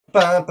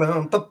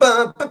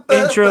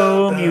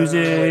Intro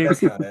music.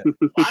 That's not it.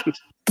 What?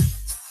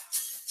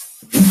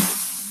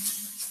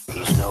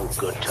 He's no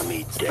good to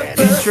me, Dad.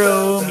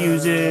 Intro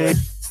music.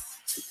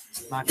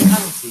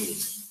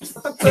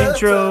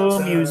 Intro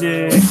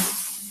music.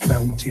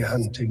 Bounty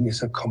hunting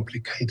is a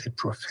complicated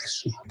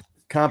profession.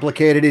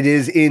 Complicated it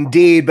is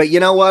indeed, but you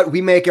know what?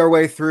 We make our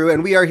way through,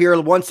 and we are here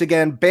once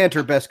again.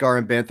 Banter, Beskar,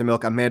 and Bantha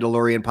Milk, a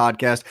Mandalorian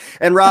podcast.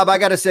 And Rob, I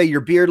got to say,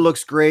 your beard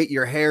looks great.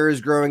 Your hair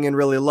is growing in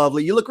really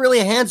lovely. You look really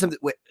handsome.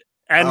 Wait,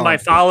 And my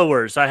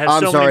followers. I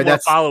have many more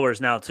followers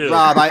now, too.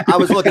 Rob, I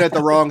was looking at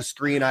the wrong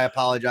screen. I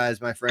apologize,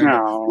 my friend.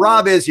 No.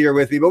 Rob is here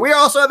with me, but we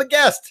also have a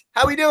guest.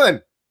 How we doing?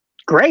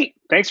 Great.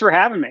 Thanks for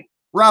having me.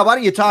 Rob, why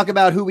don't you talk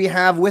about who we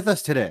have with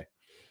us today?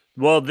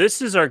 Well, this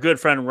is our good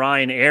friend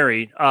Ryan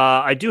Airy.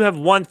 I do have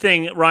one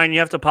thing, Ryan. You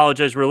have to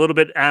apologize. We're a little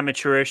bit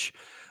amateurish.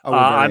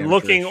 I'm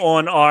looking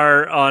on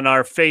our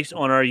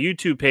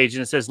YouTube page,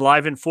 and it says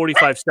live in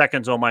 45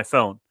 seconds on my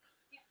phone.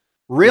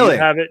 Really? Do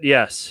you have it?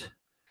 Yes.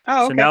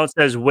 Oh, okay. So now it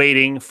says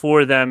waiting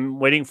for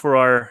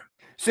our.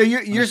 So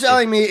you're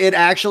telling me it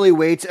actually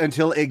waits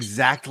until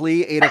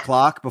exactly 8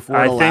 o'clock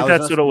before it allows think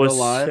that's us what it to was. go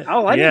live?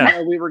 Oh, I didn't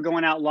know we were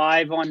going out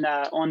live on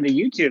the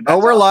YouTube. Oh,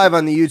 we're live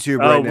on the YouTube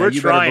right now. We're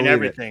You better trying believe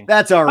everything. it.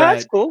 That's all Oh, right.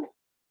 that's cool.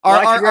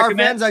 Our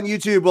fans on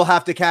YouTube will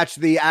have to catch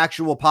the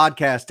actual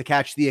podcast to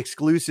catch the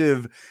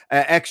exclusive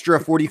extra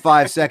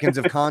 45 seconds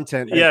of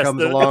content that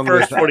comes along the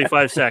first with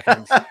 45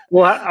 seconds.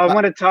 Well, I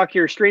want to talk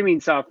your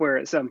streaming software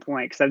at some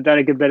point because I've done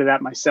a good bit of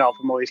that myself.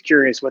 I'm always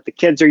curious what the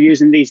kids are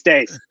using these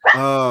days.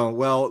 Oh,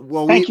 well,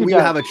 we Doug.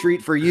 have a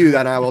treat for you,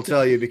 then I will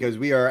tell you, because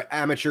we are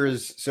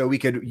amateurs, so we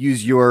could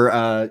use your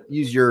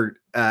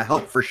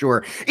help for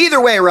sure.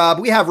 Either way, Rob,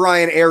 we have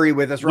Ryan Airy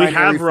with us. Ryan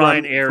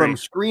Airy from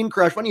Screen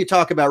Crush. Why don't you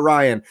talk about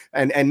Ryan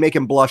and make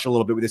him blush a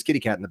little bit with his kitty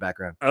cat in the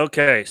background?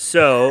 Okay,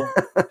 so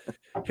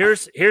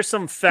here's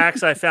some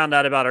facts I found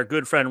out about our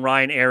good friend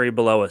Ryan Airy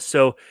below us.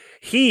 So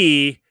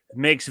he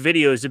makes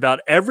videos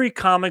about every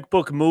comic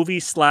book movie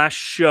 /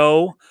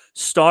 show,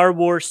 Star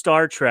Wars,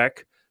 Star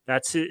Trek.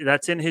 That's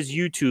in his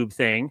YouTube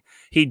thing.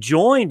 He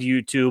joined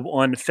YouTube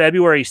on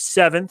February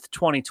 7th,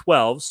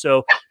 2012.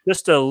 So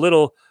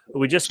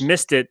we just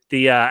missed it,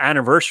 the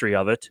anniversary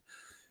of it.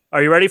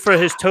 Are you ready for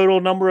his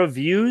total number of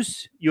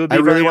views? I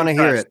really want to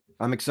hear it.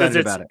 I'm excited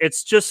about it.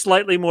 It's just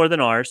slightly more than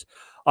ours.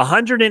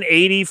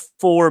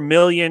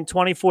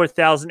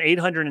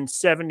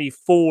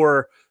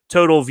 184,024,874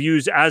 total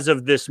views as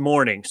of this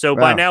morning. So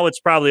by now it's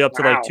probably up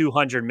to like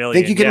 200 million.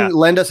 Think you can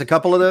lend us a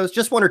couple of those?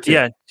 Just one or two?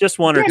 Yeah, just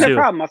one or two. No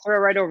problem. I'll throw it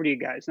right over to you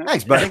guys. No,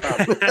 thanks, buddy.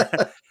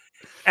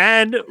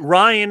 And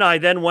Ryan, I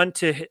then went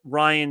to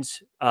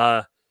Ryan's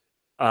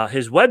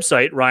his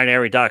website,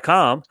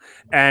 ryanairy.com,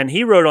 and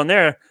he wrote on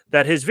there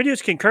that his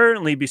videos can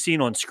currently be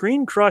seen on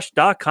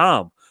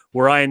screencrush.com,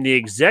 where I am the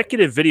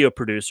executive video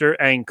producer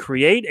and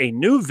create a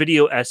new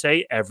video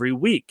essay every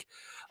week.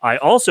 I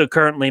also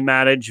currently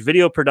manage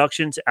video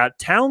productions at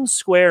Town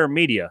Square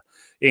Media,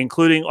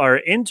 including our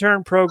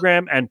intern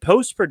program and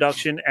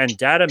post-production and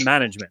data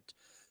management.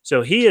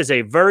 So he is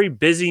a very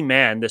busy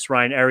man, this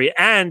Ryan Airy,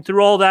 and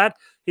through all that,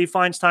 he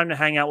finds time to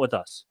hang out with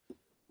us.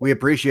 We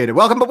appreciate it.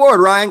 Welcome aboard,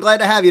 Ryan. Glad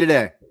to have you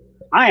today.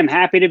 I am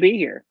happy to be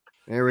here.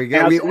 There we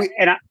go.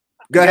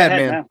 Go ahead,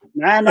 man.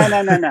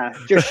 No.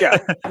 Your show.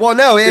 Well,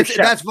 no,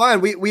 that's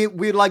fine.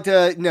 We'd like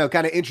to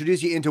kind of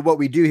introduce you into what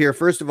we do here.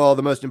 First of all,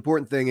 the most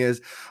important thing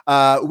is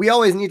we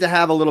always need to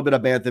have a little bit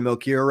of Bantha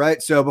Milk here, right?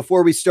 So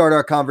before we start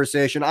our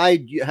conversation,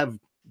 I have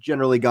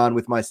generally gone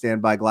with my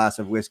standby glass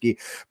of whiskey,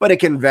 but it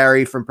can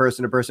vary from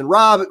person to person.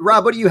 Rob,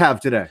 what do you have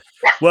today?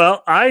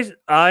 Well, I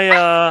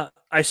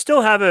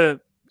still have a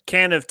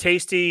can of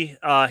tasty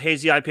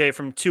hazy IPA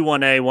from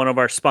 21A, one of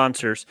our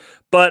sponsors,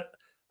 but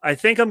I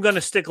think I'm going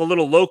to stick a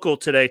little local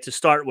today to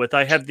start with.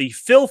 I have the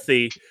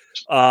Filthy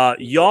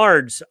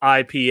Yards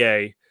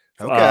IPA.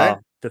 Okay.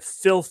 The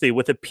Filthy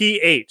with a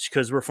PH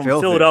because we're from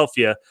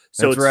Philadelphia.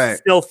 So That's it's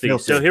right. Filthy.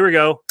 So here we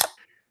go.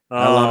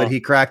 I love it. He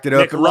cracked it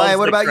open. Ryan,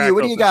 what about you?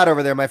 What do you got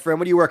over there, my friend?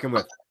 What are you working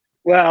with?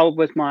 Well,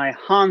 with my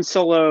Han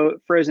Solo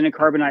frozen in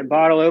carbonite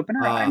bottle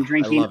opener, I'm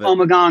drinking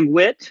Ommegang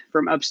Wit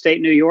from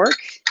upstate New York.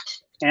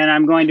 And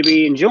I'm going to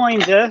be enjoying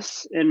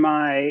this in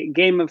my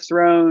Game of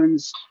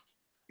Thrones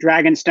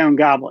Dragonstone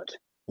goblet.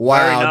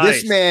 Wow,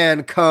 nice. This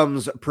man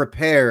comes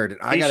prepared.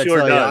 I got to sure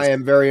tell you, does. I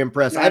am very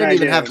impressed. I didn't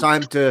even have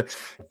time to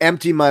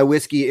empty my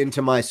whiskey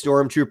into my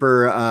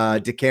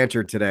Stormtrooper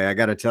decanter today, I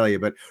got to tell you,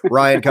 but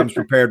Ryan comes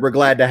prepared. We're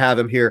glad to have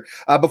him here.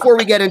 Before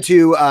we get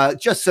into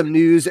just some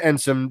news and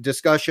some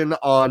discussion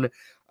on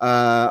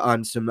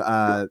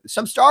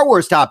some Star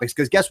Wars topics,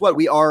 because guess what?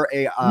 We are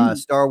a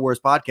Star Wars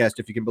podcast,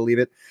 if you can believe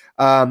it.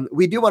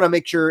 We do want to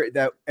make sure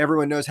that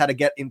everyone knows how to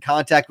get in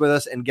contact with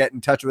us and get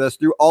in touch with us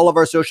through all of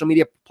our social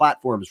media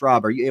platforms.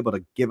 Rob, are you able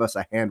to give us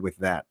a hand with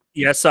that?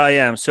 Yes, I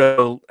am.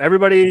 So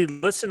everybody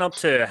listen up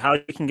to how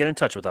you can get in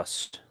touch with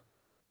us.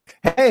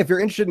 Hey, if you're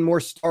interested in more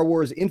Star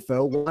Wars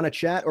info, want to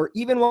chat, or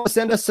even want to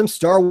send us some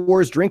Star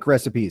Wars drink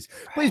recipes,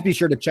 please be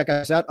sure to check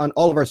us out on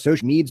all of our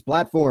social media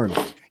platforms.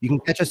 You can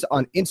catch us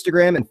on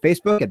Instagram and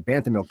Facebook at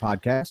Bantha Milk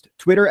Podcast,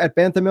 Twitter at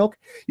Bantha Milk.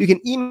 You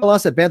can email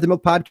us at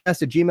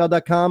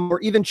banthamilkpodcast@gmail.com, or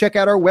even check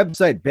out our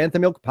website,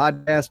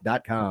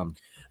 banthamilkpodcast.com.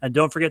 And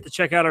don't forget to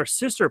check out our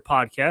sister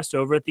podcast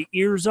over at the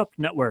Ears Up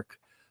Network.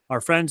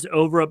 Our friends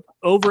over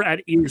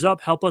at Ears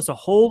Up help us a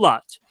whole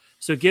lot,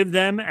 so give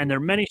them and their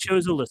many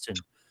shows a listen.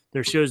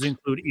 Their shows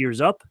include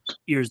Ears Up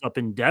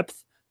in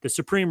Depth, The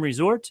Supreme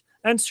Resort,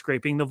 and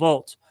Scraping the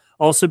Vault.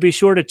 Also, be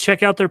sure to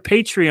check out their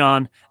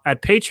Patreon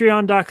at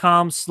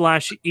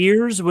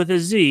patreon.com/ears with a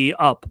Z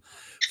up.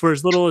 For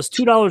as little as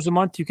 $2 a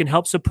month, you can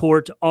help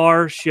support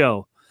our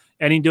show.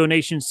 Any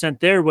donations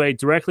sent their way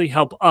directly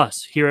help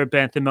us here at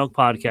Bantha Milk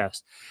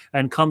Podcast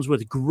and comes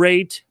with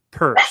great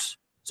perks.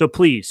 So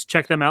please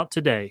check them out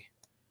today.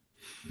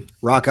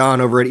 Rock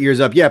on over at Ears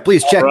Up. Yeah,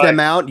 please check them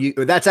out.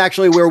 That's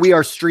actually where we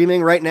are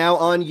streaming right now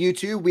on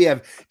YouTube. We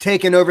have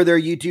taken over their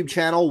YouTube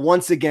channel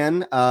once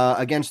again,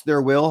 against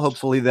their will.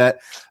 Hopefully that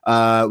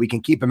we can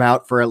keep them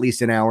out for at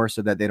least an hour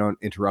so that they don't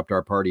interrupt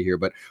our party here.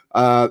 But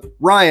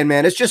Ryan,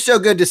 man, it's just so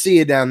good to see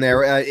you down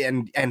there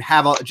and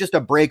have just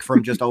a break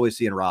from just always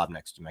seeing Rob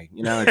next to me.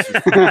 You know,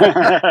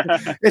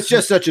 it's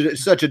just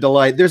such a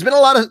delight. There's been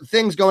a lot of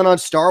things going on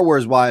Star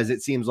Wars wise,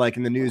 it seems like,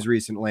 in the news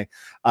recently,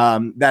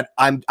 that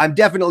I'm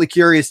definitely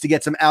curious to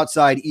get some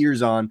outside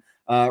ears on.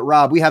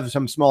 Rob, we have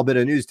some small bit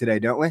of news today,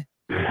 don't we?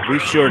 We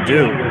sure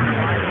do.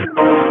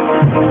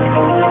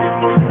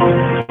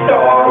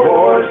 Star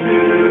Wars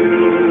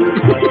news.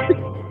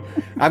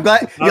 I'm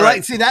glad you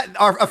like. See that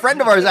a friend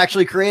of ours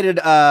actually created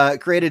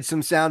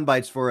some sound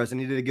bites for us, and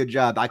he did a good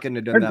job. I couldn't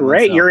have done that.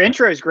 Great. Myself. Your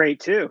intro is great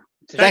too.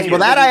 Thanks. Well,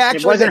 that I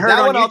actually wasn't heard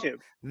on YouTube.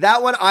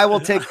 That one I will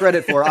take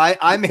credit for.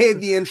 I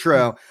made the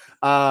intro.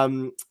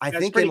 I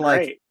think in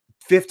like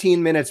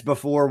 15 minutes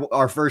before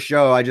our first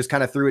show, I just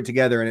kind of threw it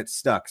together and it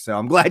stuck. So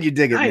I'm glad you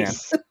dig it, man.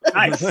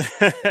 Nice.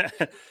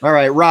 All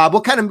right, Rob,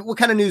 what kind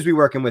of news we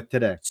working with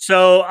today?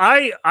 So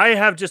I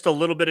have just a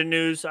little bit of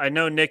news. I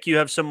know, Nick, you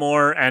have some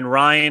more, and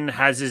Ryan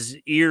has his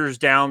ears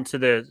down to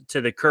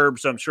the curb,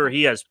 so I'm sure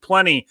he has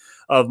plenty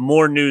of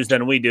more news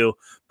than we do.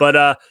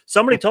 But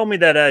somebody told me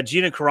that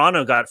Gina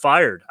Carano got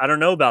fired. I don't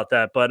know about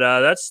that, but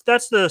that's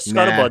the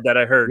scuttlebutt that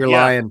I heard. You're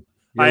lying.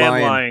 I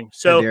am lying.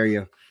 So how dare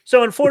you?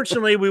 So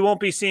unfortunately, we won't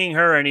be seeing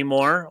her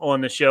anymore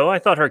on the show. I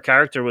thought her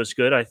character was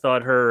good. I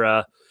thought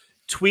her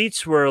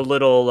tweets were a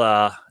little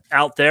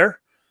out there,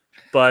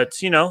 but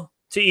to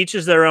each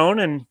is their own,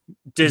 and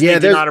Disney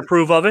did not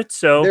approve of it.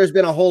 So there's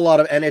been a whole lot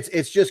of, and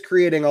it's just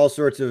creating all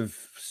sorts of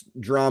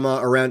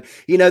drama around.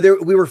 I felt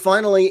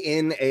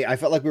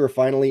like we were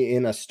finally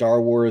in a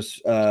Star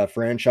Wars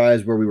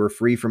franchise where we were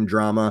free from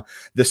drama.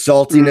 The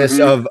saltiness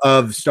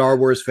of Star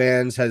Wars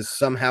fans has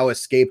somehow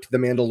escaped The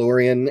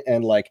Mandalorian,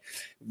 and like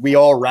we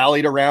all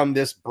rallied around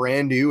this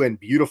brand new and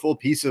beautiful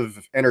piece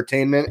of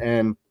entertainment,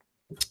 and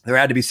there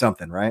had to be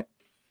something, right?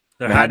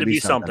 There had to be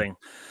something.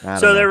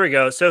 So there we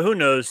go. So who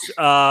knows?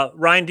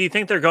 Ryan, do you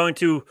think they're going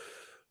to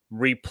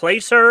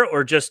replace her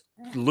or just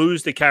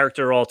lose the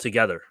character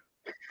altogether?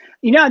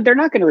 They're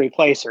not going to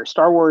replace her.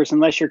 Star Wars,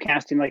 unless you're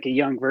casting like a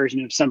young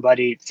version of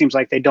somebody, it seems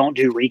like they don't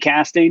do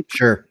recasting.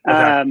 Sure.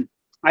 Okay.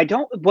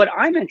 What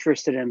I'm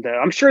interested in, though,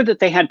 I'm sure that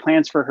they had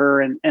plans for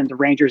her and the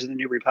Rangers of the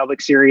New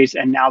Republic series,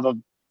 and now they'll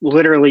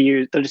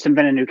just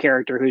invent a new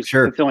character who's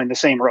fulfilling the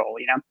same role,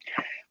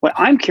 What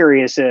I'm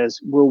curious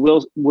is,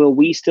 will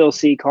we still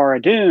see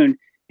Cara Dune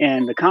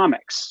in the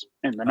comics,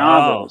 in the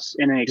novels,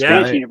 in an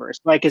expansion universe?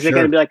 Like, is it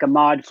going to be like a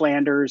Maud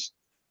Flanders,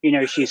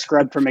 she's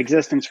scrubbed from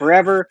existence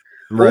forever?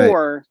 Right.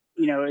 Or,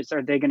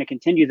 are they going to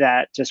continue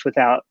that just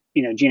without,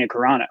 Gina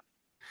Carano?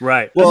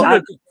 Right.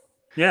 Well,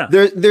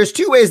 there's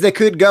two ways they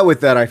could go with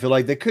that. I feel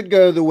like they could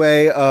go the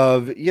way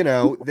of,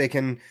 they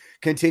can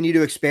continue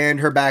to expand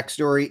her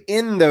backstory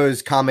in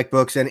those comic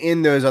books and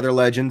in those other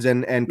legends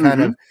and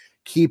kind of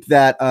keep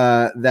that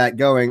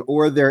going.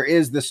 Or there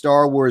is the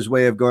Star Wars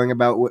way of going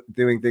about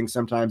doing things.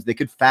 Sometimes they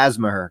could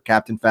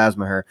Captain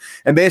Phasma her,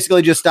 and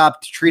basically just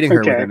stop treating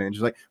her with it. And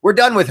just like, we're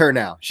done with her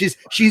now. She's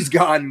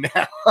gone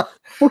now.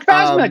 Well,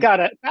 Phasma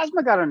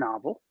got a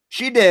novel.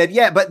 She did,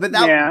 but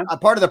that a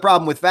part of the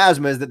problem with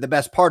Phasma is that the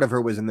best part of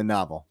her was in the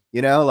novel.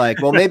 Maybe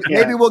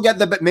we'll get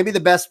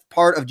the best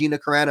part of Gina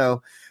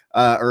Carano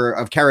or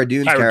of Cara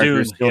Dune's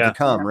character still to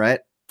come, right?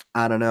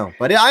 I don't know,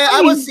 but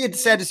I was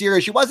sad to see her.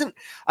 She wasn't,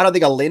 I don't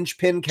think, a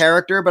linchpin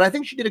character, but I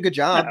think she did a good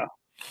job. No.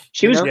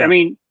 She was. I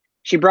mean,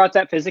 she brought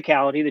that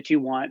physicality that you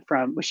want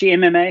from. Was she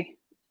MMA?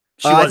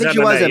 I think she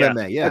was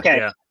MMA. Yeah. Okay.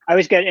 Yeah. I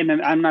always get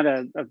MMA. I'm not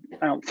I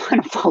don't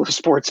follow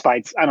sports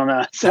fights. I don't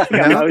know. So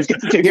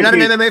you're not an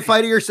MMA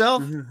fighter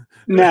yourself?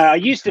 No, I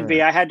used to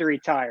be. I had to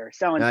retire.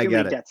 Selling too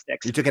many death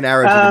sticks. You took an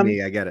arrow to the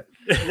knee. I get it.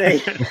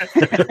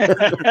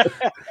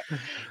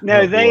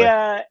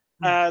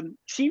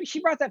 She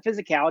brought that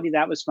physicality.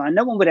 That was fun.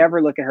 No one would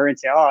ever look at her and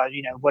say, "Oh,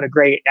 what a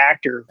great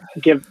actor."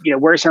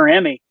 Where's her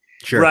Emmy?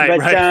 Sure,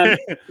 but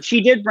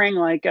she did bring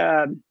like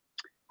kind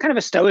of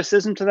a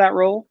stoicism to that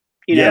role.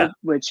 you know,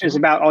 which is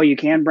about all you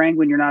can bring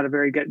when you're not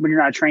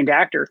a trained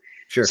actor.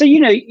 Sure. So, you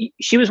know,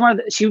 she was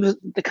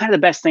the kind of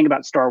the best thing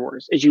about Star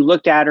Wars is you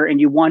looked at her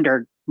and you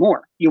wondered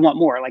more. You want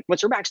more. Like,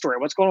 what's her backstory?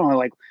 What's going on?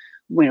 Like,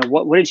 you know,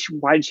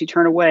 why did she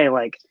turn away?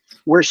 Like,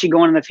 where's she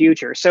going in the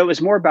future? So it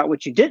was more about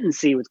what you didn't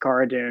see with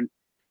Cara Dune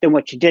than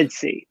what you did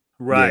see.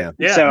 Right.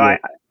 Yeah. So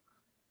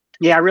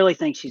I really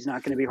think she's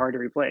not going to be hard to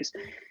replace.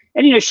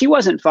 And, you know, she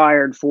wasn't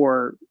fired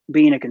for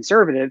being a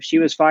conservative. She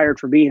was fired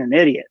for being an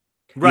idiot.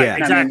 Right. Yeah.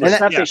 Exactly. I mean, the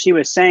stuff that she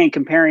was saying,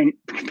 comparing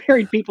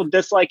people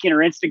disliking her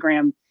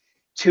Instagram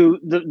to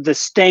the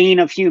stain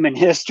of human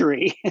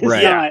history is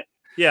not.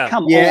 Yeah.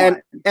 Come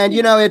on. And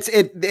you know, it's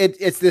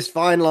this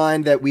fine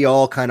line that we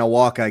all kind of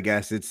walk, I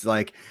guess. It's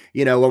like,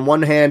 you know, on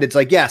one hand, it's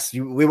like, yes,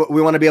 we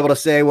want to be able to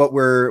say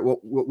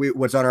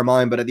what's on our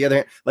mind, but at the other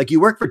hand, like, you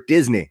work for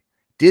Disney.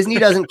 Disney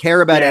doesn't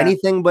care about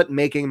anything but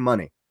making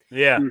money.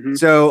 Yeah. Mm-hmm.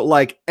 So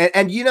like,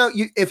 and you know,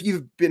 if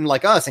you've been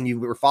like us and you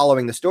were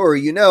following the story,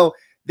 you know,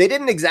 they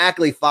didn't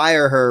exactly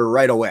fire her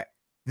right away.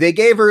 They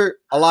gave her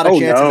a lot of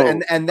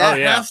chances, and that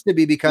has to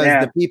be because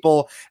the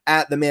people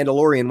at The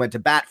Mandalorian went to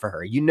bat for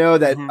her. You know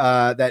that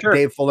that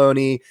Dave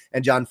Filoni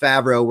and Jon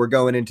Favreau were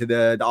going into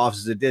the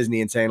offices of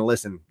Disney and saying,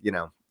 "Listen, you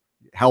know,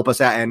 help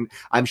us out." And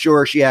I'm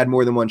sure she had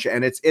more than one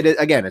chance. And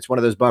it's one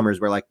of those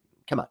bummers where, like,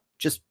 come on,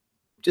 just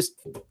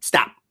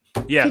stop.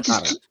 Yeah, hey,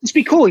 just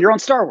be cool. You're on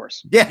Star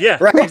Wars. Yeah,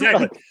 right.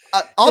 Exactly.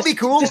 I'll be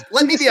cool.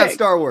 Let me be on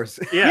Star Wars.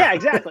 Yeah,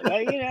 exactly.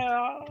 Like, you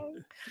know,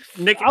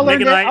 Nick I'll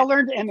learn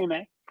and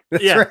MMA.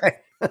 That's right.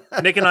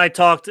 Nick and I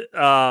talked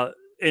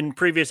in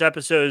previous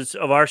episodes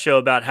of our show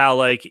about how,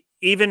 like,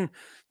 even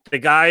the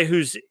guy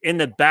who's in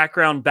the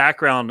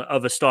background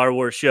of a Star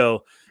Wars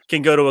show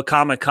can go to a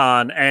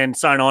Comic-Con and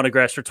sign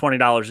autographs for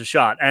 $20 a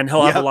shot, and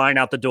he'll have a line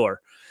out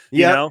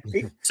you know?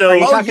 So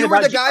you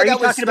were the guy that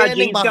was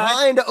standing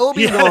behind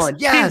Obi-Wan.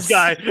 Yes.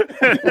 Guy.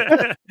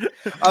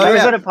 I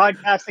was at a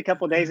podcast a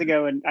couple of days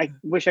ago, and I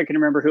wish I could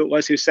remember who it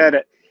was who said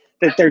it,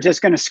 that they're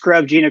just going to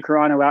scrub Gina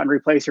Carano out and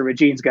replace her with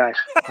Jeans Guy.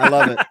 I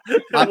love it.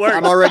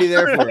 I'm already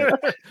there for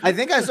it. I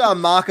think I saw a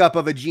mock-up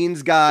of a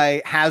Jeans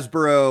Guy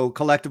Hasbro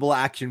collectible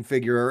action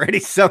figure already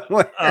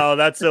somewhere. Oh,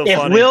 that's so if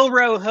funny.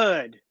 Wilro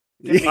Hood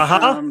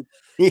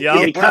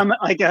become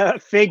like a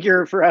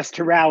figure for us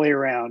to rally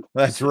around.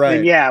 That's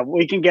right. Then,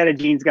 we can get a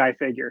Jeans Guy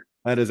figure.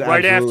 That is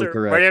right absolutely after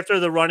correct. Right after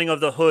the running of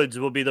the hoods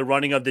will be the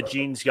running of the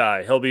Jeans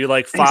Guy. He'll be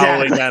like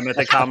following them at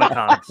the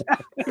Comic-Cons.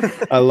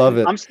 I love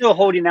it. I'm still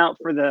holding out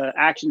for the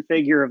action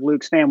figure of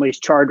Luke's family's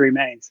charred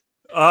remains.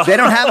 They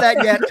don't have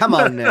that yet. Come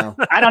on now.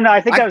 I don't know.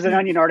 I think that was an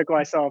Onion article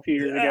I saw a few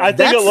years ago. I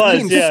think it was.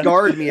 Scene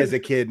scarred me as a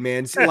kid,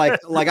 man. So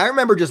like I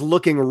remember just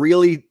looking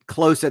really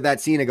close at that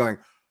scene and going,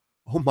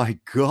 "Oh my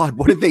God,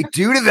 what did they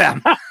do to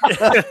them?"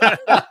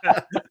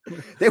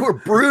 They were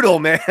brutal,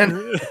 man.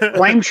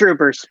 Flame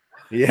troopers.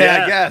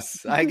 Yeah,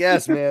 I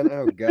guess, man.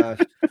 Oh gosh.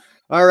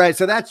 All right,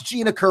 so that's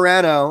Gina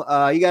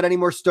Carano. You got any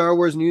more Star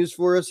Wars news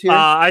for us here?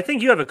 I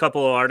think you have a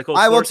couple of articles.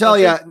 I will tell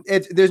you,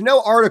 there's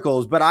no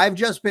articles, but I've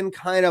just been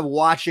kind of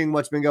watching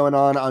what's been going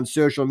on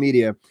social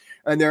media,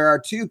 and there are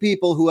two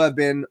people who have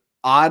been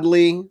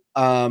oddly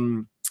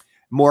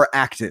more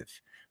active.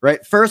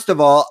 Right. First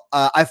of all,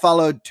 I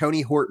followed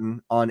Tony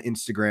Horton on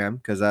Instagram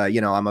because,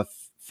 you know, I'm a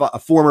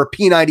former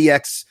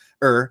P90X.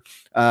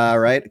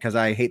 Right, because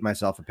I hate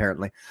myself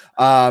apparently.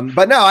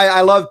 But no,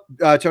 I love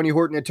Tony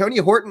Horton, and Tony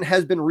Horton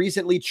has been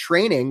recently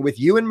training with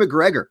Ewan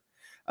McGregor.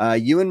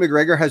 Ewan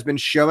McGregor has been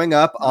showing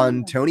up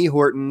on Tony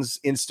Horton's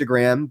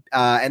Instagram,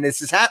 and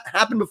this has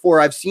happened before.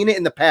 I've seen it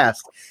in the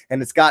past,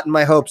 and it's gotten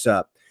my hopes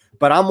up.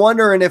 But I'm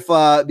wondering if,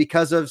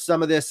 because of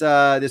some of this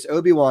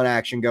Obi-Wan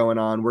action going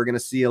on, we're going to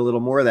see a little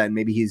more of that. And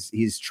maybe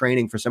he's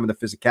training for some of the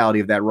physicality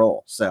of that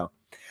role. So.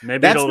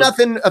 Maybe that's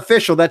nothing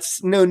official.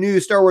 That's no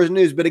news, Star Wars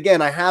news. But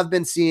again, I have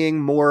been seeing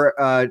more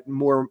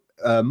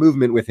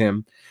movement with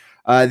him.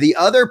 The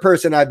other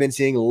person I've been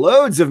seeing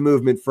loads of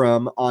movement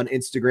from on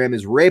Instagram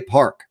is Ray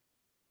Park.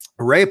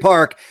 Ray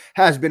Park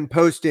has been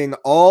posting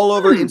all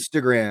over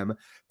Instagram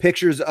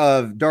pictures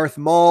of Darth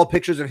Maul,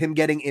 pictures of him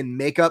getting in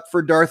makeup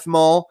for Darth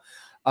Maul.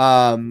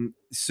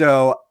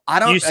 So I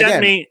don't.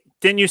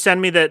 Didn't you send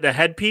me the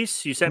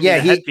headpiece? You sent me the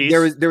headpiece.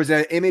 There was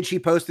an image he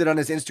posted on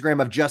his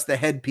Instagram of just the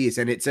headpiece,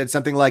 and it said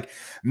something like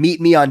 "Meet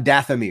me on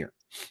Dathomir."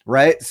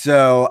 Right.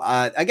 So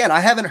again, I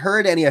haven't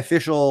heard any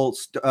official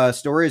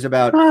stories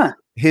about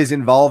his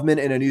involvement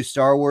in a new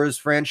Star Wars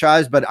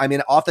franchise, but I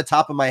mean, off the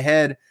top of my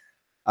head,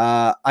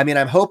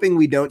 I'm hoping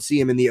we don't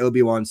see him in the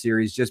Obi-Wan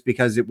series, just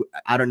because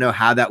I don't know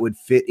how that would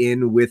fit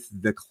in with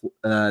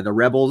the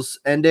Rebels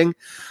ending.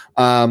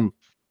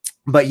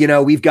 But you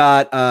know, we've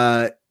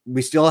got.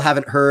 We still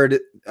haven't heard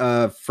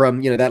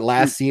from, you know, that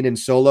last scene in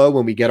Solo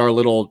when we get our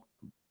little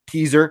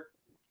teaser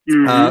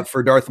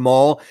for Darth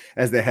Maul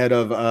as the head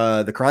of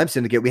the crime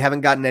syndicate. We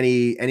haven't gotten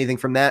anything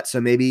from that.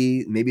 So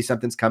maybe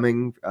something's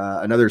coming,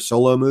 another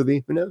Solo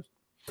movie. Who knows?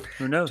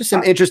 Who knows? Just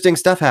some interesting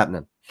stuff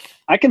happening.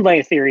 I can lay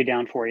a theory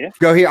down for you.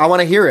 Go here. I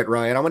want to hear it,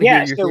 Ryan. I want to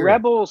hear your theory.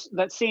 Rebels,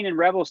 that scene in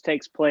Rebels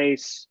takes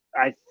place,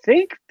 I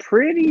think,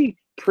 pretty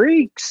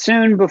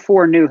soon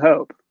before New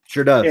Hope.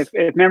 Sure does.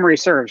 If memory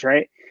serves,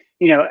 right?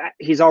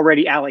 he's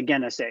already Alec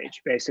Guinness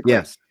age, basically.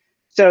 Yes.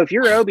 So if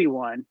you're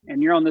Obi-Wan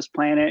and you're on this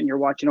planet and you're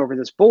watching over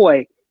this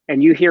boy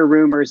and you hear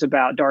rumors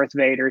about Darth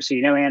Vader, so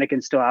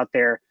Anakin's still out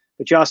there,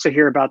 but you also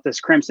hear about this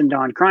Crimson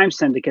Dawn crime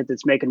syndicate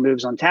that's making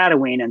moves on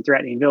Tatooine and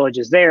threatening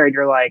villages there, and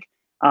you're like,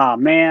 oh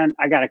man,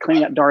 I got to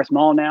clean up Darth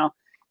Maul now.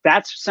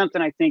 That's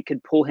something I think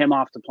could pull him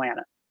off the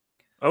planet.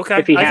 Okay.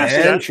 If he has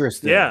to.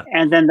 Interesting. Yeah.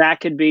 And then that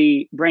could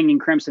be bringing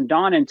Crimson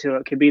Dawn into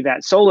it. Could be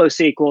that solo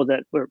sequel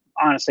that we're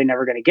honestly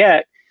never going to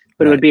get,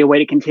 but it would be a way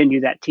to continue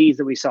that tease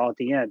that we saw at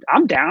the end.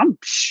 I'm down.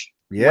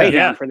 Way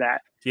down for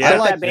that. Yeah.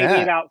 Set that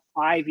baby about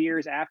 5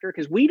 years after,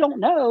 because we don't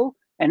know,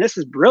 and this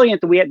is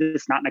brilliant that we had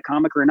this not in a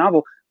comic or a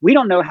novel. We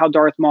don't know how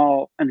Darth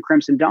Maul and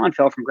Crimson Dawn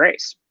fell from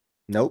grace.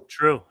 Nope.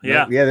 True.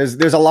 Yeah. Nope. Yeah.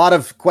 There's a lot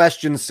of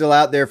questions still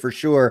out there for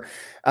sure.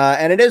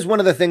 And it is one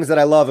of the things that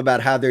I love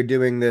about how they're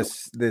doing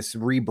this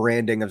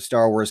rebranding of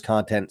Star Wars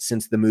content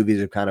since the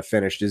movies have kind of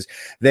finished, is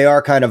they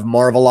are kind of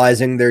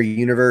marvelizing their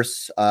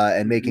universe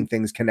and making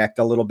things connect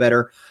a little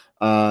better.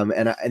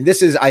 And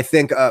this is, I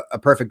think, a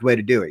perfect way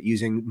to do it,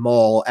 using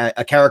Maul,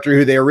 a character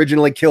who they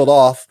originally killed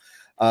off,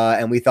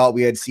 and we thought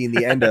we had seen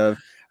the end of.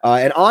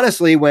 And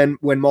honestly, when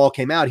Maul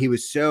came out, he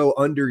was so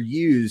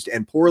underused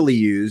and poorly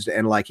used,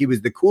 and like he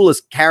was the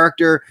coolest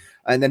character,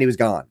 and then he was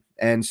gone.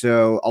 And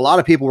so a lot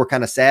of people were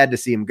kind of sad to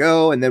see him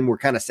go, and then were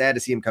kind of sad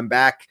to see him come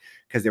back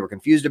because they were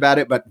confused about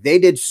it. But they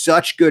did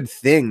such good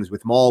things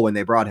with Maul when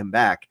they brought him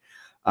back.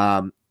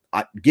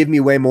 Give me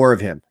way more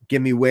of him.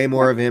 Give me way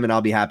more of him, and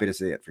I'll be happy to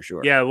see it for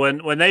sure. Yeah,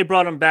 when they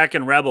brought him back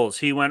in Rebels,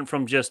 he went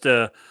from just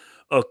a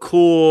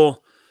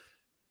cool,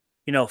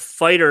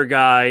 fighter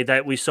guy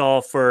that we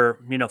saw for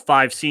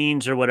 5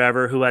 scenes or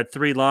whatever, who had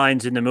 3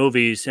 lines in the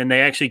movies, and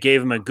they actually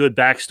gave him a good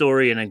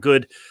backstory and a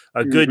good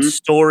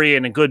story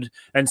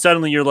and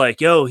suddenly you're like,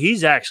 yo,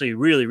 he's actually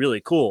really,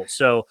 really cool.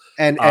 So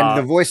and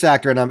the voice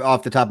actor, and I'm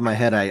off the top of my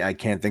head, I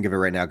can't think of it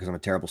right now because I'm a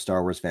terrible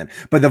Star Wars fan,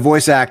 but the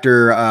voice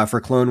actor for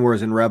Clone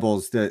Wars and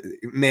Rebels,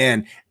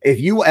 if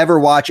you ever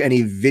watch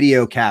any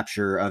video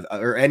capture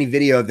or any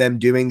video of them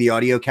doing the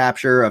audio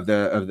capture of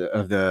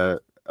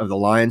the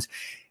lines,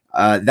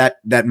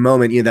 that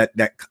moment,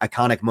 that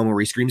iconic moment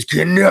where he screams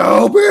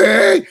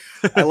Kenobi,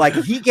 like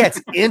he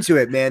gets into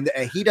it, man.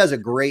 He does a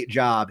great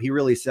job. He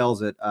really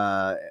sells it,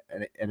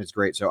 and it's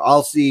great. So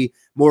I'll see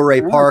more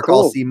Ray Park.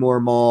 Cool. I'll see more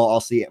Maul.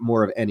 I'll see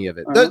more of any of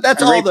it.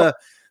 That's all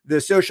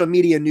the social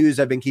media news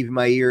I've been keeping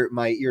my ear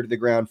to the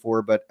ground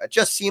for. But it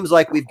just seems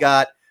like we've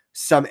got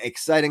some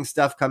exciting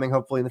stuff coming,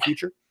 hopefully in the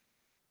future.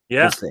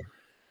 Yeah, we'll see.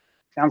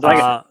 Sounds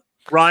like it.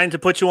 Ryan, to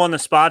put you on the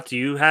spot, do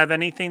you have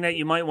anything that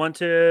you might want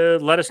to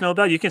let us know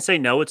about? You can say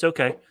no, it's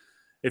okay.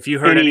 If you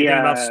heard anything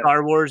about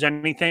Star Wars,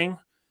 anything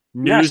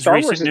news,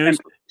 recent news.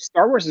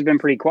 Star Wars has been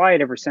pretty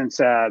quiet ever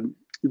since all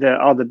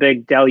the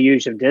big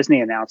deluge of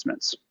Disney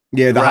announcements.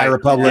 Yeah, the High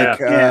Republic.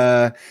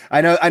 Yeah.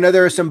 I know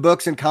there are some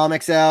books and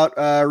comics out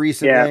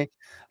recently.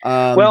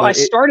 Yeah. I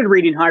started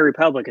reading High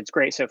Republic. It's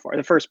great so far.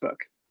 The first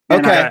book.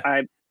 And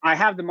okay. I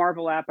have the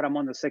Marvel app, but I'm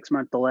on the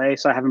 6-month delay,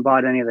 so I haven't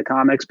bought any of the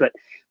comics. But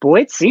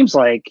boy, it seems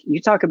like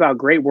you talk about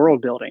great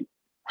world building.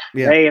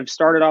 Yeah. They have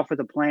started off with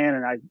a plan,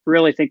 and I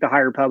really think the High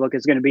Republic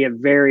is going to be a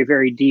very,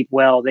 very deep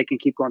well they can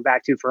keep going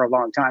back to for a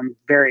long time.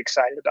 Very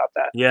excited about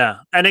that. Yeah,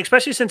 and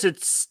especially since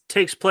it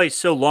takes place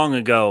so long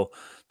ago,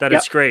 that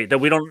it's great that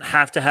we don't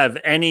have to have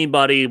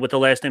anybody with the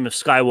last name of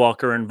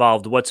Skywalker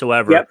involved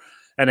whatsoever,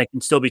 and it can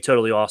still be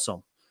totally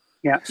awesome.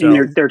 Yeah, so,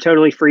 and they're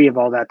totally free of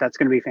all that. That's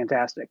going to be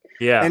fantastic.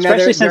 Yeah, and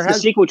especially since the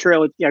sequel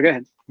trilogy. Yeah, go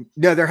ahead.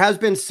 No, there has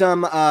been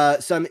some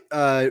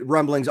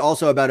rumblings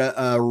also about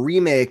a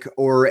remake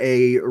or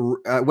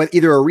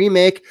either a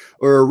remake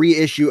or a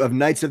reissue of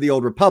Knights of the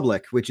Old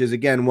Republic, which is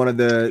again one of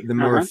the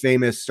more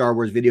famous Star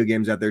Wars video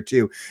games out there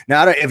too.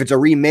 Now, I don't know if it's a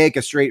remake,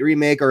 a straight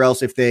remake, or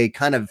else if they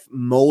kind of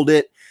mold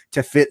it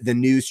to fit the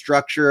new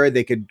structure,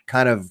 they could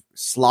kind of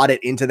slot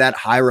it into that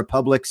High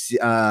Republic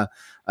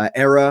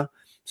era.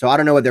 So I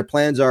don't know what their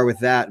plans are with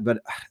that, but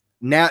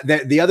now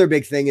the other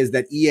big thing is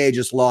that EA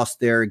just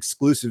lost their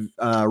exclusive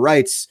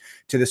rights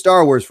to the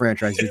Star Wars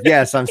franchise.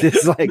 Yes, I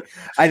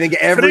think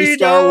every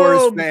Star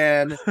Wars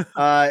fan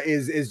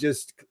is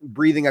just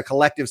breathing a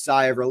collective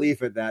sigh of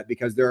relief at that,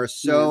 because there are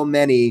so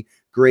many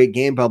great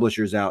game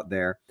publishers out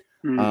there.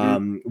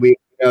 Now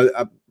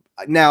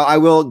I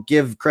will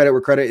give credit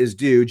where credit is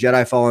due.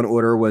 Jedi Fallen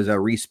Order was a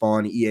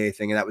Respawn EA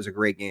thing, and that was a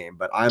great game.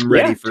 But I'm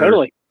ready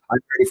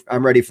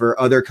I'm ready for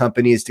other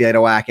companies to get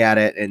a whack at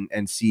it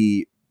and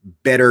see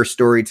better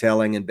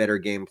storytelling and better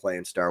gameplay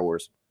in Star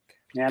Wars.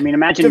 Yeah, I mean,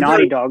 imagine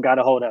Naughty Dog got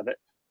a hold of it.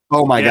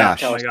 Oh my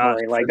gosh!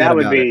 Like that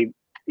would be,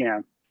 Yeah.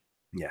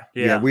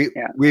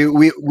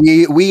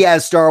 We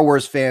as Star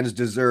Wars fans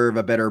deserve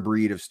a better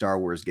breed of Star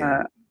Wars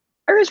game.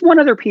 There is one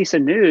other piece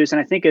of news, and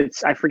I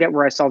forget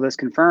where I saw this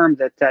confirmed,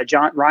 that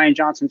Rian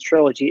Johnson's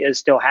trilogy is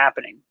still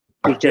happening.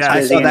 He's just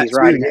busy and he's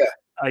writing it.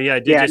 I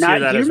did just hear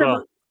that as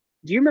well.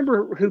 Do you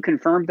remember who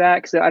confirmed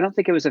that? Because I don't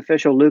think it was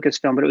official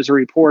Lucasfilm, but it was a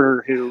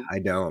reporter who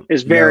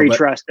is very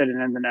trusted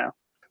and in the know.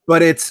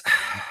 but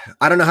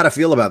I don't know how to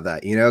feel about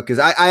that, because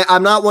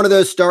I'm not one of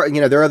those there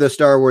are other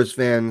Star Wars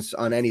fans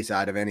on any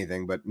side of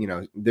anything, but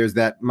there's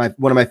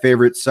one of my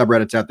favorite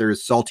subreddits out there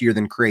is Saltier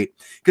Than Crate,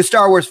 because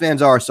Star Wars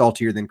fans are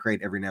saltier than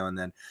Crate every now and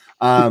then.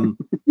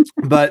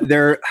 But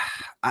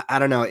I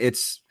don't know.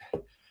 It's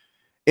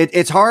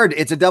hard.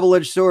 It's a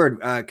double-edged sword,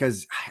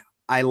 because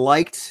I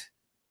liked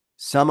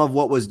some of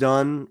what was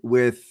done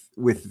with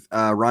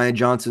Rian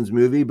Johnson's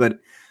movie, but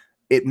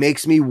it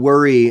makes me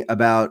worry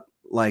about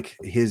like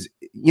his,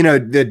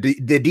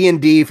 the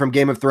D&D from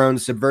Game of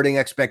Thrones, subverting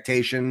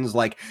expectations,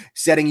 like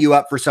setting you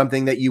up for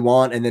something that you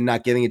want and then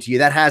not giving it to you.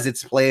 That has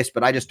its place,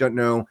 but I just don't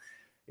know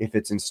if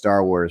it's in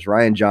Star Wars.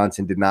 Rian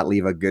Johnson did not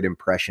leave a good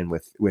impression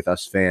with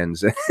us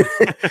fans.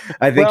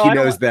 I think he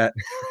knows that.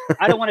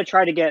 I don't want to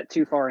try to get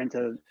too far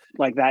into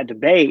like that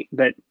debate,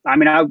 but I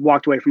mean, I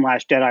walked away from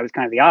Last Jedi with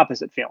kind of the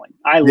opposite feeling.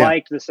 I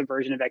liked the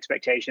subversion of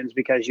expectations,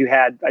 because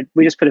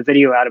we just put a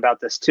video out about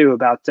this too,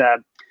 about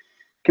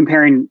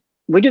comparing.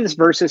 We did this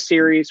Versus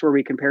series where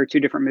we compare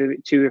two different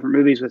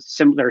movies with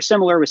similar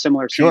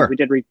scenes. Sure. We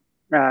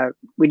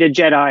did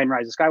Jedi and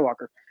Rise of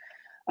Skywalker.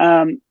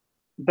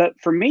 But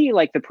for me,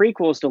 like the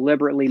prequels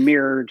deliberately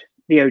mirrored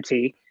the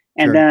OT.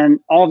 And then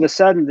all of a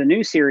sudden the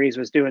new series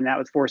was doing that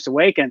with Force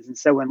Awakens. And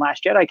so when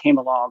Last Jedi came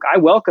along, I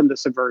welcomed the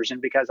subversion,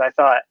 because I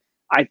thought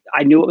I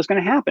knew what was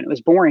going to happen. It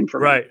was boring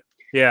for me. Right.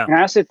 Yeah. And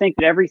I also think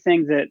that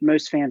everything that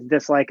most fans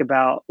dislike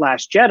about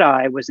Last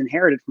Jedi was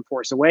inherited from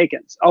Force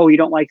Awakens. Oh, you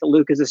don't like that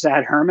Luke is a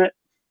sad hermit?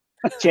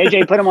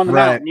 JJ put him on the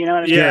mountain. You know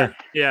what I mean? Yeah.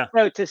 Yeah.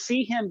 So to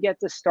see him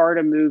get to start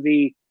a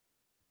movie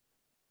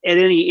at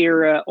any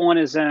era on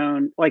his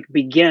own, like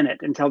begin it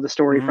and tell the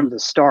story from the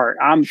start,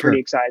 I'm pretty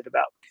excited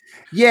about.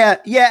 Yeah,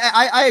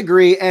 I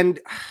agree, and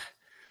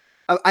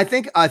I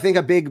think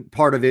a big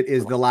part of it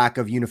is the lack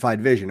of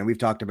unified vision, and we've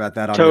talked about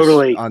that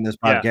on this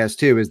podcast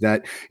too. Is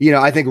that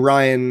I think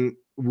Ryan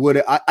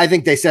I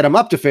think they set him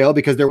up to fail,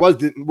 because there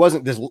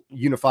wasn't this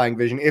unifying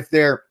vision. If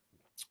there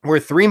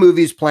were 3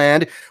 movies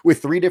planned with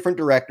 3 different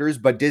directors,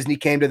 but Disney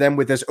came to them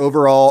with this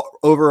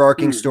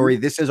overarching story.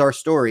 This is our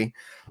story.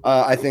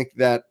 I think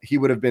that he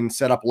would have been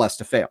set up less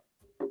to fail,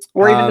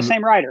 or even the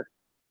same writer.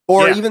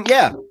 Or even,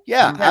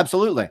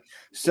 absolutely.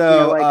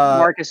 So like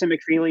Marcus and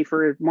McFeely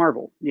for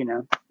Marvel,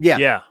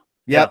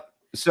 Yep.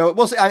 So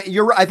we'll see.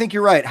 I think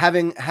you're right.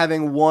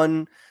 Having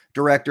one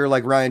director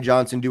like Rian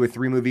Johnson do a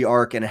 3-movie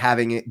arc and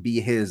having it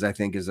be his, I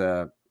think is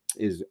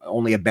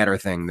only a better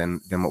thing than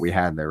what we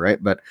had there,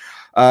 right? But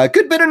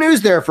good bit of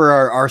news there for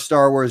our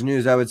Star Wars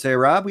news, I would say,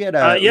 Rob. We had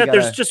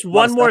there's just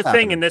one more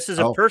thing, and this is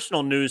a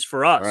personal news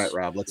for us. All right,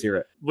 Rob, let's hear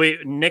it.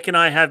 Nick and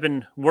I have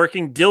been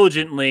working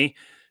diligently.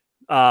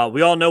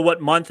 We all know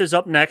what month is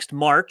up next,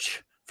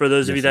 March. For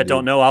those of you that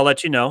don't know, I'll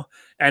let you know.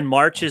 And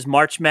March is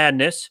March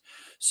Madness.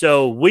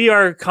 So we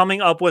are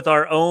coming up with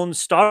our own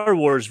Star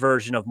Wars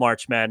version of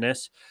March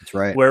Madness. That's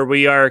right. Where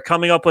we are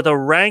coming up with a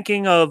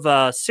ranking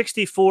of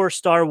 64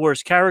 Star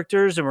Wars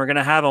characters, and we're going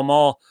to have them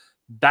all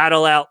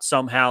battle out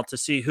somehow to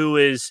see who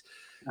is.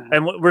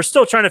 And we're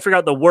still trying to figure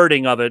out the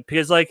wording of it,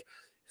 because like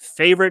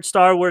favorite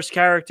Star Wars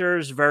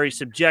characters, very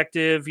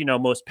subjective,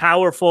 most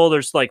powerful.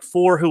 There's like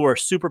 4 who are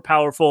super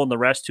powerful and the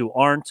rest who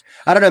aren't.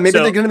 I don't know. Maybe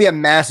there's going to be a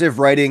massive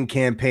writing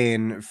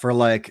campaign for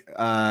like,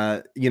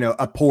 a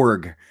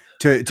Porg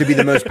to be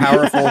the most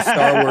powerful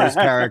Star Wars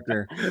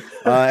character.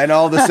 And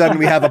all of a sudden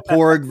we have a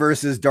Porg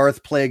versus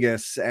Darth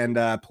Plagueis, and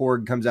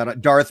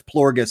Darth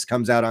Plorgus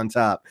comes out on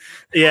top.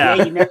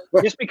 Yeah.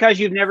 Just because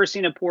you've never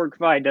seen a Porg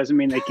fight doesn't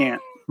mean they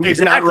can't.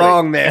 He's not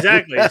wrong, man.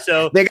 Exactly.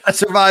 So they got to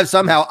survive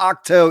somehow.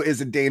 Octo is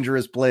a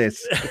dangerous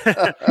place.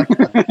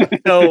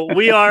 So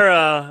we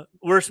are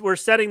we're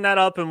setting that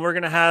up, and we're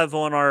going to have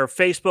on our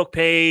Facebook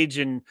page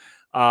and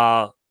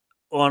on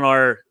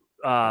our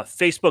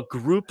Facebook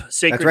group,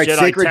 Sacred Jedi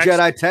Sacred Text.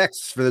 Jedi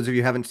Texts. For those of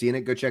you who haven't seen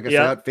it, go check us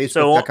out.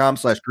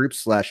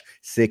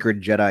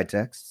 Facebook.com/groups/Sacred Jedi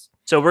Texts.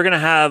 So we're going to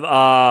have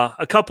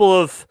a couple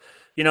of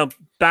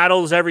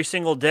battles every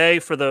single day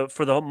for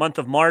the month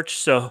of March.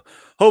 So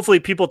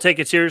hopefully people take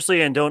it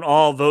seriously and don't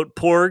all vote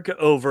Porg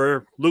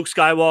over Luke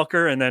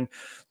Skywalker, and then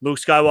Luke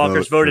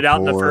Skywalker's voted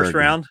out in the first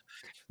round.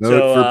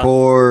 Vote for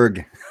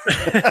Porg.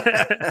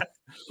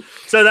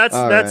 So that's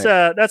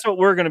what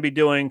we're going to be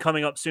doing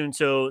coming up soon.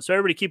 So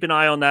everybody keep an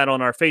eye on that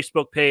on our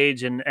Facebook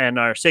page and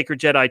our Sacred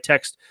Jedi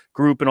Text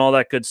group and all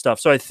that good stuff.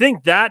 So I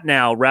think that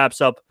now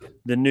wraps up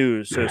the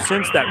news. So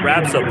since that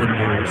wraps up the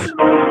news,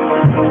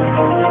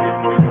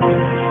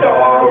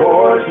 Star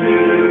Wars news.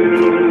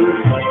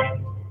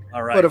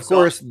 all right. But of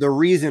course, the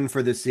reason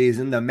for this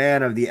season, the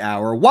man of the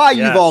hour, why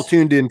you've all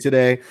tuned in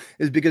today,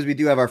 is because we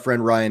do have our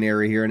friend Ryan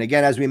Airy here. And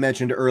again, as we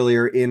mentioned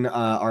earlier in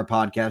our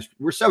podcast,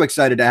 we're so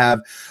excited to have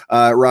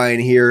Ryan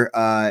here.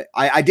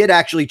 I did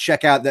actually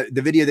check out the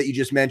video that you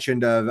just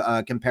mentioned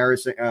of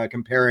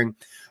comparing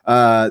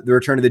the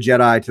Return of the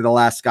Jedi to the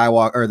Last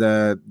Skywalker, or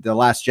the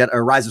Last Jedi,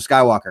 or Rise of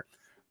Skywalker.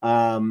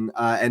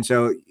 And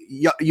so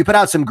you put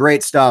out some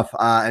great stuff.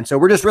 And so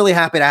we're just really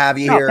happy to have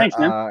you here. Thanks,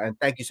 man. And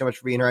thank you so much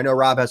for being here. I know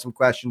Rob has some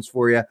questions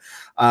for you.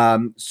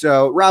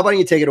 So Rob, why don't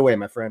you take it away,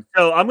 my friend?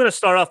 So I'm going to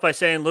start off by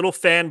saying little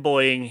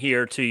fanboying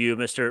here to you,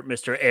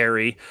 Mr.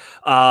 Airy.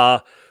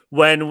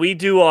 When we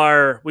do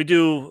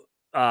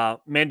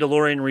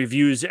Mandalorian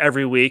reviews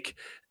every week,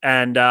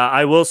 and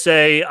I will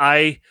say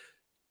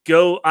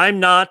I'm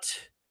not,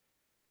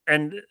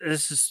 and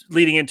this is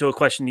leading into a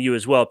question to you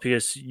as well,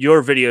 because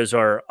your videos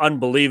are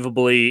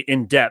unbelievably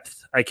in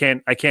depth. I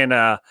can't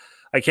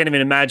even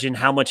imagine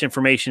how much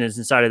information is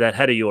inside of that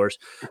head of yours.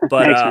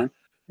 But Thanks,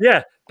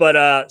 yeah,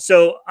 but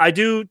so I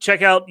do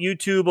check out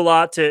YouTube a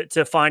lot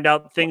to find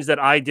out things that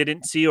I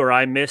didn't see or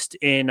I missed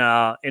in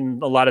a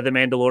lot of the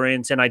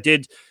Mandalorians, and I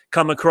did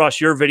come across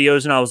your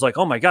videos, and I was like,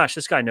 oh my gosh,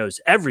 this guy knows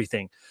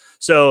everything.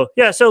 So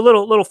yeah, so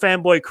little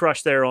fanboy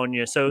crush there on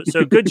you. So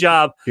good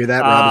job. Hear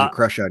that? Rob has a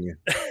crush on you.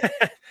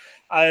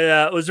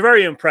 I was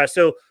very impressed.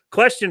 So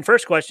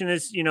first question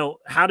is,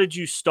 how did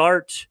you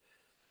start?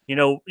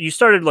 You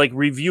started like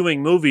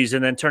reviewing movies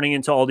and then turning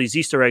into all these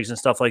Easter eggs and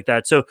stuff like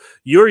that. So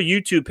your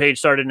YouTube page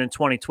started in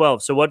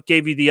 2012. So what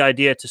gave you the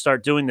idea to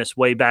start doing this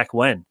way back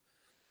when?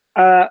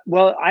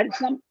 Well,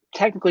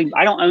 technically,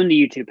 I don't own the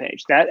YouTube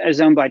page. That is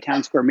owned by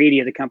Town Square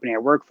Media, the company I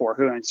work for,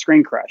 who owns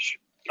Screen Crush.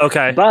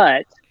 Okay.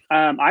 But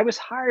I was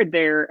hired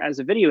there as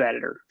a video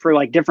editor for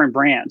like different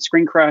brands.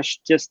 Screen Crush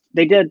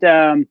they did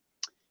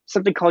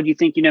something called You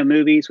Think You Know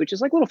Movies, which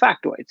is like little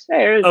factoids.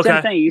 Hey, here's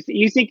 10 things.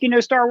 You think you know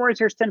Star Wars?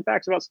 Here's 10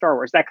 facts about Star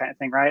Wars, that kind of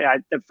thing, right?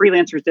 The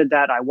freelancers did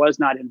that. I was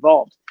not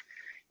involved.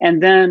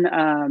 And then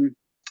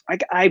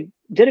I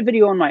did a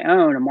video on my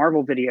own, a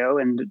Marvel video,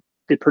 and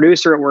the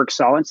producer at work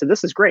saw it and said,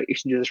 this is great. You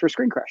should do this for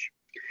Screen Crush.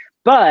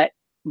 But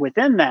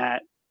within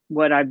that,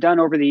 what I've done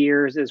over the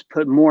years is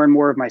put more and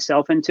more of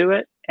myself into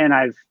it. And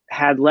I've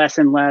had less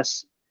and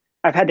less,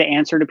 I've had to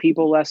answer to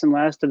people less and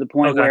less, to the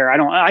point where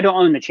I don't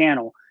own the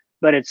channel,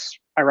 but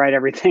I write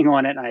everything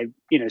on it, and I,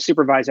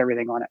 supervise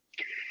everything on it.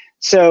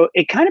 So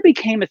it kind of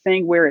became a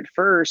thing where at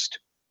first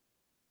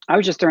I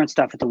was just throwing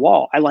stuff at the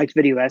wall. I liked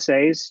video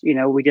essays.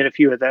 We did a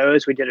few of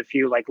those. We did a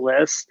few like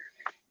lists,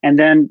 and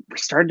then we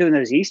started doing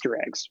those Easter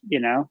eggs,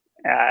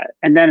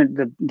 and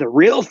then the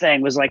real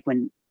thing was like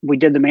when we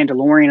did The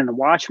Mandalorian and The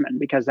Watchmen,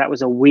 because that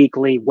was a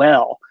weekly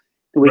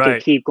that we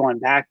could keep going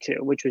back to,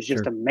 which was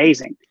just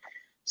amazing.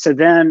 So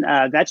then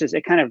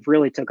it kind of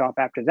really took off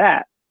after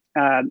that.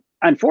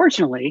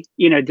 Unfortunately,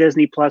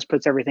 Disney Plus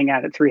puts everything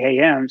out at 3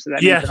 a.m. So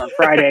that means that on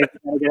Friday,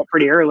 I get up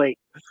pretty early,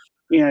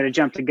 to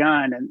jump the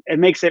gun. And it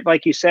makes it,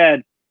 like you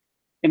said,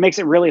 it makes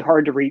it really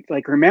hard to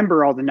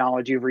remember all the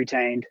knowledge you've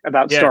retained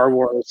about Star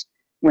Wars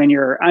when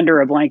you're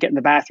under a blanket in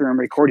the bathroom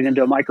recording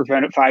into a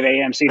microphone at 5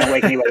 a.m. so you don't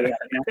wake anybody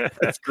up.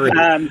 That's great.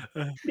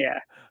 Yeah.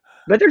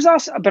 But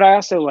I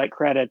also like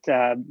credit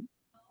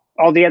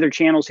all the other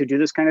channels who do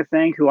this kind of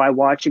thing, who I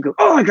watch and go,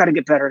 oh, I got to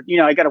get better.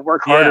 I got to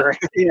work harder.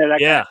 That kind of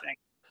thing.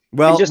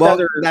 Well,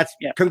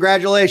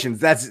 congratulations.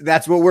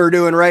 That's what we're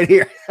doing right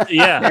here.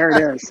 Yeah, there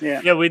it is.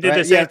 Yeah, we did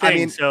the same thing. I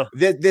mean, so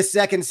this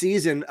second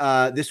season,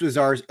 this is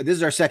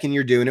our second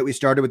year doing it. We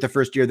started with the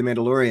first year of The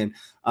Mandalorian,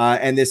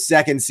 and this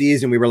second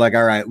season, we were like,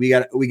 all right, we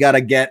got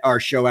to get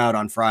our show out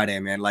on Friday,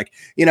 man. Like,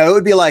 it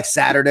would be like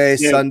Saturday,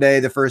 Sunday,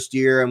 the first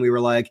year, and we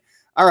were like,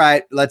 all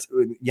right,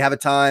 you have a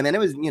time. And it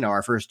was,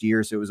 our first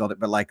year. So it was all that,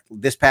 but like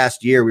this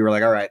past year, we were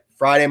like, all right,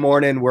 Friday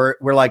morning, we're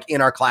like in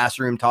our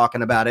classroom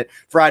talking about it.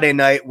 Friday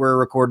night, we're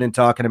recording and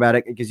talking about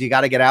it, because you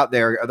got to get out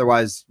there.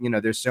 Otherwise,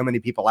 there's so many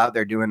people out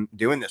there doing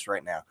this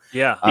right now.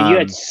 Yeah. And you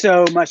had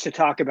so much to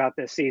talk about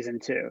this season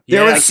too.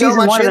 There was so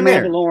much season 1 in of The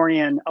there.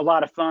 Mandalorian, a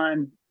lot of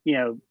fun,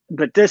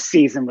 but this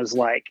season was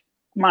like,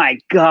 my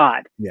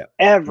God,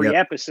 every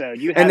episode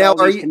you had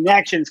all these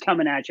connections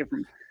coming at you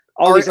from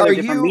all these other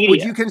different media.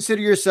 Would you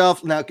consider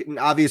yourself, now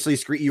obviously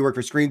you work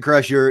for Screen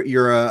Crush,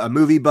 you're a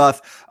movie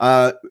buff,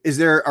 are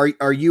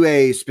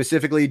you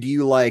specifically, do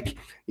you like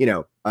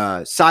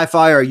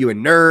sci-fi? Are you a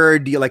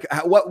nerd? Do you like,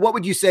 what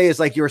would you say is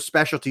like your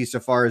specialty so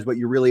far as what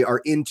you really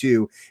are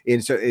into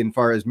in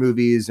far as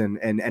movies and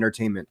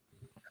entertainment?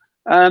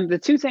 The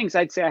two things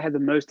I'd say I have the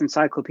most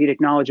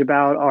encyclopedic knowledge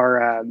about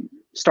are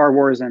Star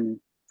Wars and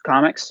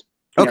comics.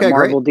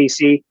 Marvel, great.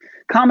 DC.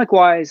 Comic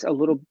wise, a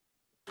little.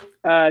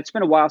 It's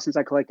been a while since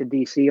I collected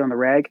DC on the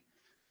reg,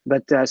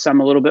 but so I'm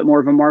a little bit more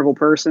of a Marvel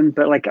person.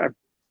 But like I've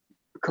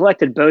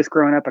collected both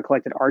growing up. I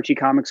collected Archie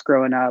comics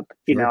growing up.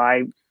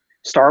 I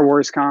Star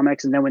Wars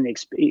comics, and then when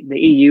the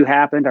EU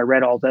happened, I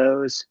read all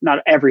those. Not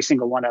every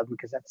single one of them,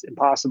 because that's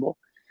impossible.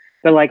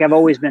 But like I've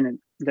always been in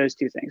those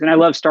two things, and I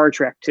love Star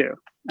Trek too.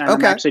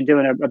 I'm actually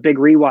doing a big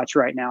rewatch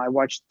right now. I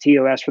watched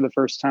TOS for the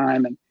first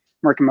time, and I'm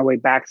working my way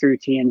back through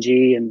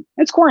TNG, and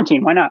it's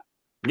quarantine. Why not?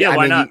 Yeah,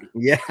 why not?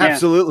 Yeah,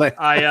 absolutely.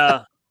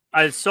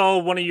 I saw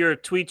one of your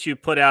tweets. You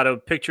put out a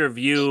picture of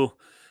you.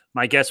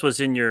 My guess was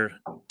in your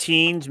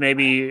teens,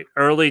 maybe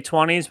early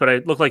 20s, but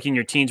it looked like in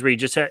your teens where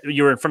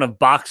you were in front of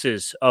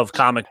boxes of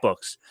comic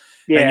books.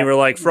 Yeah. And you were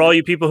like, for all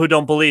you people who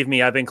don't believe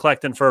me, I've been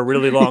collecting for a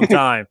really long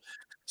time.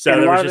 So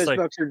and a there lot was of just those like,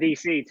 books are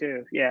DC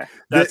too. Yeah.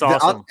 that's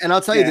awesome.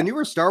 I'll tell you, Yeah. the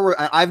newer Star Wars,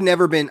 I've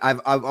never been, I've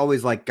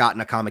always like gotten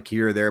a comic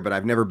here or there, but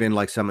I've never been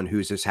like someone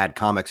who's just had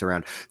comics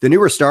around. The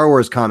newer Star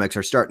Wars comics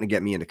are starting to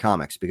get me into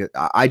comics because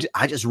I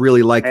just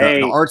really like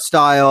the art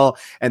style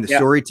and the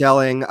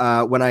storytelling.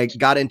 When I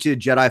got into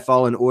Jedi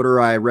Fallen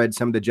Order, I read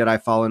some of the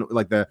Jedi Fallen,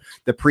 like the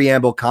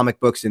preamble comic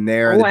books in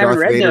there, the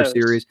Darth Vader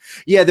series.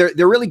 Yeah,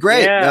 they're really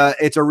great. Yeah.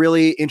 It's a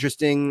really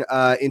interesting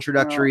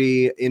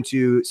introductory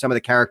into some of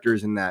the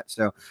characters in that.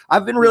 So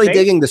I've been really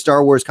digging the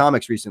Star Wars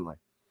comics recently.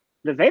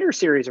 The Vader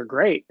series are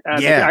great.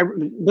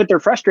 But they're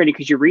frustrating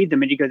because you read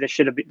them and you go, this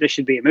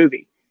should be a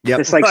movie. Yep.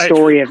 This like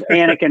story of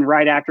Anakin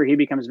right after he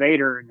becomes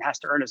Vader and has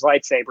to earn his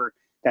lightsaber.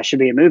 That should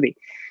be a movie.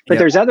 But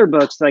there's other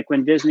books, like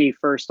when Disney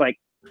first like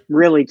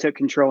really took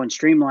control and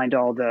streamlined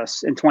all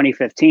this in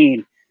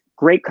 2015.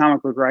 Great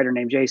comic book writer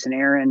named Jason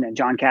Aaron and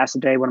John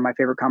Cassaday, one of my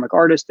favorite comic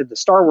artists, did the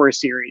Star Wars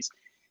series.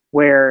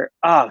 Where,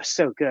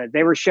 so good.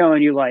 They were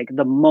showing you like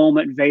the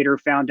moment Vader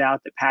found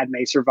out that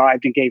Padme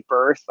survived and gave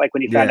birth, like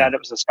when he found out it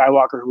was a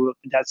Skywalker who blew up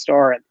the Death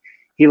Star, and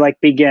he like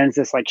begins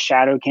this like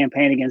shadow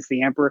campaign against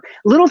the Emperor.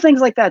 Little things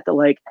like that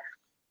like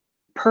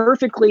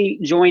perfectly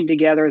join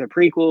together the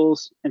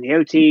prequels and the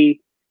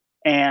OT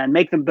and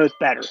make them both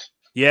better.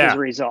 As a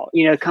result,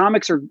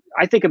 comics are,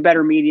 I think, a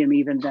better medium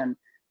even than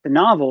the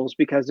novels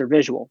because they're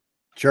visual.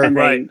 Sure, and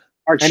right.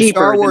 Are cheaper. And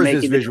Star Wars than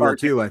is visual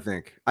too. I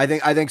think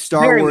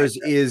Star Wars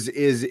is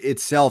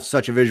itself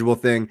such a visual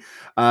thing.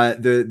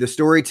 The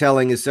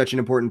storytelling is such an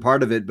important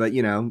part of it. But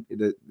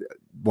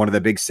one of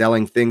the big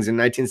selling things in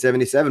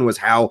 1977 was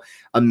how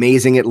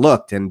amazing it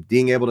looked, and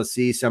being able to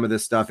see some of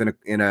this stuff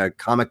in a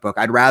comic book.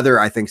 I'd rather,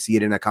 I think, see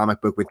it in a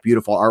comic book with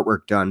beautiful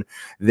artwork done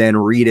than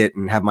read it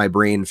and have my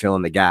brain fill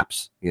in the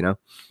gaps.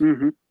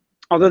 Mm-hmm.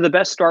 Although the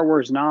best Star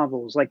Wars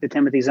novels, like the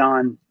Timothy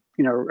Zahn,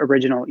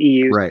 original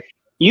EU, right,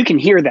 you can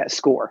hear that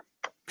score.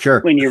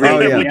 Sure. When you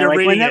read it, when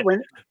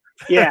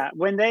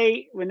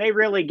they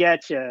really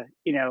get you,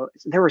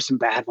 there were some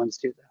bad ones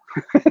too, though.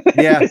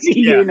 Yeah.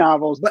 EU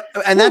novels.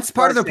 And that's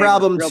part of the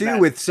problem too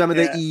with some of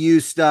the EU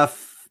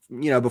stuff,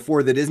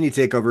 before the Disney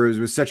takeover, it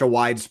was such a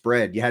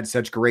widespread. You had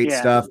such great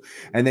stuff.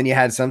 And then you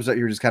had some stuff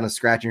you were just kind of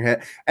scratching your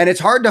head. And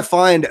it's hard to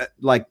find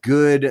like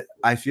good,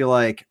 I feel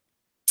like,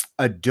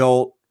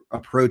 adult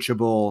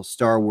approachable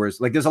Star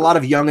Wars. Like there's a lot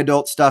of young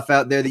adult stuff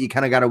out there that you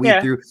kind of got to weed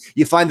through.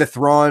 You find the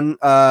Thrawn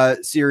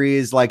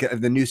series, like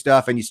the new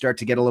stuff, and you start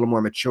to get a little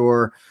more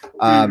mature.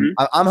 I'm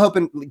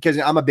hoping, because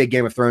I'm a big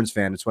Game of Thrones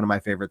fan. It's one of my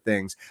favorite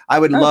things. I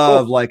would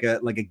love like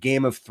a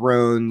Game of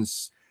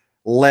Thrones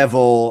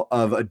level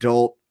of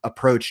adult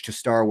approach to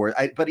Star Wars.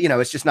 But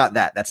it's just not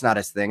that. That's not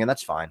his thing, and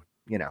that's fine.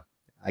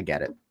 I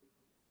get it.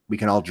 We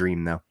can all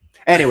dream though.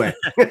 Anyway.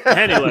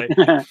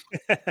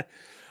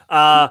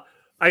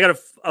 I got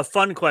a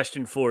fun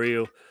question for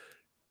you.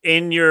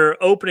 In your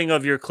opening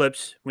of your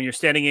clips, when you're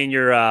standing in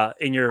your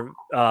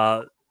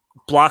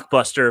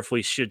Blockbuster, if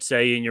we should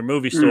say, in your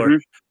movie store,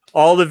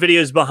 all the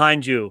videos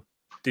behind you,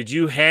 did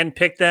you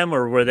handpick them,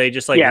 or were they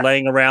just like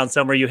laying around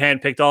somewhere? You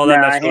handpicked all of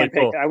them? That's really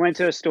cool. I went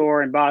to a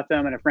store and bought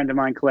them, and a friend of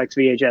mine collects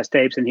VHS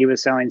tapes, and he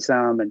was selling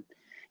some. And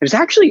it was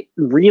actually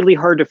really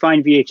hard to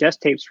find VHS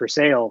tapes for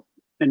sale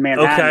in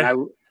Manhattan.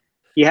 Okay.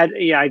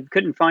 I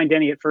couldn't find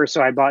any at first,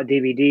 so I bought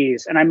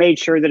DVDs, and I made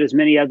sure that as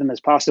many of them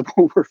as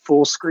possible were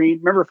full screen.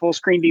 Remember full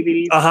screen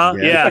DVDs?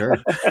 Yeah. Sure.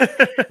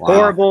 Wow.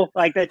 Horrible,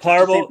 like that.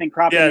 Horrible. Same thing,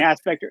 cropping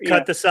aspect.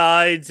 Cut the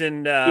sides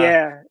and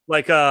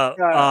like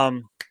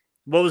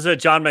what was it?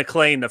 John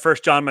McClane. The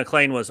first John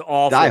McClane was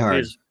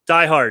awful.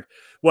 Die Hard.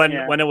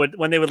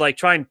 When they would like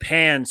try and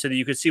pan so that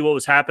you could see what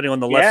was happening on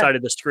the left side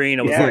of the screen,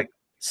 it was like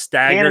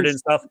staggered and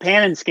stuff.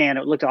 Pan and scan,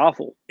 it looked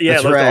awful. Yeah,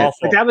 it looked awful.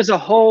 But that was a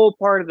whole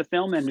part of the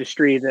film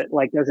industry that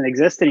like doesn't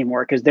exist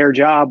anymore, because their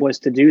job was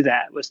to do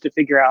that, was to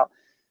figure out,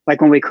 like,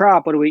 when we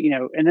crop, what do we,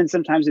 and then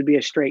sometimes it'd be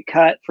a straight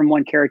cut from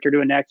one character to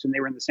the next when they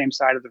were in the same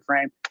side of the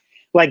frame.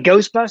 Like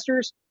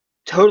Ghostbusters,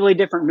 totally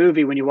different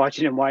movie when you watch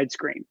it in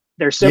widescreen.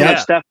 There's so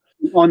much stuff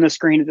on the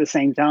screen at the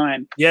same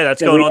time. Yeah,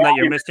 that's going on that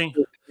you're missing.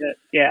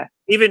 Yeah.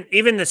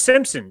 Even The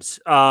Simpsons,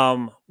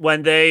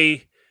 when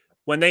they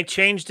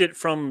changed it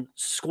from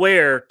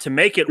square to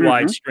make it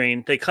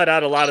widescreen, they cut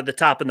out a lot of the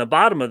top and the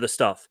bottom of the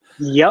stuff.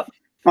 Yep.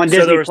 On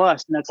Disney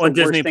Plus. And that's on the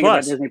Disney worst thing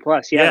Plus. about Disney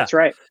Plus. Yeah, that's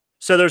right.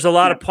 So there's a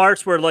lot of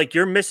parts where like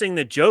you're missing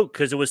the joke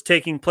because it was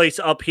taking place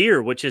up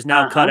here, which is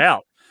now cut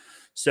out.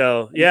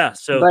 So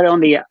but on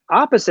the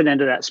opposite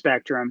end of that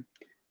spectrum,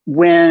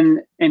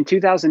 when in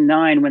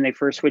 2009, when they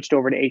first switched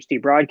over to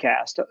HD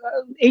broadcast,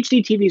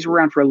 HD TVs were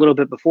around for a little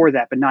bit before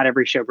that, but not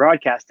every show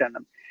broadcast in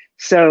them.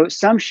 So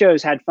some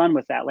shows had fun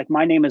with that. Like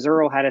My Name is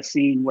Earl had a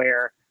scene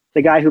where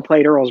the guy who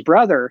played Earl's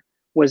brother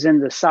was in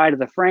the side of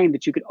the frame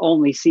that you could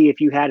only see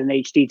if you had an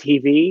HD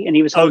TV, and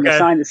he was holding a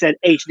sign that said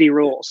HD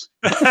rules.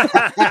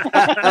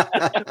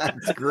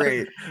 That's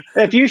great.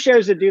 A few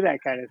shows that do that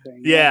kind of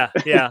thing. Yeah.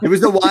 It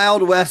was the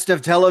Wild West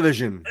of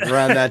television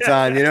around that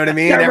time. You know what I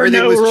mean?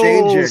 Everything was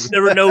changing.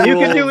 There were no you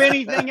rules. could do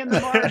anything in the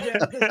margin.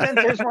 The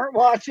censors weren't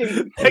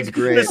watching. That's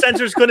great. The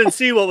censors couldn't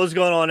see what was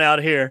going on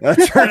out here.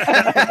 That's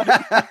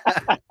right.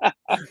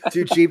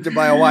 Too cheap to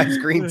buy a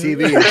widescreen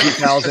TV in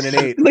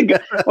 2008.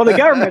 Well, the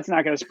government's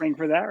not going to spring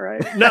for that,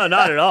 right? No,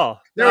 not at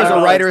all. There was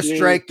a writer's dude.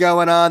 strike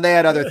going on. They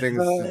had other things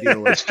to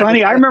deal with. It's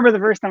funny. I remember the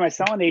first time I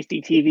saw an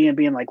HD TV and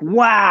being like,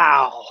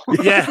 "Wow!"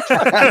 Yeah,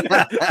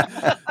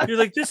 you're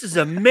like, this is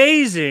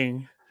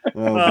amazing.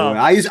 Oh boy.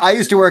 I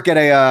used to work at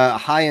a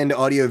high-end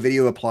audio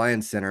video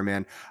appliance center,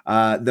 man.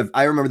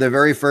 I remember the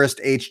very first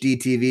HD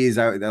TVs,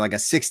 like a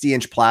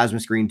 60-inch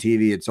plasma screen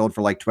TV. It sold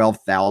for like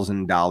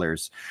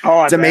 $12,000.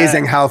 Oh, it's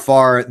amazing how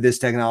far this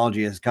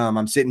technology has come.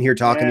 I'm sitting here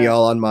talking to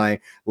y'all on my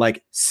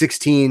like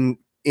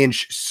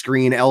 16-inch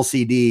screen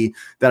LCD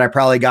that I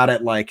probably got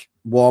at like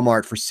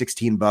Walmart for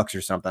 $16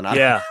 or something.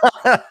 Yeah.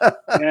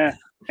 Yeah.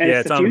 And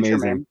it's the future, amazing.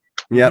 Man.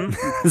 Yep,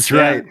 that's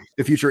right.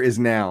 The future is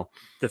now.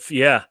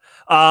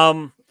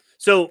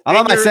 So I'm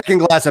on my second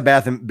glass of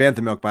Bantha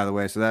milk, by the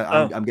way, so that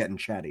I'm getting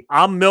chatty.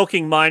 I'm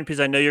milking mine because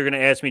I know you're going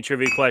to ask me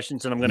trivia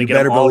questions, and I'm going to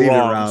get them all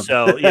wrong.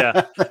 So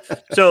yeah.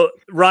 So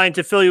Ryan,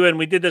 to fill you in,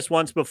 we did this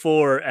once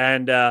before,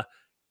 and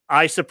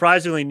I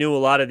surprisingly knew a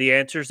lot of the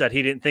answers that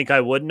he didn't think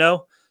I would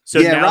know. So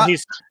now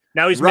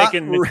he's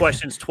making the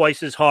questions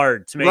twice as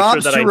hard to make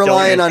Rob's sure that I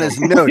relying don't on his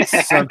notes,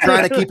 so I'm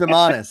trying to keep him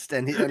honest.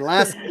 And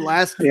last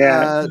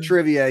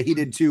trivia, he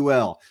did too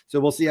well. So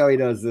we'll see how he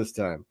does this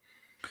time.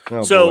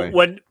 Oh, so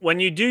boy. when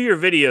you do your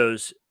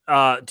videos,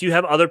 do you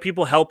have other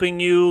people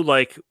helping you,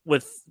 like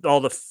with all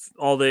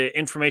the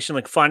information,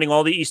 like finding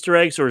all the Easter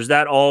eggs, or is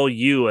that all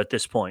you at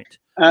this point?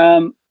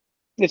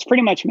 It's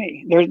pretty much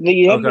me.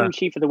 The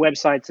editor-in-chief of the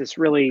website's this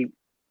really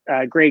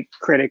great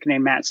critic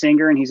named Matt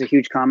Singer, and he's a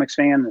huge comics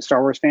fan, a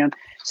Star Wars fan.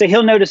 So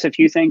he'll notice a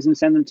few things and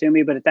send them to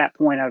me. But at that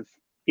point,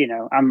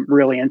 I'm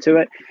really into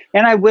it,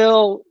 and I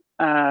will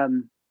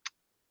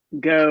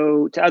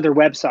go to other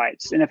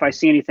websites, and if I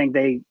see anything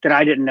that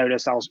I didn't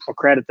notice, I'll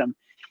credit them.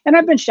 And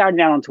I've been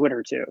shouting out on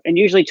Twitter too, and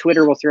usually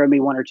Twitter will throw me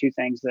one or two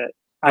things that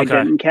I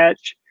didn't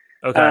catch.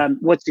 Okay.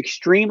 What's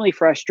extremely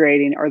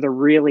frustrating are the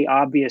really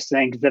obvious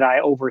things that I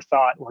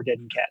overthought or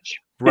didn't catch.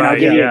 Right. And I'll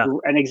give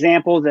you an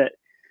example that,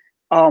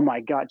 oh my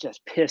God,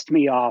 just pissed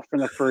me off from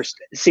the first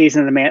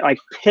season of The Man. Like,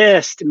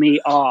 pissed me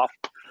off.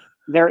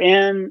 They're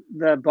in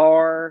the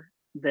bar.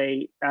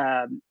 They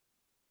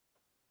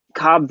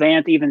Cobb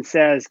Vanth even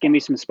says, "Give me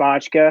some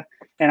spotchka,"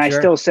 and I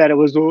still said it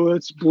was,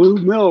 it's blue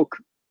milk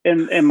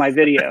in my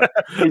video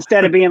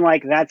instead of being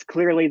like, that's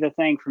clearly the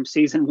thing from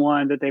season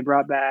 1 that they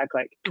brought back.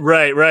 Like,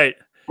 right.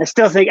 I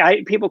still think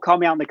people call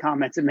me out in the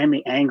comments. It made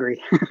me angry.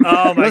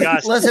 Oh my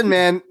gosh! Listen,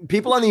 man,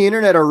 people on the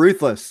internet are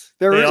ruthless.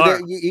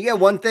 You get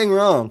one thing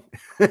wrong.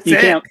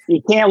 You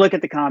can't look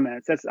at the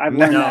comments. I've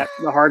learned that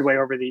the hard way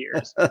over the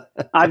years.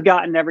 I've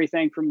gotten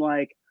everything from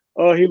like,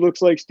 oh, he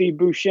looks like Steve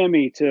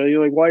Buscemi, to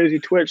you're like, why does he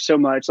twitch so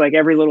much? Like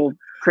every little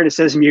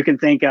criticism you can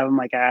think of. I'm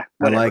like,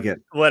 whatever. I like it.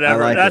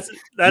 Whatever. That's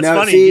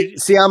funny.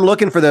 See, I'm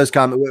looking for those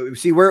comments.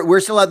 See, we're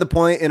still at the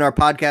point in our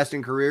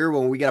podcasting career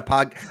when we get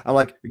a I'm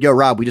like, yo,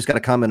 Rob, we just got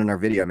a comment on our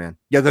video, man.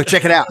 Yo, go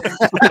check it out.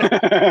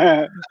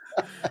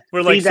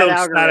 We're like so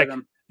ecstatic.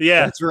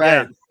 Yeah, that's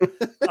right.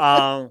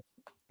 Yeah.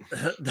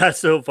 That's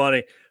so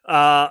funny.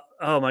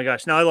 Oh my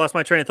gosh! Now I lost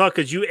my train of thought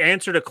because you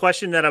answered a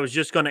question that I was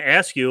just going to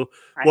ask you.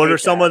 What are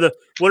some of the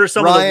worst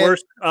gosh,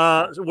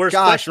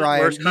 questions?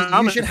 Ryan, Worst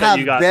you should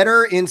have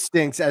better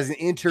instincts as an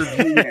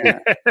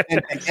interviewer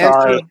and answer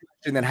a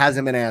question that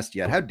hasn't been asked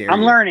yet. How dare you?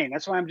 I'm learning.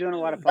 That's why I'm doing a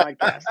lot of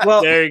podcasts.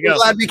 Well, there you go. I'm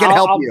glad we can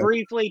help you. I'll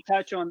briefly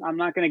touch on. I'm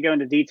not going to go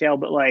into detail,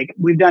 but like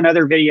we've done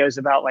other videos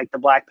about like the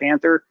Black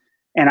Panther,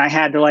 and I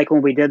had to, like,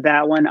 when we did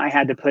that one, I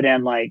had to put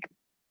in like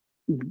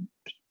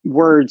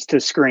words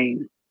to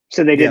screen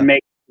so they didn't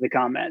make the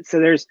comments. So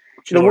there's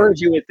the words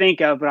you would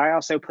think of, but I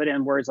also put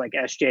in words like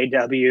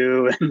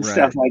SJW and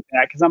stuff like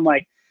that because I'm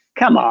like,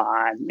 come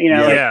on,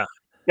 like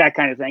that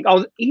kind of thing.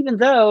 Even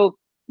though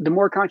the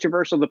more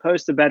controversial the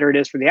post, the better it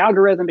is for the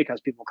algorithm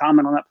because people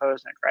comment on that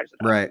post and it drives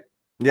it up. Right.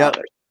 Yeah.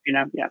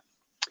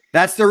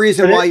 That's the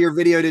reason why your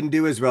video didn't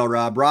do as well,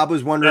 Rob. Rob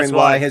was wondering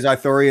why his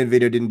Arthurian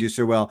video didn't do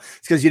so well.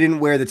 It's because you didn't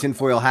wear the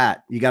tinfoil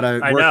hat. You got to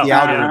work the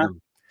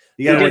algorithm.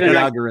 You got to work the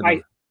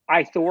algorithm.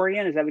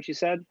 Ithorian, is that what you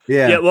said?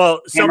 Yeah.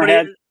 Well,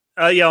 somebody,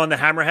 on the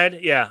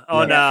hammerhead. Yeah.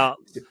 On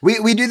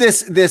we do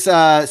this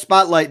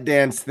spotlight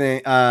dance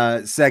thing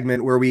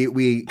segment where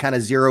we kind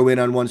of zero in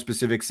on one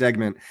specific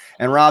segment,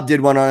 and Rob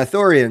did one on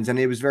Ithorians, and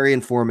it was very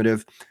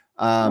informative.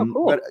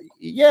 Cool. But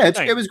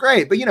it was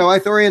great. But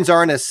Ithorians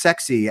aren't as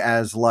sexy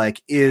as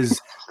like is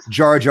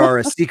Jar Jar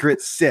a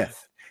secret Sith.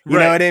 You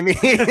know what I mean?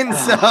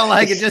 So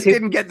like it just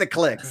didn't get the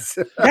clicks.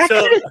 That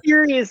kind of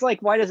theory is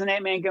like, why doesn't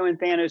Ant-Man go in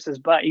Thanos'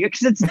 butt?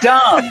 Because it's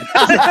dumb.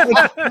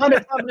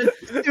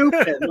 It's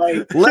stupid.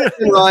 Like,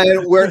 listen,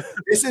 Ryan,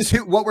 this is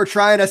what we're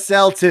trying to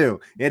sell to.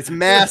 It's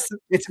mass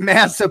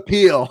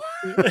appeal.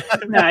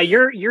 Nah,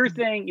 your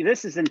thing,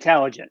 this is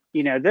intelligent.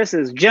 This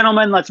is,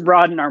 gentlemen, let's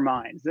broaden our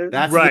minds.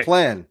 That's the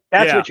plan.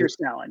 That's what you're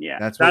selling. Yeah.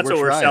 That's what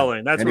we're we're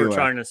selling. That's what we're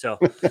trying to sell.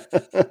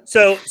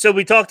 So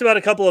we talked about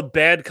a couple of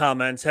bad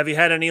comments. Have you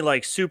had any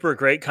like super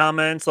great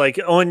comments? Like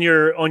on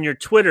your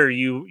Twitter,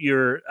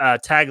 your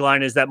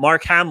tagline is that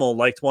Mark Hamill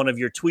liked one of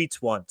your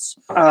tweets once.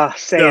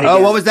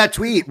 What was that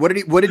tweet? What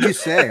did you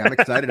say? I'm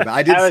excited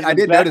about it. I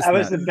did notice that.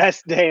 Was the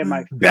best day of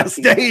my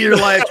best day of your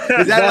life.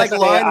 Is that like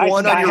line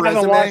one on your resume? I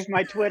haven't watched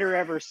my Twitter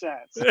ever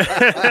since.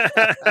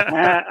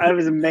 It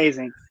was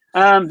amazing.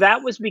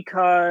 That was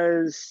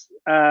because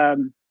I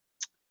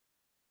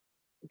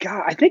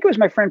think it was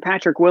my friend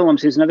Patrick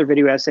Willems, who's another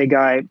video essay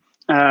guy,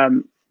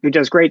 who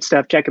does great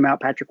stuff. Check him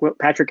out,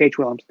 Patrick H.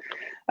 Willems.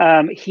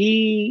 I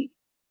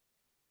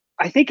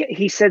think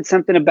he said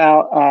something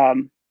about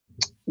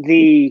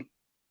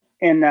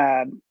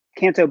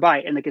Canto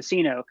Bight in the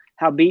casino,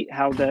 how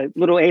the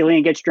little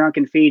alien gets drunk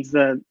and feeds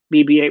the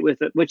BB-8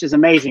 with it, which is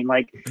amazing.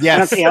 Like, I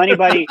don't see how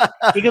anybody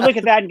you can look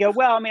at that and go,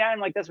 well, I mean, I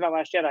didn't like this about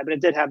Last Jedi, but it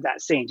did have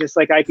that scene. Just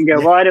like I can go,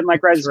 well, I didn't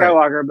like Rise of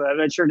Skywalker, but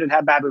it sure did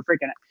have Babu Frick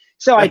in it.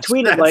 So I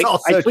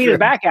tweeted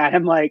back at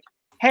him like,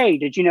 hey,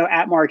 did you know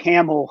at Mark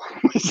Hamill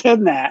was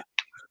in that?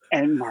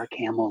 And Mark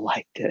Hamill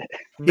liked it.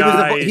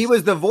 He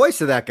was the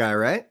voice of that guy,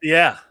 right?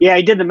 Yeah. Yeah,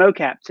 he did the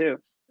mocap too.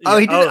 Oh,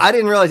 he did. I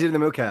didn't realize he did the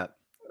mocap.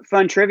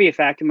 Fun trivia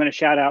fact. I'm going to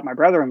shout out my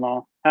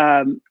brother-in-law.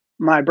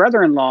 My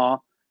brother-in-law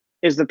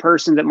is the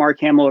person that Mark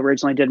Hamill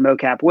originally did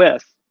mocap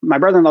with. My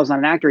brother-in-law is not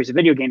an actor. He's a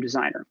video game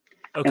designer.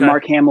 Okay. And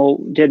Mark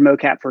Hamill did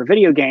mocap for a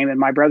video game, and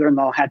my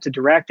brother-in-law had to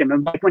direct him.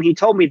 And like when he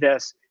told me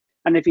this,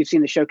 I don't know if you've seen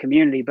the show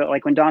Community, but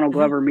like when Donald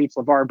Glover meets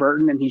LeVar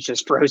Burton and he's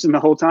just frozen the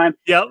whole time.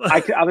 Yep.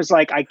 I was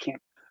like, I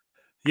can't.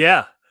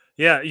 Yeah.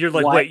 Yeah. You're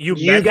like, what? Wait, you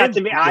got him?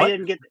 to me. I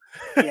didn't get.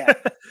 Yeah.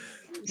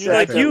 You're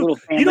like, you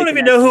don't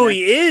even know who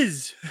he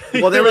is.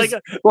 Well, there was.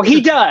 Well,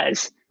 he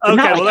does. Okay,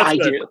 not like I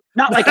good. do.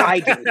 Not like I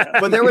do.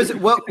 But there was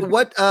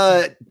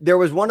there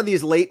was one of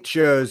these late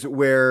shows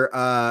where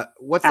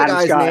what's the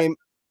guy's name?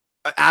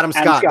 Adam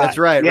Scott. That's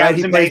right. Yeah, right.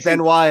 He plays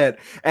Ben Wyatt,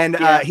 and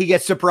he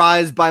gets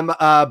surprised by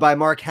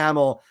Mark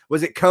Hamill.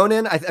 Was it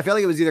Conan? I feel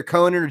like it was either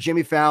Conan or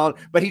Jimmy Fallon.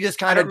 But he just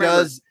kind of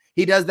does.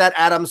 He does that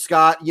Adam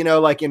Scott,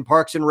 like in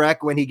Parks and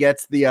Rec when he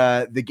gets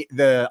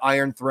the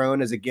Iron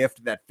Throne as a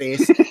gift. That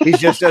face. He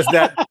just does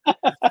that.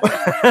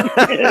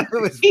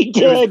 He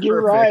did.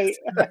 You're right.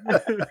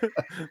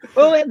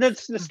 Well,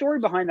 the story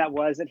behind that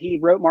was that he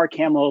wrote Mark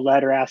Hamill a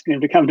letter asking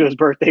him to come to his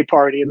birthday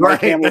party, and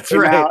Mark Hamill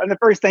came out, and the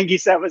first thing he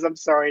said was, "I'm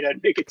sorry to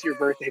make it to your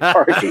birthday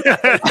party."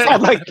 I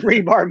had like 3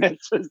 bar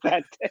mitzvahs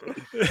that day.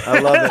 I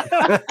love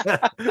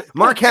it.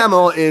 Mark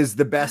Hamill is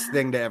the best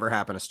thing to ever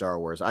happen to Star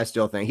Wars. I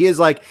still think he's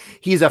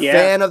a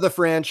fan of the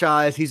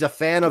franchise. He's a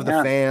fan of the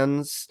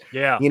fans.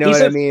 Yeah. You know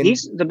what I mean?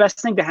 He's the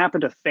best thing to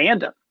happen to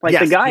fandom. Like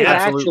the guy is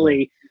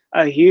actually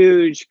a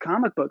huge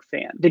comic book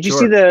fan. Did you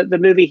see the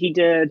movie he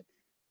did?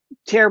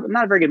 Terrible,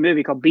 not a very good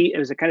movie called B. It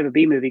was a kind of a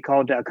B movie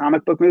called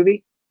Comic Book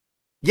Movie.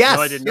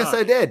 Yes, no,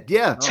 I did.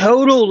 Yeah.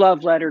 Total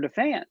love letter to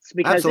fans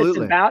because it's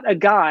about a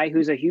guy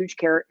who's a huge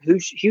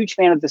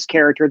fan of this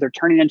character. They're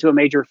turning into a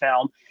major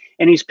film,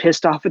 and he's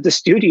pissed off at the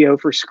studio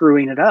for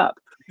screwing it up.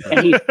 And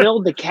he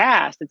filled the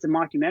cast. It's a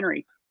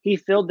mockumentary. He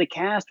filled the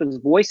cast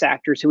with voice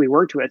actors who he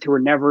worked with who were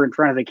never in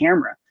front of the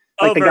camera.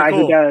 Like the guy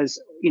who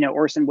does,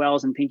 Orson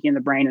Welles and Pinky and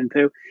the Brain and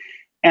Pooh.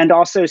 And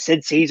also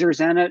Sid Caesar's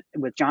in it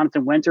with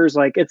Jonathan Winters.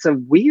 Like, it's a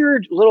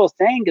weird little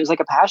thing. It was like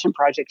a passion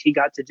project he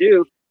got to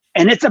do.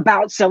 And it's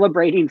about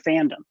celebrating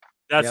fandom.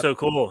 That's so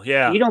cool.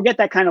 Yeah. You don't get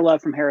that kind of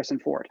love from Harrison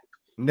Ford.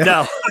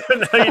 No,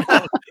 no, you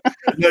don't.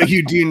 No,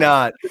 you do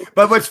not.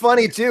 But what's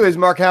funny too is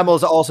Mark Hamill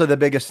is also the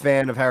biggest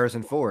fan of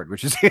Harrison Ford,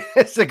 which is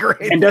it's a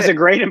great and does a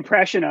great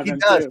impression of him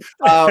too.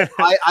 I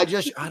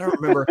don't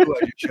remember who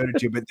I just showed it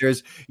to, but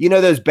there's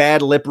those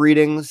bad lip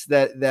readings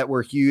that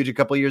were huge a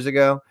couple years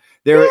ago.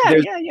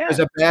 There's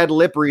a bad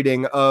lip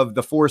reading of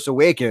The Force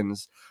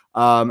Awakens.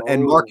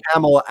 And Mark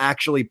Hamill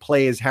actually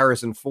plays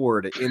Harrison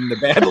Ford in the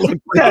bad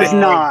lip reading. That's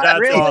not. That's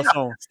really?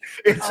 awesome.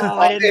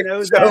 I didn't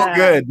know so that.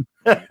 good.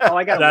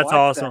 I got. That's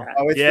awesome.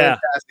 Oh, it's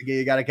fantastic.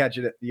 You got to catch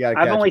it.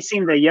 I've only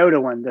seen the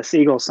Yoda one, the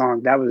Seagull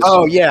song. That was.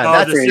 Oh yeah,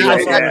 that's the Seagull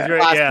song was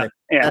great.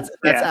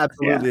 That's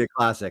absolutely a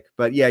classic.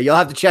 But yeah, you'll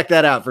have to check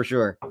that out for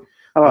sure.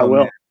 Oh, I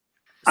will.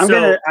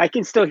 I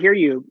can still hear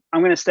you.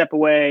 I'm gonna step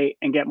away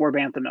and get more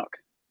Bantha milk.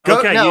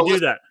 You do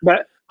that.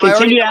 But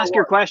continue to ask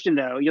your question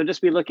though. You'll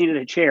just be looking at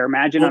a chair.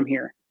 Imagine I'm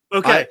here.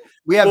 Okay.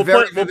 We'll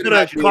put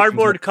a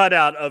cardboard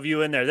cutout of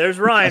you in there. There's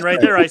Ryan right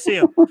there. I see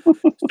him.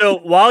 So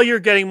while you're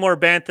getting more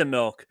Bantha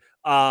milk,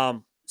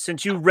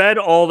 since you read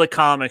all the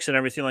comics and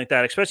everything like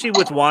that, especially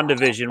with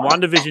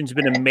WandaVision's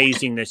been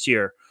amazing this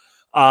year.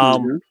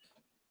 I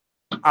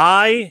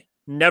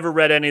never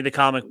read any of the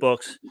comic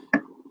books.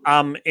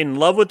 I'm in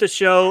love with the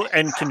show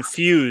and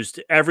confused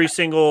during every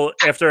single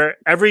episode,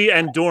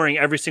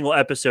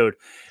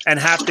 and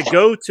have to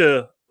go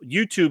to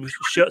YouTube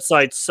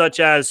sites such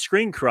as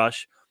Screen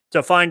Crush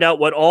to find out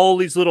what all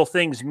these little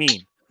things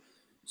mean.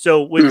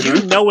 So with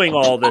you knowing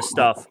all this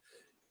stuff,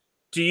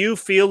 do you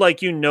feel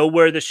like you know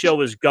where the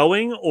show is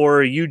going, or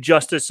are you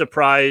just as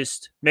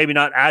surprised, maybe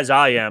not as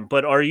I am,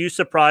 but are you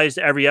surprised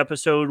every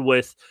episode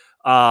with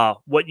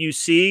what you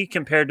see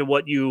compared to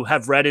what you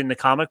have read in the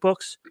comic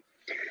books?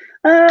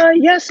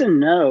 Yes and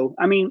no.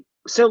 I mean,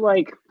 so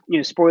like,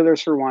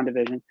 spoilers for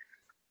WandaVision,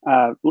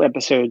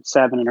 episode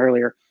 7 and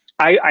earlier.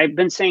 I've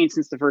been saying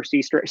since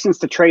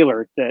the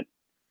trailer that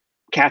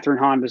Catherine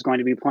Hahn was going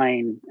to be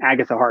playing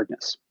Agatha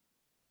Harkness.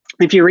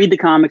 If you read the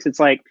comics, it's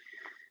like,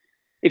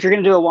 if you're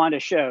going to do a Wanda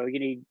show, you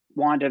need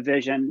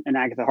WandaVision and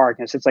Agatha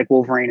Harkness. It's like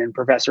Wolverine and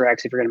Professor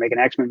X if you're going to make an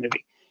X-Men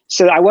movie.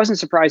 So I wasn't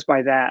surprised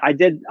by that.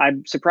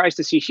 I'm surprised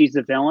to see she's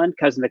the villain,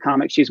 because in the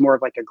comics she's more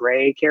of like a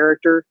gray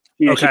character.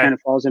 She kind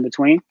of falls in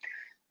between.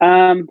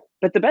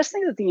 But the best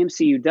thing that the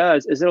MCU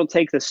does is it'll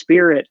take the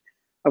spirit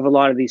of a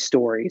lot of these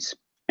stories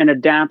and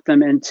adapt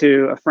them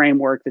into a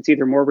framework that's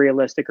either more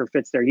realistic or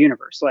fits their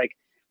universe. Like,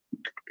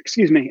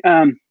 excuse me.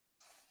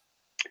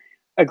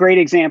 A great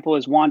example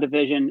is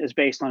WandaVision is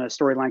based on a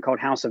storyline called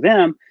House of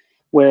M,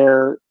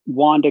 where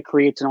Wanda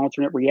creates an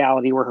alternate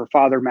reality where her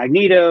father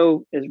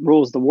Magneto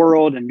rules the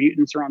world and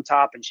mutants are on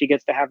top and she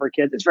gets to have her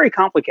kids. It's very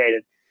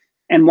complicated.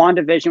 And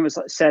WandaVision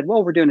said,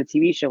 well, we're doing a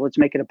TV show. Let's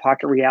make it a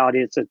pocket reality.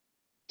 It's a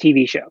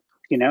TV show,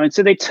 And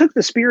so they took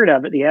the spirit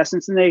of it, the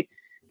essence, and they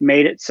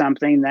made it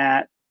something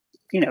that,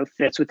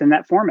 fits within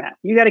that format.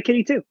 You got a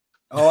kitty too.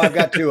 Oh, I've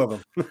got 2 of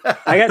them.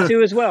 I got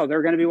 2 as well.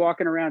 They're going to be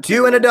walking around.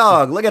 2 and a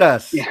dog. Look at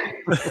us. Yeah.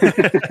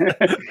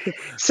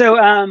 So,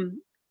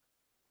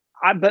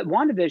 but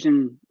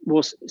WandaVision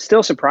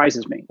still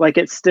surprises me. Like,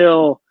 there's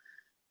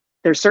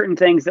certain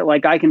things that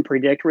like I can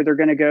predict where they're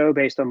going to go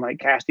based on like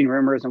casting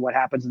rumors and what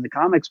happens in the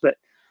comics, but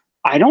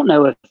I don't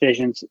know if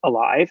Vision's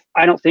alive.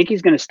 I don't think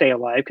he's going to stay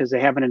alive because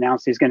they haven't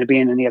announced he's going to be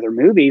in any other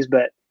movies,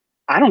 but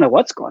I don't know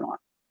what's going on.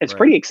 It's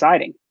pretty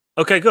exciting.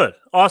 Okay, good.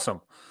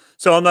 Awesome.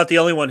 So I'm not the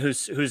only one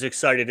who's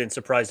excited and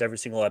surprised every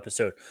single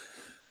episode,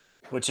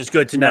 which is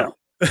good to know.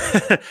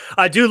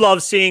 I do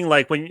love seeing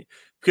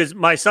because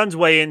my son's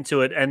way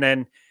into it, and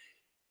then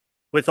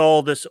with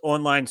all this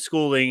online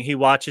schooling, he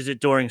watches it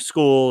during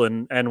school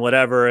and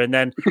whatever, and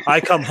then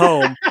I come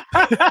home.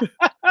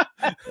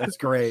 That's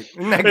great.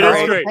 Isn't that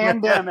great? Great.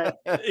 Pandemic.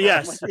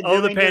 Yes.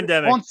 The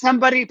pandemic. Won't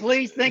somebody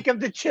please think of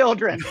the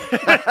children?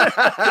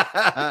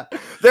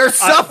 They're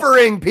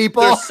suffering,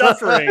 people. They're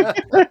suffering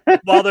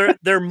while they're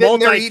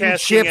multitasking. Eating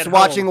chips,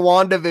 watching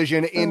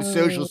WandaVision in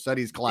social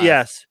studies class.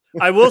 Yes.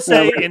 I will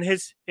say in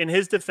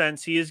his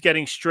defense, he is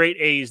getting straight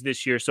A's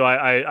this year. So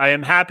I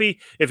am happy.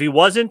 If he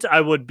wasn't,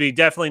 I would be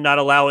definitely not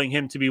allowing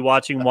him to be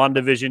watching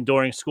WandaVision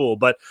during school.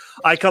 But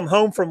I come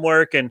home from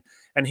work and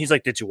he's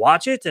like, "Did you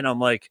watch it?" And I'm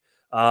like,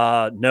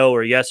 no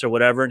or yes or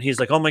whatever. And he's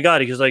like, "Oh my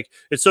God." He's like,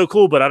 "It's so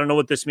cool, but I don't know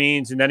what this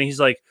means." And then he's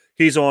like,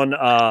 he's on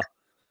like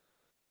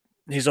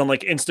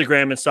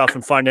Instagram and stuff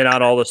and finding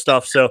out all this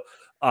stuff. So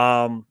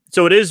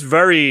so it is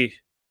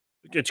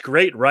it's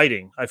great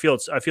writing. I feel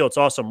it's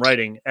awesome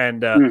writing.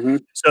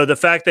 And so the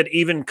fact that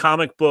even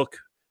comic book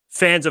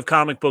fans of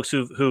comic books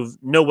who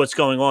know what's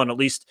going on, at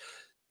least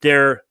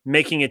they're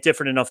making it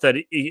different enough that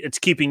it's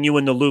keeping you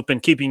in the loop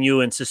and keeping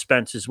you in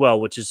suspense as well,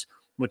 which is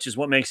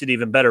what makes it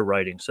even better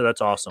writing. So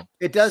that's awesome.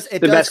 It does. The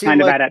best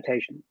kind of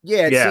adaptation.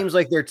 Yeah, it seems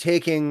like they're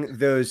taking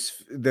those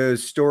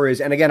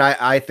stories. And again,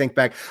 I think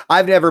back.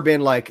 I've never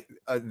been like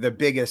the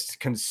biggest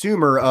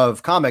consumer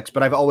of comics,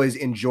 but I've always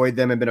enjoyed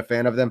them and been a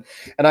fan of them.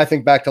 And I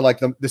think back to like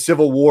the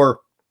Civil War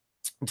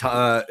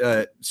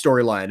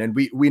storyline, and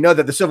we know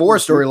that the Civil War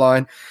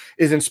storyline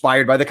is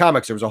inspired by the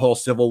comics. There was a whole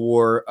Civil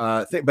War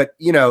thing, but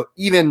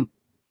even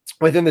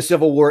within the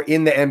Civil War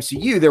in the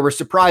MCU, there were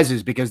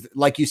surprises because,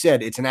 like you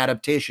said, it's an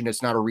adaptation.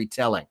 It's not a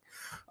retelling.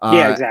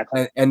 Yeah,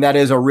 exactly. And that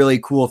is a really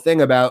cool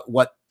thing about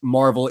what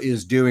Marvel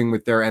is doing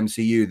with their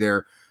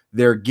MCU.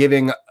 They're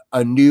giving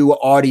a new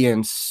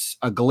audience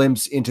a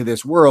glimpse into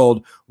this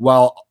world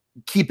while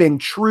keeping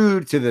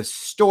true to the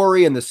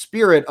story and the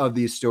spirit of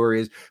these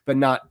stories, but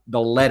not the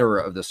letter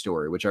of the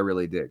story, which I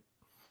really dig.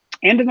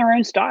 And in their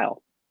own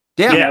style.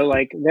 Yeah.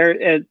 Like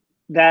they're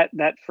that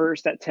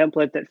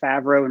template that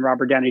Favreau and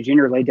Robert Downey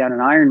Jr. laid down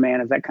in Iron Man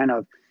of that kind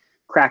of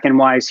Kraken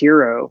wise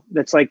hero.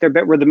 That's like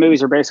where the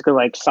movies are basically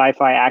like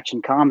sci-fi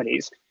action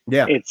comedies.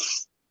 Yeah.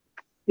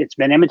 It's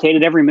been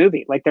imitated every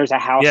movie. Like there's a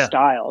house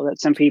style that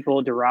some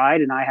people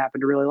deride and I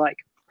happen to really like.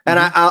 And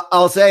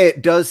I'll say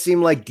it does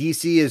seem like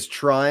DC is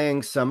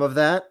trying some of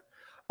that.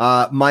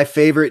 My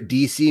favorite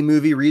DC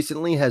movie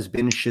recently has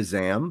been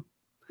Shazam.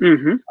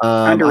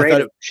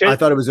 Underrated. I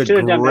thought it was a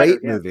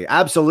great movie.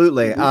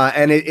 Absolutely.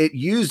 And it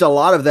used a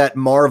lot of that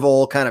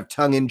Marvel kind of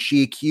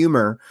tongue-in-cheek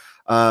humor,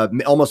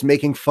 almost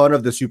making fun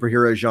of the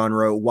superhero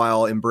genre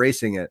while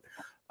embracing it.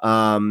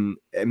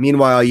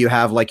 Meanwhile, you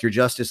have like your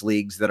Justice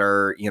Leagues that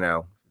are,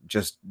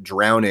 just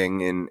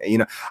drowning in,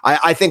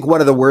 I think one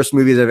of the worst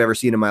movies I've ever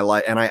seen in my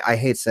life. And I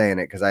hate saying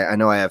it because I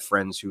know I have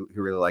friends who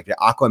really like it.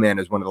 Aquaman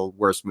is one of the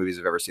worst movies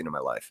I've ever seen in my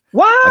life.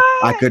 What?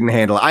 I couldn't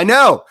handle it. I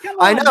know.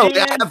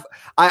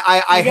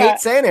 I hate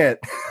saying it.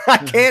 I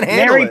can't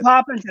handle Mary it.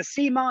 Poppins, a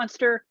sea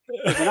monster.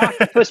 There's an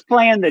octopus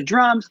playing the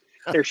drums.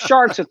 There's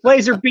sharks with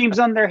laser beams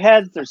on their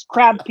heads. There's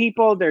crab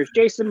people. There's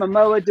Jason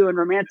Momoa doing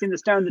Romancing the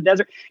Stone in the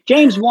Desert.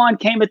 James Wan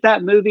came at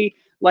that movie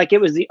like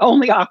it was the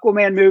only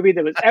Aquaman movie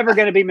that was ever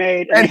going to be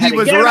made, And he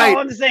was right.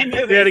 all in the same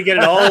movie. We had to get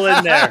it all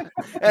in there.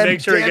 And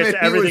Make sure he damn gets it,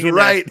 everything in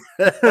right.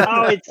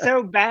 Oh, it's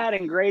so bad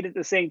and great at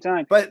the same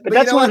time. But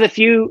that's you know one of the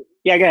few.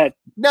 Yeah, go ahead.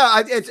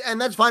 No,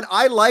 and that's fine.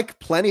 I like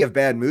plenty of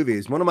bad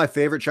movies. One of my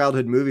favorite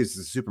childhood movies is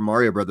the Super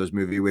Mario Brothers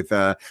movie with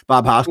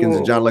Bob Hoskins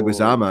and John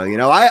Leguizamo. You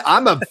know,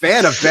 I'm a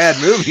fan of bad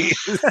movies.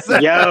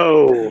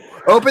 Yo,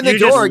 open the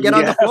door, get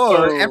on the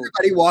floor, Yo.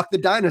 everybody walk the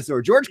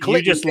dinosaur. George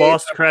Clinton. You just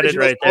lost credit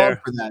right there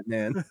for that,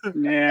 man.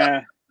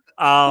 Yeah.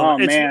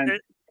 Man,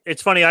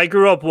 it's funny. I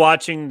grew up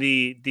watching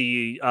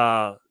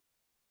the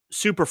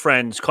Super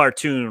Friends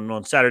cartoon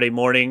on Saturday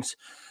mornings.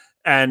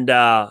 And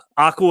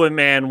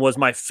Aquaman was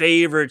my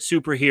favorite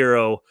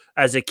superhero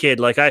as a kid.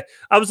 Like I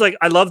was like,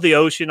 I love the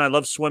ocean. I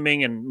love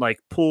swimming and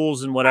like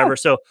pools and whatever.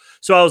 So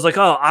I was like,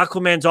 oh,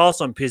 Aquaman's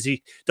awesome because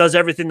he does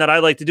everything that I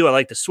like to do. I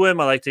like to swim.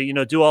 I like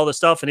to, do all the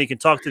stuff, and he can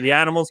talk to the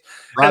animals.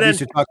 Rob used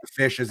to talk to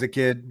fish as a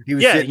kid. He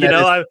was sitting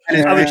I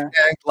was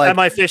at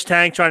my fish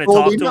tank trying to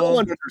talk to him. No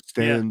one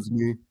understands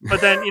me. But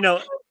then,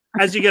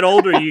 as you get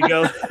older, you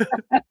go.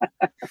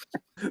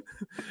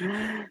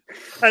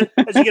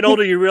 As you get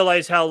older, you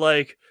realize how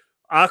like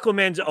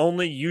Aquaman's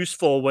only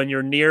useful when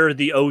you're near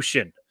the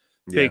ocean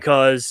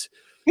because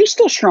he's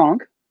still strong.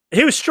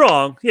 He was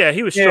strong. Yeah,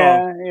 he was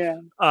strong. Yeah.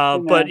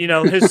 But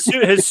his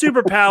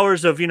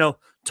superpowers of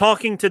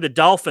talking to the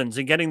dolphins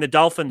and getting the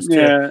dolphins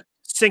to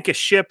sink a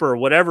ship or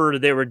whatever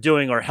they were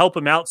doing or help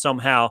him out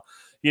somehow.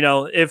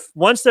 If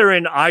once they're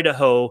in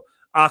Idaho,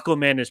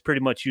 Aquaman is pretty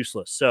much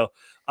useless. So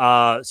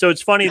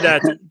it's funny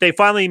that they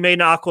finally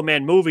made an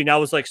Aquaman movie, and I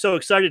was like so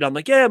excited. I'm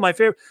like, yeah, my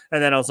favorite.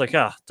 And then I was like,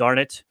 darn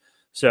it.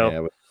 So it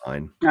was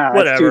fine.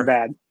 Whatever. Too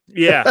bad.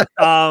 Yeah.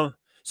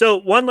 So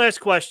one last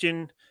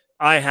question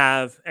I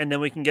have, and then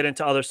we can get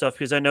into other stuff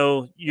because I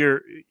know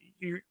we're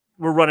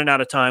running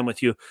out of time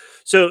with you.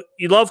 So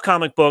you love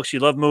comic books, you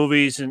love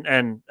movies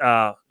and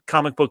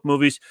comic book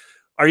movies.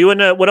 Are you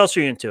into, what else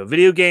are you into?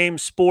 Video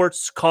games,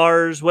 sports,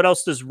 cars? What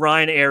else does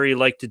Ryan Airy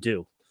like to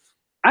do?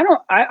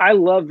 I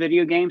love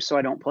video games, so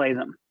I don't play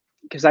them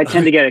because I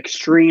tend to get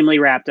extremely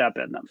wrapped up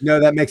in them. No,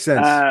 that makes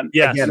sense.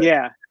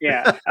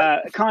 Yeah.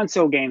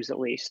 Console games, at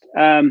least.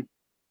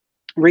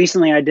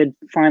 Recently, I did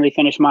finally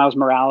finish Miles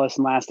Morales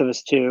and Last of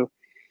Us 2,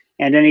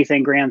 and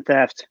anything Grand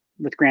Theft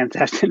with Grand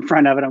Theft in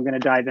front of it, I'm going to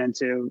dive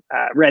into.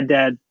 Red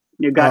Dead.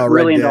 Got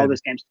really into all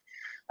those games.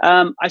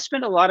 I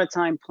spent a lot of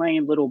time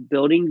playing little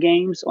building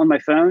games on my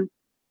phone,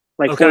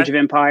 like Forge of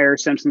Empire,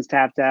 Simpsons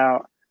Tapped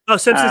Out. Oh,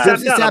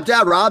 Simpsons tapped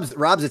out. Rob's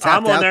a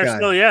tapped out. I'm on there guy.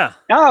 Still, yeah.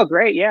 Oh,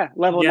 great, yeah.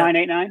 Level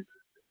 989.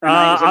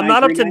 I'm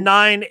not up to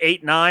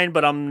 989,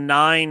 but I'm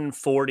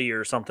 940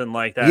 or something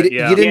like that.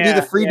 You didn't do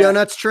the free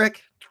donuts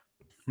trick?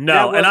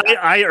 No, and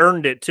I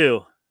earned it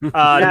too.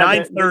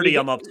 930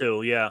 I'm up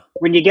to. Yeah.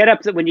 When you get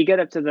up to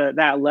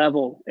that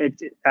level,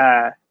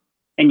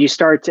 and you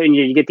start to, and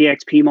you get the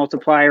XP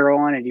multiplier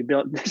on, and you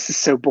build. This is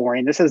so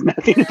boring. This has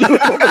nothing to do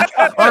with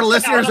it. Our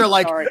listeners are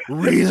like,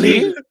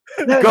 really?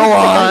 Go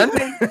on.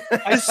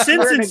 I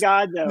swear to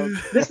God, though,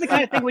 this is the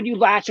kind of thing when you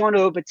latch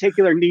onto a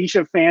particular niche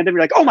of fandom, you're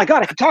like, oh my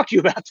God, I can talk to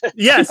you about this.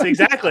 Yes,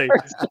 exactly.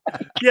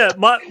 Yeah,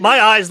 my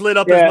eyes lit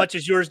up as much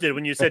as yours did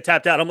when you said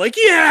tapped out. I'm like,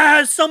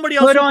 yeah, somebody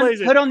else plays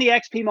it. Put on the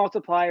XP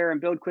multiplier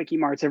and build quickie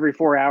marts every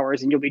 4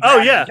 hours, and you'll be. You'll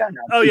be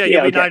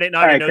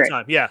 989 in no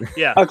time. Yeah.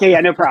 Okay,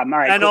 yeah, no problem. All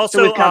right, and cool.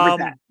 also,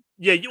 that.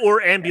 Yeah,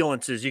 or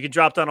ambulances. You could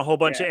drop down a whole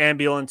bunch of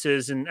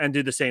ambulances and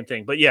do the same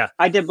thing. But yeah,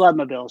 I did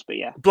Bloodmobiles, but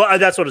yeah,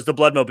 that's what it's the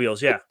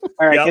Bloodmobiles. Yeah.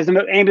 All right, because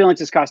the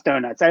ambulances cost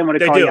donuts. I didn't want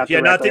to call you out.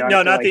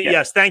 Yeah,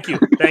 yes, thank you.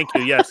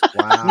 Yes.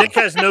 Wow. Nick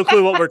has no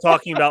clue what we're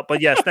talking about, but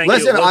yes, thank you.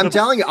 Listen, I'm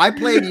telling you, I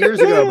played years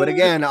ago, but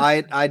again,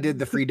 I did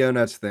the free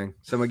donuts thing.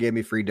 Someone gave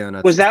me free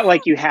donuts. Was that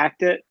like you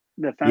hacked it?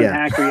 The phone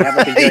hack where you have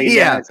like a billion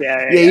donuts?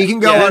 Yeah, you can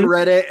go on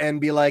Reddit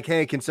and be like,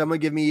 hey, can someone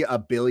give me a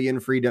billion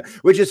free donuts?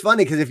 Which is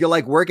funny because if you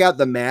like work out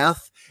the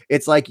math,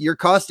 it's like you're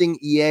costing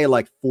EA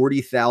like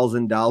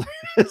 $40,000.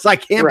 I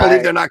can't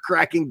believe they're not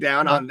cracking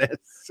down on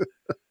this.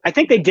 I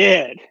think they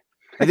did.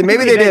 I think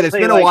maybe they did. It's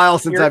been a while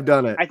since I've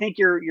done it. I think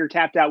your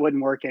tapped out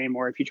wouldn't work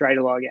anymore if you try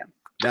to log in.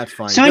 That's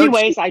fine. So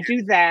anyways, I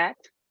do that.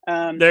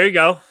 There you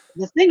go.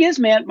 The thing is,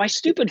 man, my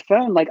stupid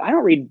phone, like I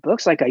don't read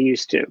books like I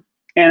used to.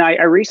 And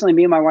I recently,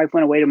 me and my wife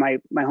went away to my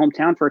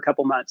hometown for a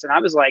couple months. And I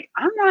was like,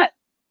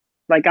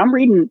 I'm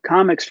reading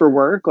comics for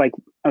work. Like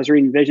I was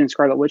reading Vision,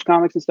 Scarlet Witch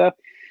comics and stuff.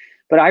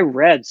 But I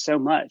read so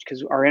much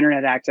because our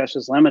internet access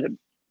was limited.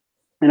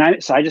 And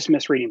I just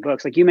miss reading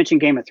books. Like you mentioned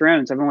Game of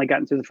Thrones. I've only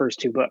gotten through the first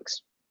 2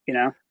 books,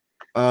 the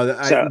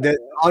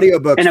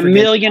audiobooks and a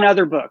million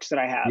other books that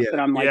I have that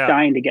I'm like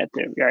dying to get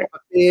to. Right.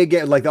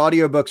 Again, like the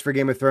audiobooks for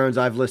Game of Thrones,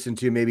 I've listened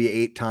to maybe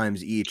 8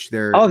 times each.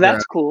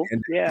 That's cool.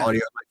 Yeah.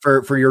 Audio,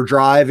 for your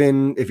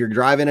driving, if you're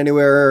driving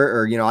anywhere,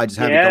 or I just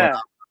have it going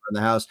on in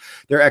the house.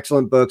 They're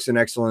excellent books and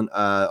excellent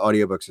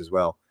audiobooks as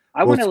well.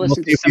 I want to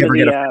listen to some of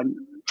the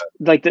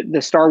like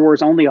the Star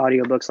Wars only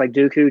audiobooks, like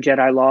Dooku,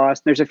 Jedi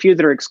Lost. There's a few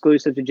that are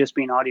exclusive to just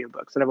being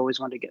audiobooks that I've always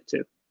wanted to get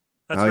to.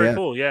 That's very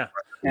cool. Yeah.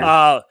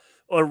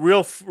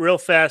 real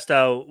fast.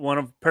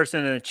 One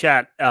person in the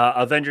chat,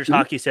 Avengers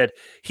Hockey said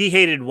he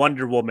hated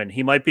Wonder Woman.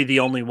 He might be the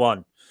only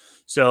one.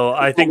 So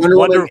I think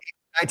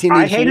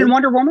I hated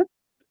Wonder Woman.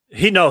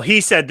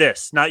 He said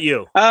this, not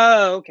you.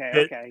 Oh, okay.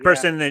 The Okay.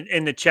 person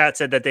in the chat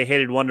said that they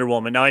hated Wonder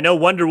Woman. Now I know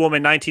Wonder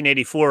Woman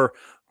 1984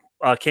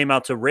 came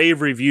out to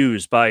rave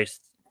reviews by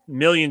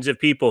millions of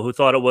people who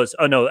thought it was.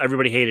 Oh no,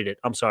 everybody hated it.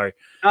 I'm sorry.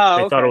 Oh,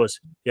 they thought it was.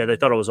 Yeah, they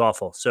thought it was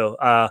awful. So,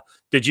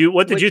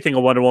 what did you think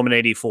of Wonder Woman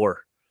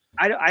 84?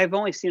 I've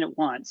only seen it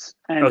once,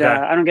 and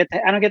I don't get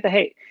the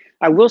hate.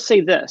 I will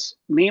say this: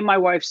 me and my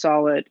wife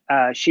saw it.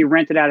 She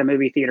rented out a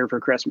movie theater for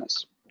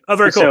Christmas. Oh,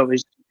 very cool.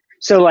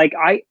 So like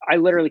I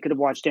literally could have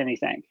watched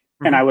anything,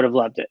 and I would have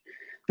loved it.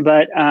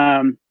 But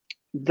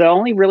the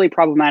only really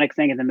problematic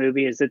thing in the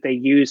movie is that they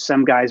use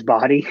some guy's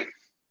body.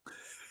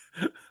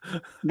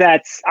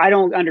 I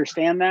don't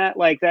understand that.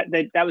 Like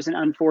that was an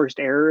unforced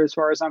error as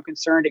far as I'm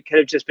concerned. It could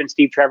have just been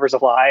Steve Trevor's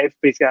alive,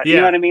 but he's got, you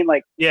know what I mean?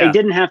 Like they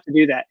didn't have to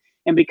do that.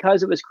 And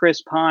because it was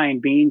Chris Pine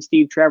being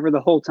Steve Trevor the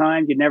whole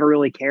time, you never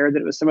really cared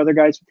that it was some other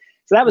guys.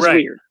 So that was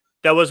weird.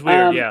 That was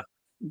weird. Yeah.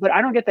 But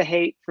I don't get the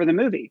hate for the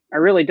movie. I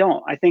really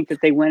don't. I think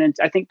that they went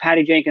into, I think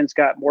Patty Jenkins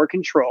got more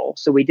control.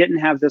 So we didn't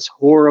have this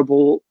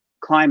horrible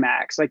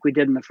climax like we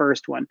did in the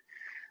first one.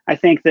 I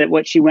think that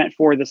what she went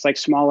for, this like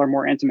smaller,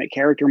 more intimate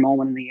character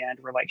moment in the end,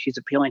 where like she's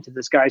appealing to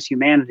this guy's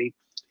humanity.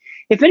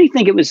 If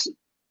anything, it was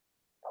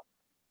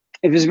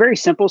a very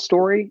simple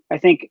story. I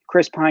think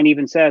Chris Pine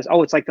even says,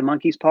 "Oh, it's like the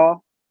monkey's paw.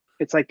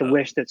 It's like the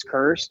wish that's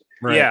cursed."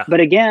 Right. Yeah. But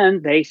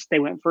again, they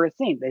went for a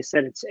theme. They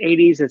said it's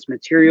 80s, it's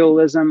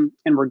materialism,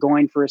 and we're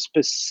going for a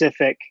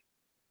specific,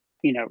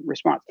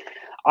 response.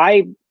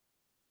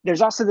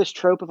 There's also this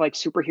trope of like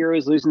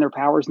superheroes losing their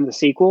powers in the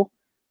sequel,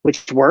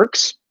 which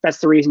works. That's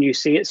the reason you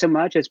see it so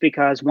much. It's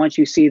because once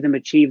you see them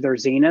achieve their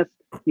zenith,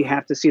 you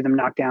have to see them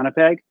knock down a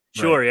peg.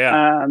 Sure.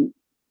 Yeah.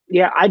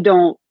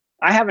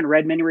 I haven't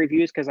read many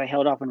reviews because I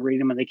held off on reading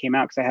them when they came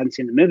out because I hadn't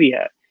seen the movie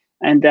yet.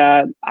 And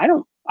I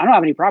don't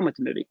have any problem with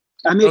the movie.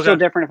 I mean, it's so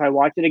different if I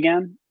watch it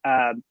again.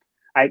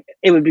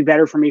 It would be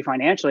better for me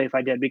financially if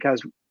I did,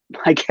 because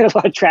I get a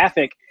lot of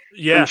traffic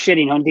from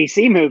shitting on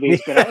DC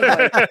movies. But I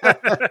was like,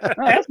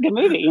 oh, that's a good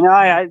movie.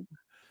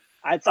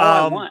 That's all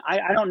I want.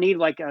 I don't need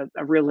like a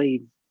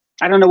really,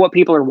 I don't know what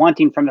people are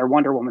wanting from their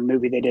Wonder Woman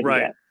movie they didn't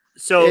get.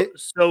 So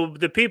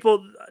the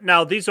people,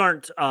 now these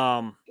aren't,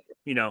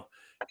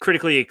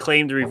 critically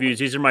acclaimed reviews.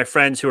 These are my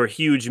friends who are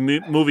huge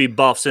movie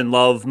buffs and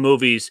love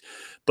movies,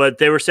 but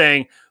they were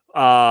saying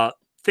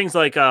things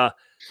like the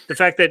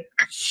fact that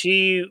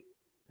she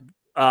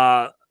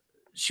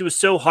was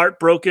so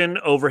heartbroken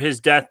over his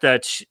death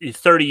that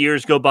 30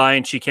 years go by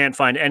and she can't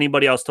find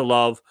anybody else to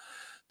love.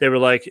 They were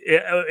like,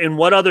 in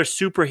what other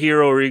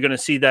superhero are you going to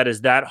see that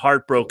is that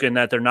heartbroken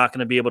that they're not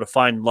going to be able to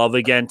find love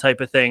again,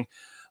 type of thing?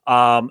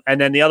 And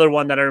then the other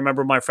one that I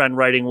remember my friend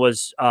writing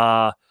was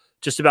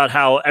just about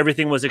how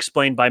everything was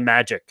explained by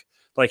magic.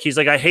 Like he's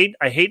like, I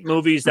hate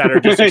movies that are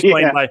just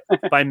explained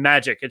by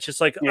magic. It's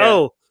just like,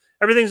 oh,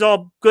 everything's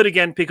all good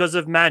again because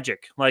of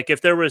magic. Like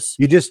if there was,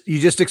 you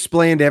just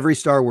explained every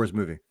Star Wars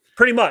movie.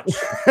 Pretty much.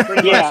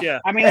 Yeah.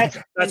 I mean,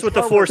 that's what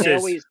the Force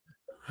is.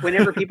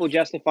 Whenever people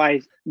justify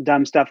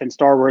dumb stuff in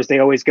Star Wars, they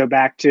always go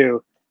back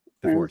to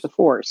the Force. The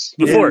Force.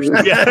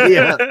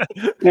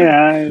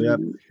 Yeah.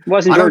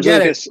 Wasn't George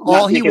Lucas?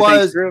 All he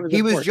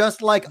was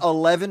just like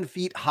 11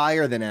 feet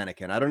higher than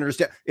Anakin. I don't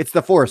understand. It's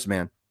the Force,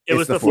 man. It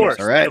was the Force.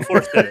 All right. The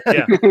Force did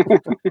it,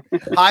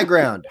 yeah. high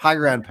ground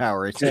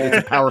power. It's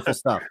powerful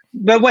stuff.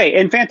 But wait,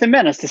 in Phantom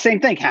Menace, the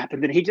same thing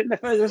happened. That he didn't.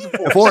 It was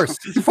the Force.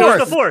 It was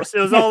the Force. It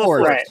was all the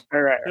Force.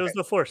 Right. It was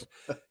the Force.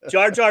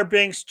 Jar Jar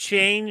Binks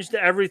changed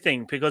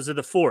everything because of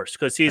the Force,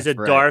 because he's a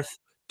Darth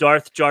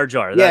Jar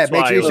Jar. That's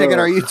make sure you check out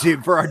our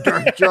YouTube for our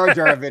Darth Jar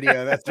Jar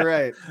video. That's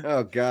right.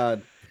 Oh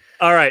God.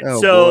 All right.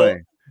 So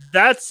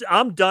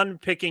I'm done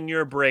picking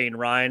your brain,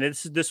 Ryan.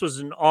 This was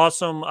an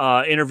awesome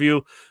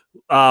interview.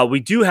 We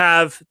do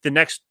have the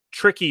next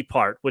tricky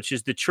part, which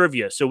is the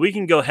trivia. So we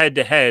can go head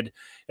to head,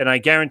 and I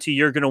guarantee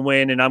you're going to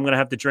win, and I'm going to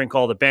have to drink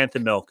all the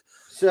Bantha milk.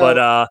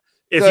 But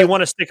if you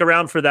want to stick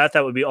around for that,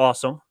 that would be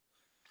awesome.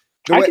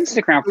 I can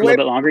stick around for a little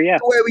bit longer, yeah.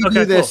 The way we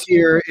do this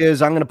here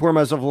is I'm going to pour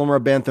myself a little more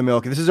Bantha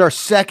milk. This is our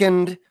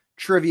second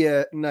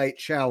trivia night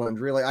challenge,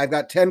 really. I've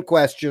got 10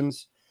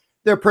 questions.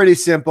 They're pretty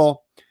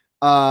simple.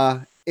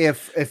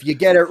 If you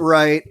get it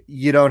right,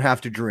 you don't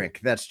have to drink.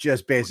 That's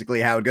just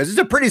basically how it goes. It's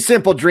a pretty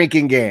simple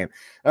drinking game.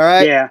 All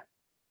right. Yeah.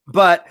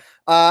 But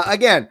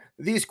again,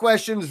 these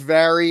questions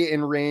vary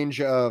in range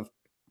of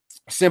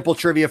simple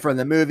trivia from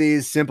the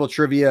movies, simple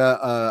trivia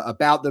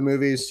about the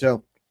movies.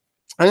 So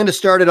I'm going to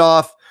start it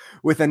off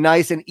with a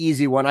nice and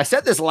easy one. I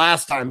said this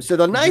last time. So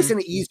the nice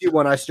and easy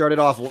one I started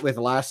off with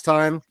last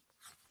time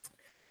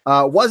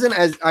wasn't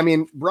as,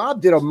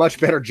 Rob did a much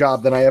better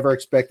job than I ever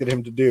expected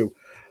him to do.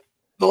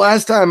 The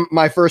last time,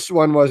 my first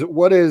one was,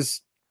 what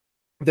is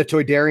the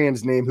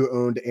Toydarian's name who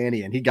owned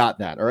Annie? And he got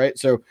that. All right.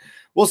 So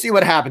we'll see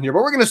what happened here.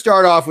 But we're going to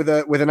start off with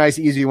a nice,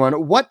 easy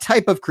one. What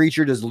type of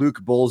creature does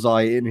Luke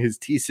bullseye in his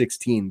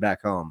T-16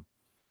 back home?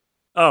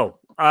 Oh,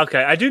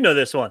 okay. I do know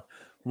this one.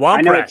 Womp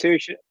I know rat.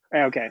 it too.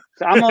 Okay,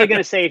 so I'm only going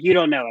to say if you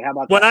don't know it. How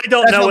about When that? I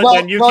don't know it,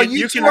 then you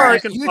can follow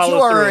two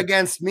are through.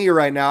 against me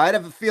right now. I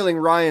have a feeling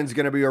Ryan's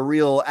going to be a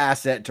real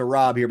asset to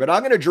Rob here, but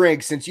I'm going to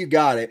drink since you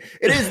got it.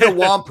 It is the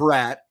Womp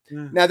Rat.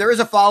 Now, there is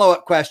a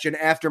follow-up question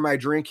after my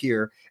drink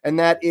here, and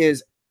that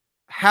is,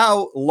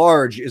 how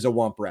large is a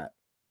Womp Rat?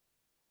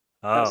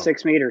 About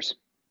 6 meters.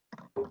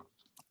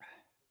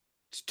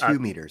 It's 2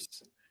 meters.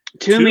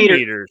 2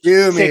 meters.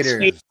 2 6 meters.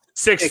 feet.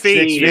 6 6 feet.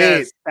 feet.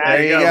 Yes.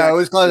 There you go. It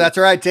was close. That's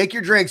all right. Take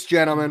your drinks,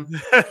 gentlemen.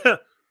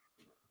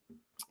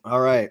 All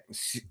right.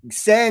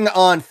 Staying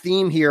on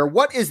theme here.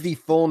 What is the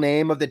full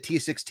name of the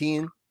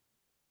T16?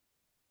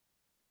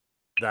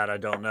 That I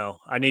don't know.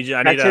 I need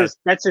you.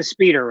 That's his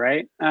speeder,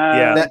 right?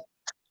 Yeah.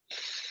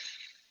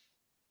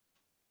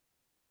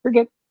 We're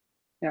good.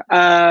 Yeah.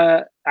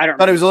 I don't.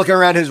 But he was looking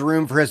around his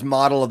room for his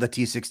model of the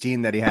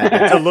T16 that he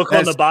had. To look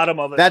on the bottom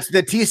of it. That's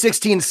the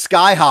T16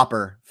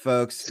 Skyhopper,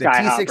 folks. The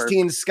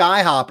T16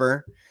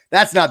 Skyhopper.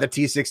 That's not the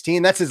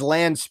T16. That's his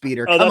land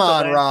speeder. Oh, come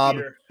on, Rob.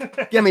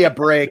 Give me a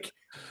break.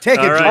 Take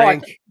a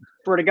drink.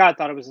 Swear to God,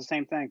 thought it was the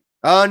same thing.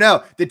 Oh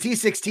no, the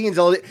T16s.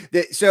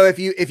 So if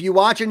you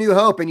watch A New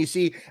Hope and you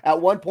see at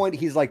one point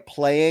he's like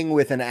playing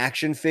with an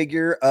action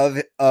figure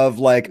of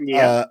like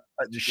a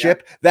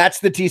ship, that's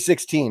the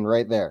T16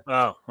 right there.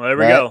 Oh, well, there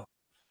we go.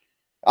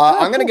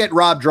 I'm gonna get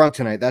Rob drunk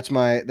tonight. That's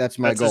my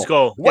goal. His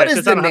goal. What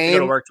is the name? I have to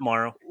go to work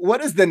tomorrow.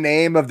 What is the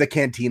name of the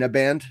Cantina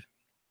band?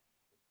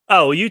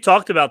 Oh, you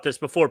talked about this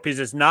before because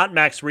it's not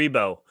Max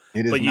Rebo,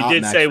 but you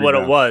did say what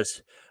it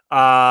was.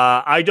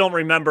 I don't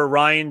remember.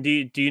 Ryan,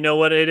 do you know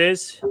what it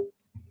is?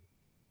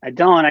 I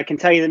don't. I can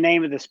tell you the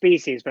name of the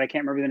species, but I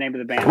can't remember the name of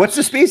the band. What's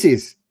the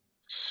species?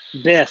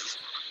 Biff.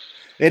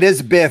 It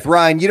is Biff.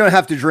 Ryan, you don't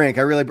have to drink.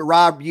 But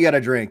Rob, you got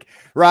to drink.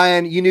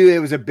 Ryan, you knew it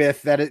was a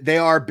Biff. They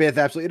are Biff.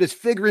 Absolutely. It is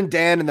Figure and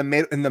Dan in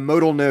the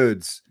modal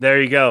nodes.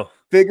 There you go.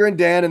 Figure and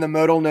Dan in the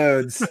modal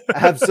nodes.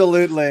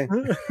 Absolutely.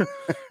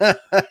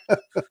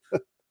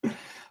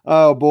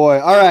 Oh boy.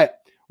 All right.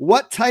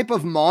 What type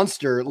of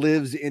monster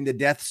lives in the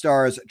Death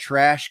Star's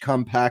trash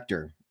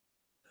compactor?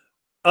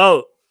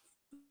 Oh,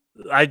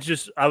 I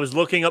was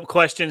looking up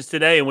questions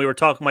today and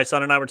my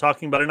son and I were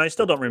talking about it and I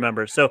still don't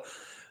remember. So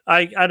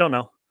I don't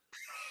know.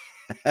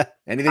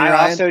 Anything, I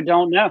Ryan? also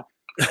don't know.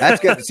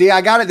 That's good. See, I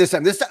got it this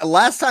time.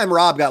 Last time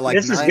Rob got like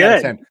this 9 is good. out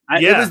of 10.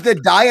 It was the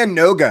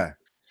Dianoga.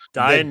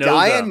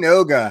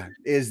 Dianoga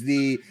is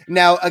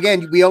now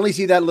again, we only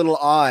see that little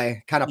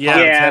eye kind of pop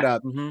its head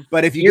up. Mm-hmm.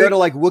 But if you go to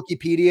like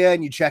Wikipedia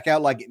and you check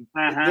out like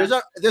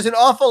there's an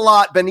awful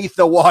lot beneath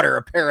the water,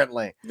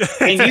 apparently.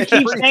 And you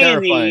keep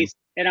saying these,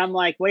 and I'm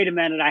like, wait a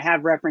minute, I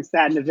have referenced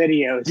that in the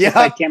videos. Yeah,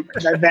 I can't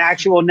the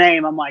actual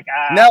name. I'm like,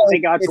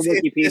 thank God for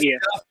Wikipedia.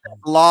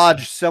 It's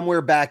lodged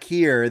somewhere back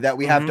here that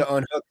we have to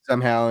unhook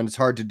somehow, and it's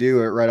hard to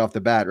do it right off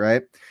the bat,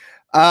 right?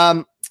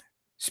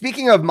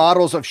 Speaking of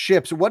models of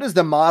ships, what is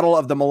the model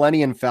of the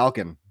Millennium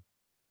Falcon?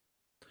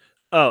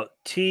 Oh,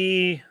 YT.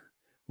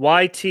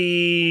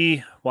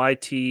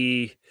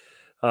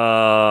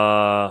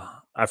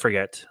 I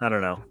forget. I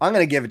don't know. I'm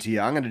going to give it to you.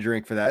 I'm going to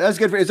drink for that. That's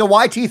good. It's a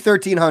YT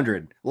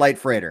 1300 light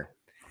freighter.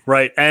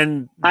 Right.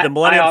 And the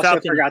Millennium Falcon. I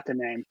also forgot the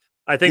name.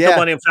 I think the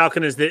Millennium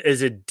Falcon is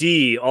a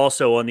D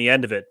also on the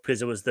end of it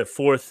because it was the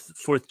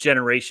fourth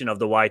generation of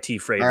the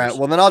YT freighters. All right.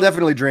 Well, then I'll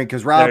definitely drink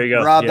because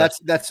Rob,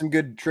 that's some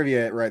good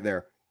trivia right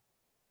there.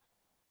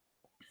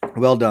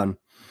 Well done.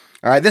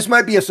 All right. This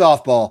might be a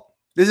softball.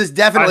 This is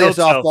definitely a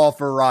softball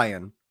for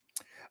Ryan.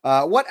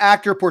 What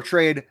actor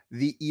portrayed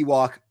the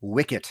Ewok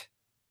Wicket?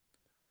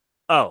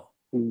 Oh,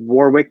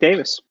 Warwick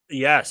Davis.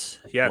 Yes.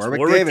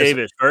 Warwick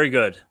Davis. Very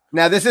good.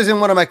 Now, this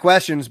isn't one of my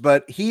questions,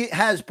 but he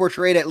has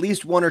portrayed at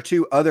least one or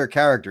two other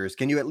characters.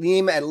 Can you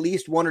name at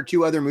least one or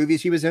two other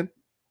movies he was in?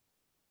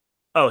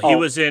 Oh, he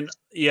was in,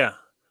 Yeah,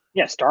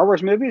 Star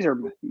Wars movies or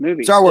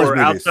movies? Star Wars or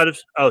movies. Outside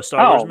of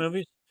Star Wars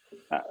movies?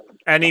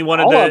 Any one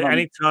of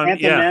anytime.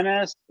 Phantom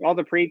Menace, all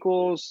the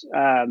prequels.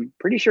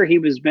 Pretty sure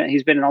he's been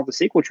in all the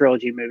sequel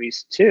trilogy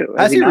movies too.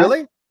 Has he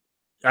really?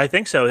 I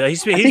think so.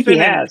 He's been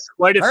in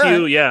quite a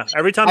few. Yeah.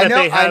 Every time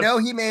I know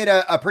he made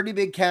a pretty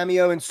big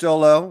cameo in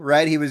Solo,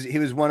 right? He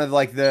was one of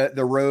like the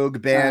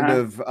rogue band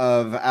of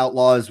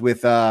outlaws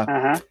with what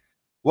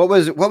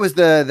was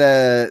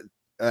the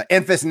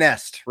Enfys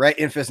Nest, right?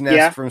 Enfys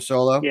Nest from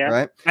Solo,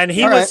 right? And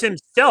he was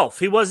himself.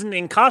 He wasn't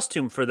in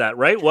costume for that,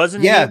 right?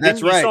 Wasn't he?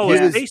 That's right. You saw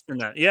his face in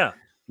that. Yeah.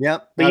 Yeah.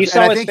 But you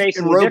saw his face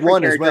in a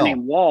different character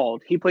named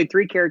Wald. He played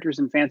 3 characters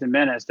in Phantom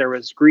Menace. There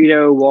was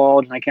Greedo,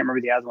 Wald, and I can't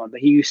remember the other one,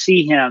 but you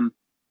see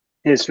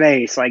his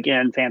face like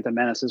in Phantom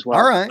Menace as well.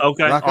 All right.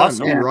 Okay.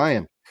 Awesome.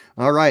 Ryan.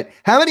 All right.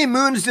 How many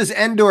moons does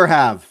Endor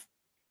have?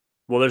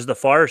 Well, there's the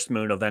forest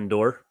moon of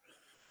Endor.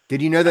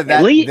 Did you know that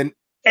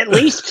at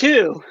least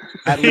 2.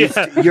 At least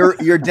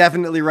you're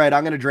definitely right.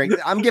 I'm going to drink.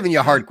 I'm giving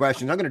you hard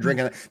questions. I'm going to drink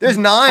on it. There's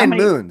 9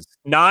 moons.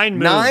 9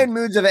 moons. 9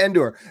 moons of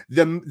Endor.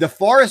 The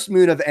forest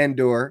moon of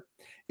Endor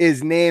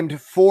is named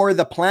for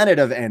the planet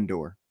of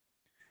Endor.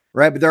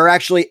 Right? But there are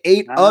actually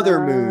 8 other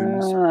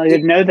moons. I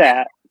didn't know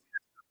that.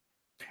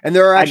 And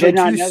there are actually 2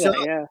 suns in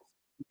the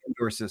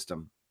Endor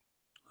system.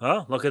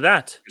 Oh, look at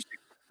that.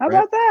 How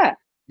about that?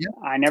 Yeah.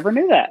 I never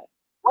knew that.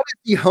 What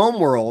is the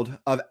homeworld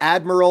of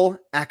Admiral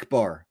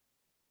Akbar?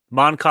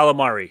 Mon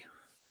Calamari.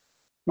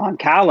 Mon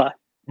Cala.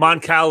 Mon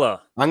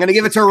Cala. I'm going to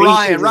give it to Species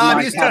Ryan. of Rob,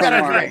 Mon you still got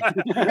to Calamari.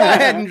 drink. Go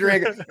ahead and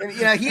drink.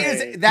 And, he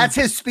is, that's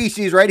his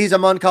species, right? He's a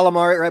Mon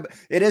Calamari, right?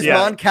 It is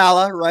Mon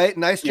Cala, right?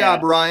 Nice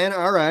job, Ryan.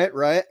 All right,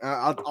 right.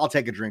 I'll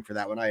take a drink for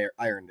that one. I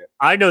earned it.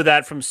 I know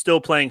that from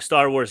still playing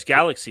Star Wars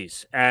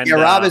Galaxies. And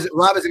Rob is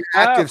an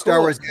active Star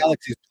Wars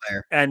Galaxies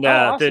player. And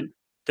awesome.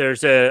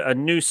 there's a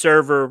new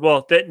server.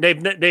 Well, they've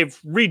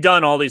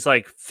redone all these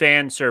like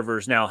fan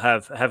servers now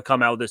have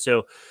come out with this,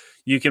 so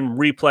you can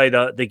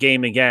replay the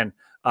game again.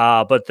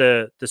 But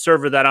the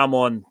server that I'm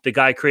on, the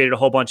guy created a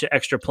whole bunch of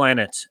extra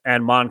planets,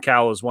 and Mon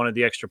Cal is one of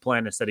the extra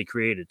planets that he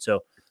created. So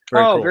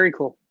very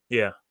cool.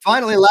 Yeah.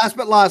 Finally, last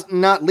but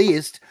not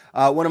least,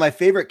 one of my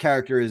favorite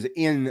characters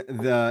in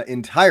the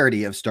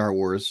entirety of Star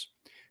Wars.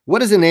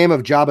 What is the name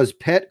of Jabba's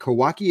pet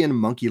Kowakian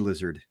monkey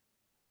lizard?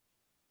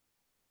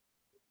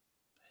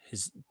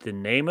 Is the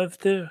name of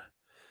the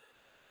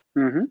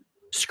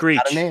Screech?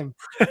 Not a name.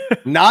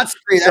 Not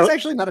Screech. That's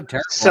actually not a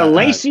terrible.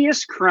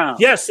 Salacious Crumb.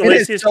 Yes,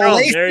 Salacious Crumb.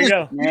 There you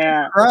go.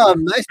 Yeah.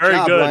 Crumb. Nice Very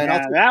job, good. Ryan.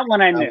 Yeah, that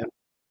one I knew.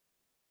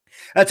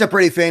 That's a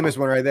pretty famous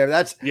one right there.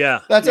 That's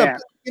a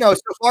so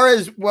far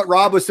as what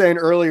Rob was saying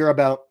earlier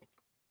about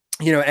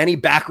any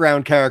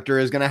background character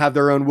is going to have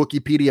their own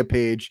Wikipedia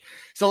page.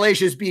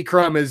 Salacious B.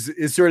 Crumb is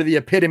sort of the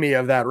epitome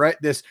of that, right?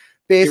 This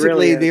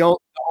basically the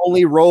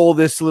only role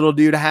this little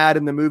dude had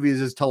in the movies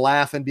is to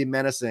laugh and be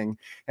menacing,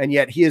 and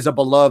yet he is a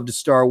beloved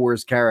Star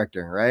Wars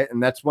character, right?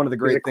 And that's one of the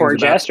great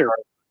things about Star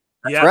Wars.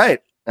 That's right.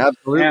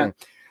 Absolutely. Yeah.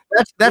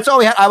 That's all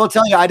we had. I will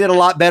tell you, I did a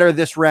lot better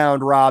this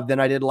round, Rob, than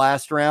I did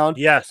last round.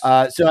 Yes.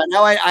 So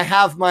now I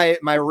have my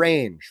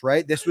range,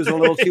 right? This was a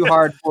little too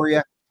hard for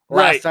you.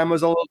 Last time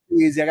was a little too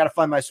easy. I got to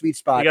find my sweet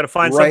spot. You got to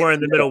find somewhere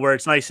in the middle where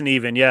it's nice and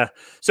even. Yeah.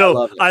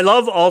 So I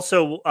love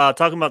also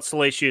talking about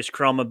Salacious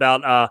Crumb,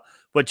 about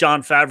what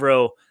Jon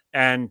Favreau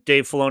and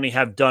Dave Filoni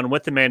have done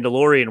with The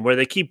Mandalorian, where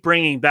they keep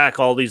bringing back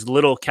all these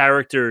little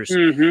characters.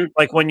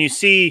 Like when you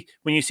see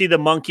the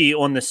monkey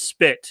on the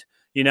spit,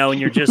 and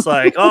you're just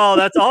like, oh,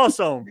 that's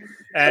awesome.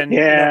 And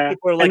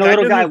people are like, and the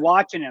little guy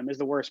watching him is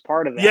the worst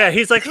part of that. Yeah,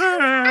 he's like,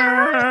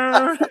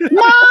 Mom.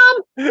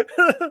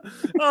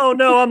 Oh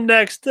no, I'm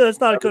next. It's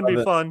not going to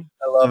be fun.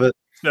 I love it.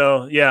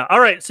 So yeah, all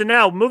right. So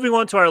now moving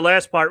on to our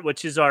last part,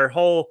 which is our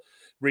whole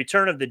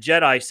Return of the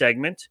Jedi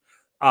segment.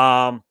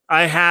 I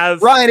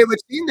have Ryan. It would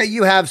seem that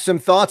you have some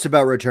thoughts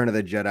about Return of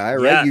the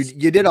Jedi, right? Yes.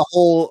 You did a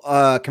whole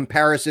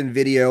comparison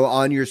video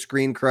on your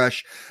Screen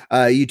Crush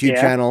YouTube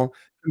channel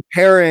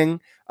comparing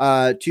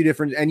two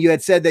different, and you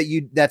had said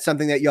that that's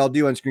something that y'all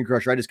do on Screen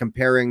Crush, right? Is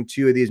comparing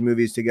two of these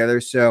movies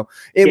together. So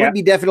it would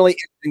be definitely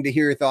interesting to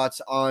hear your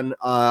thoughts on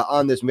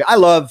this movie. I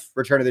love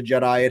Return of the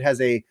Jedi. It has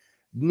a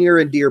near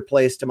and dear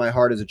place to my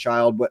heart as a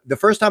child. But the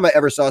first time I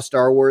ever saw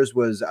Star Wars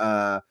was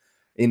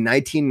in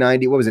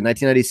 1990. What was it?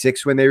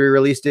 1996 when they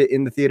re-released it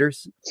in the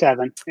theaters.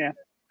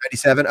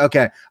 97.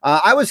 Okay.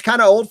 I was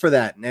kind of old for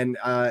that. And,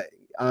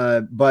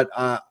 but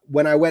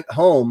when I went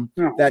home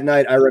that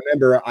night, I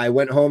remember I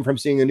went home from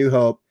seeing A New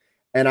Hope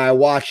and I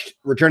watched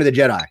Return of the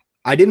Jedi.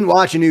 I didn't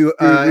watch a new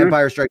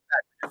Empire Strikes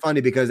Back. It's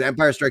funny because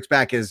Empire Strikes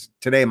Back is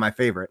today my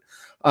favorite.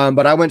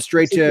 But I went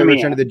straight to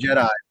Return of the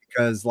Jedi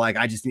because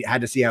I just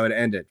had to see how it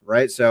ended.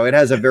 Right. So it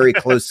has a very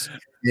close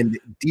and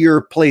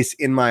dear place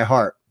in my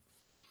heart.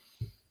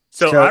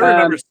 So I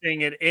remember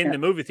seeing it in the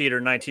movie theater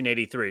in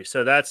 1983.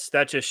 So that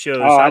just shows.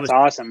 Oh, that's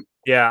awesome.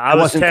 Yeah, I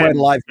was wasn't 10. quite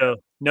alive. So,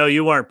 no,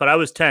 you weren't, but I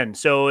was 10.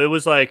 So it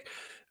was like,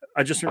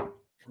 I just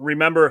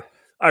remember.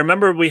 I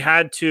remember we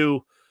had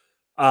to.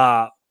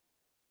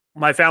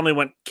 My family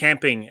went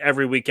camping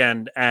every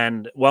weekend,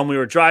 and when we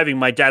were driving,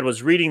 my dad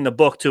was reading the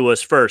book to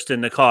us first in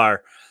the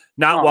car,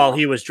 not while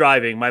he was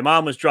driving. My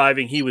mom was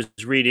driving; he was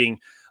reading,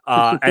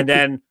 and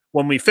then.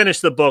 When we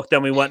finished the book,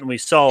 then we went and we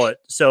saw it.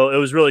 So it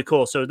was really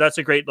cool. So that's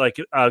a great,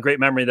 great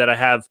memory that I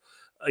have,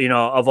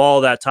 of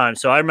all that time.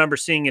 So I remember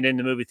seeing it in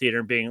the movie theater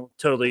and being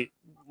totally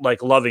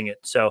loving it.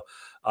 So,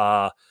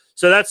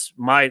 so that's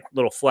my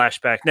little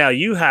flashback. Now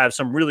you have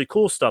some really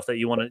cool stuff that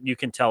you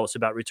can tell us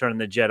about Return of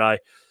the Jedi.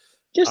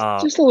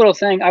 Just a little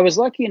thing. I was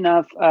lucky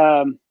enough,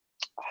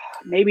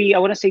 maybe I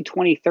want to say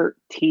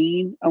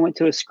 2013. I went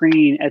to a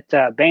screening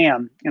at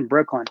BAM in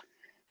Brooklyn,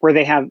 where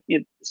they have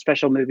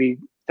special movie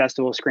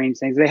festival screens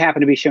things. They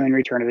happened to be showing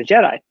Return of the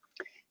Jedi,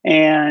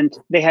 and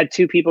they had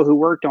two people who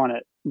worked on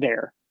it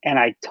there, and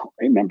I don't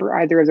remember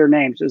either of their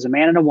names. It was a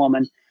man and a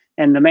woman,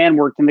 and the man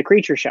worked in the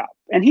creature shop,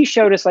 and he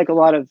showed us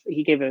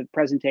he gave a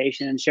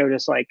presentation and showed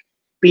us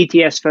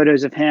BTS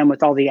photos of him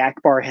with all the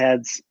Akbar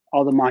heads,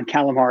 all the Mon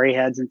Calamari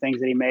heads and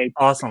things that he made.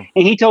 Awesome.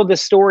 And he told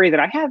this story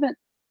that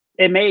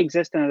it may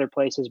exist in other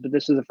places, but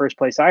this is the first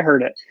place I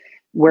heard it,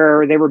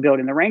 where they were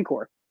building the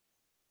Rancor.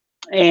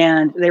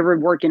 And they were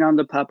working on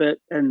the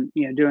puppet and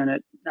doing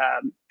it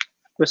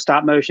with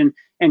stop motion.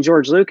 And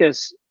George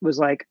Lucas was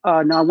like,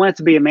 "No, I want it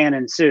to be a man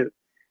in a suit."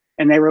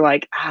 And they were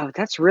like, oh,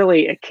 that's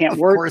really, it can't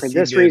work for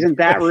this reason,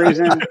 that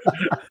reason.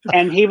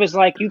 And he was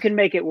like, you can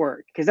make it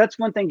work. Because that's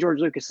one thing George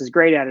Lucas is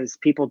great at is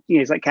people,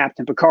 he's like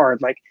Captain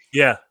Picard. Like,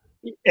 yeah,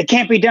 it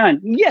can't be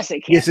done. Yes,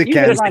 it can. Yes, it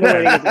can. Find a way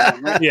to get it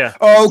done, right? Yeah.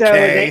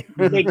 Okay.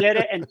 So they did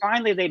it. And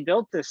finally they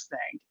built this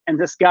thing. And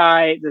this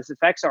guy, this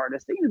effects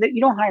artist,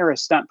 you don't hire a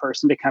stunt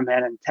person to come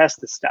in and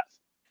test this stuff.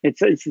 It's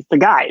the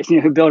guys,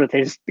 who build it.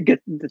 They just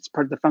that's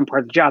part of the fun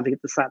part of the job. They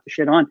get to slap the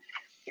shit on.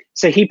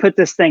 So he put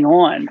this thing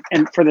on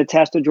and for the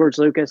test of George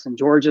Lucas, and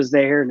George is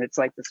there, and it's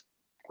like this,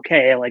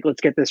 okay, like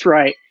let's get this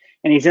right.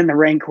 And he's in the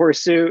Rancor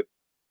suit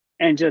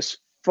and just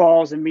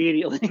falls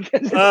immediately.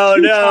 Oh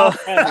no.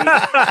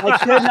 I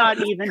could not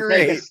even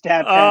take a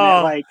step in it.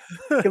 Like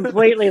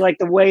completely, like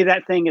the way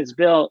that thing is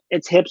built,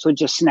 its hips would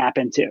just snap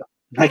into.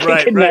 Like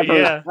it could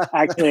never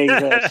actually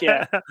exist.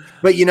 Yeah.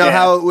 But you know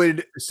how it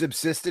would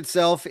subsist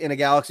itself in a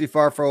galaxy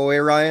far, far away,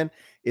 Ryan,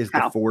 is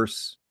the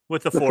Force.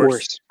 With the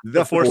Force.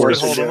 The Force would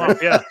hold them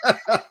up. Yeah.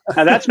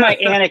 Now, that's my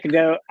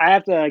anecdote. I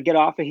have to get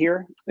off of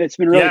here. It's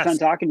been really fun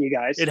talking to you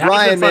guys.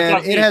 Ryan,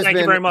 man, it has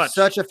been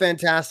such a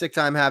fantastic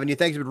time having you.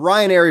 Thanks.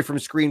 Ryan Arey from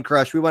Screen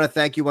Crush. We want to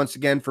thank you once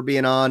again for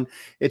being on.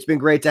 It's been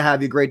great to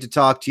have you. Great to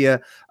talk to you.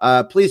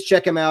 Please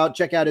check him out.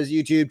 Check out his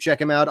YouTube. Check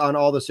him out on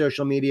all the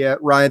social media.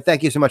 Ryan,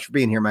 thank you so much for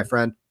being here, my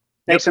friend.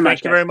 Thanks so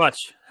much. Thank you very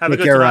much. Have a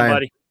good care, time, Ryan.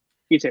 buddy.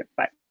 You too.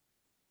 Bye.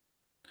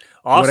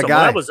 Awesome. What a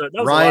guy. That was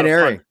Ryan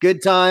Arey.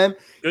 Good time.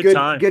 Good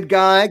time. Good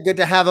guy. Good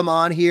to have him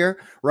on here.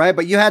 Right.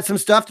 But you had some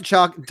stuff to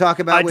talk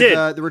about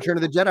with the Return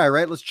of the Jedi,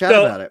 right? Let's chat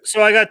about it.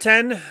 So I got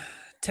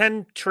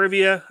 10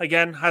 trivia.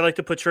 Again, I like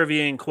to put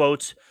trivia in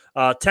quotes.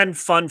 10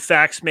 fun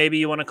facts, maybe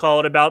you want to call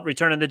it, about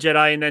Return of the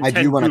Jedi. And then I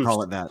 10 do want to goofs.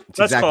 call it that. It's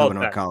Let's exactly call what it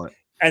I would call it.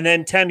 And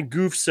then 10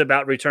 goofs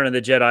about Return of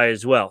the Jedi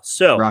as well.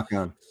 So rock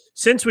on.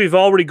 Since we've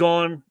already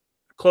gone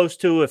close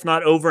to, if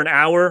not over an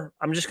hour,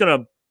 I'm just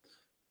going to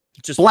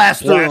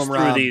blast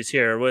through these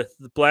here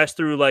blast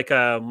through like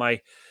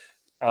my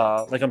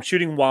like I'm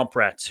shooting womp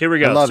rats. Here we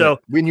go. I love it.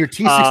 When your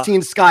T-16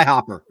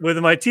 Skyhopper. With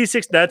my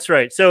T6, that's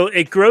right. So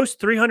it grossed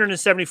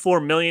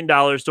 $374 million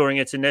during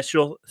its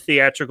initial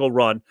theatrical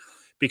run,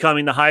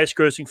 becoming the highest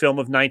grossing film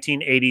of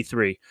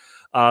 1983.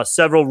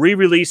 Several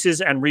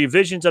re-releases and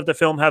revisions of the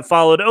film have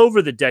followed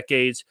over the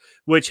decades,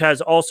 which has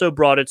also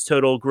brought its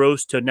total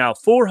gross to now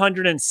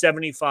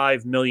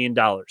 $475 million.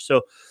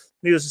 So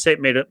needless to say,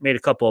 it made a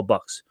couple of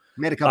bucks.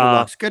 Made a couple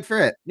bucks. Good for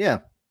it. Yeah.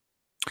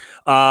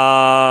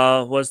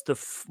 Was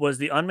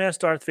the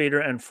unmasked Darth Vader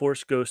and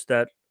Force Ghost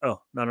that?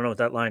 Oh, I don't know what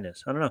that line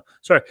is. I don't know.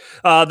 Sorry.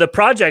 The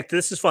project.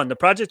 This is fun. The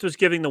project was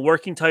giving the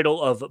working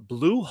title of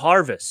Blue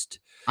Harvest.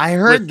 I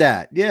heard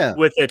that. Yeah.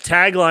 With a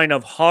tagline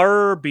of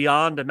horror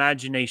beyond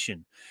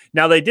imagination.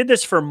 Now they did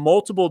this for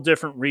multiple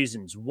different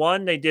reasons.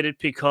 One, they did it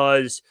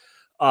because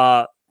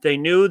they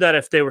knew that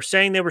if they were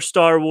saying they were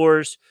Star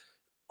Wars,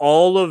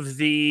 all of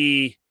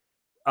the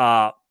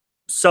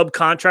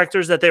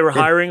subcontractors that they were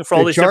hiring for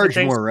all these different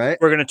things right?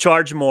 were going to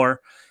charge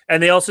more.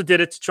 And they also did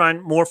it to try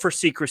and more for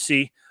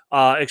secrecy,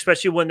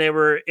 especially when they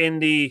were in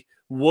the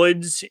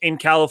woods in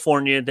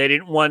California. They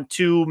didn't want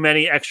too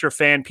many extra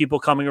fan people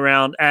coming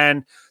around,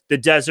 and the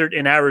desert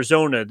in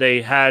Arizona.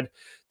 They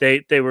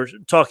were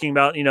talking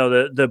about,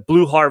 the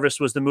Blue Harvest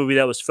was the movie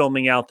that was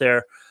filming out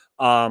there.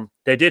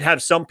 They did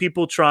have some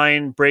people try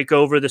and break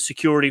over the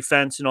security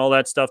fence and all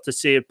that stuff to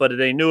see it, but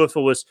they knew if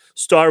it was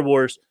Star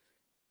Wars,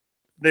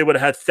 they would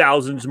have had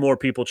thousands more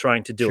people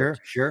trying to do it.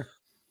 Sure.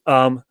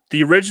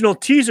 The original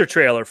teaser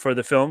trailer for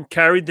the film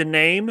carried the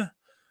name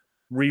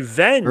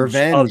Revenge of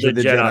the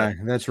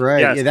Jedi. That's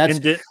right. Yes.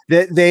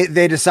 Yeah,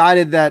 they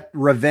decided that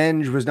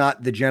revenge was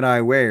not the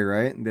Jedi way,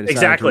 right? They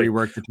exactly. To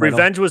rework the title.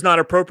 Revenge was not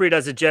appropriate,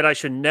 as a Jedi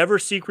should never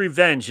seek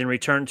revenge and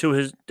return to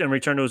his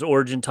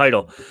origin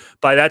title.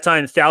 By that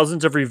time,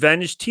 thousands of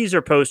revenge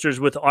teaser posters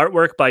with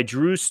artwork by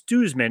Drew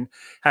Stuzman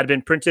had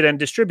been printed and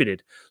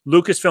distributed.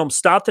 Lucasfilm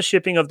stopped the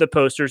shipping of the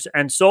posters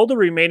and sold the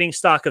remaining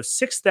stock of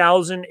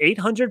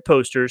 6,800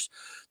 posters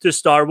to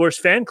Star Wars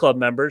fan club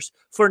members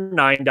for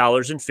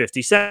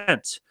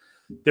 $9.50.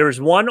 There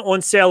is one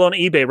on sale on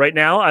eBay right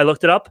now. I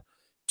looked it up.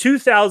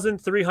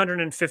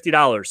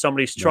 $2,350.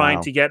 Somebody's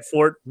trying to get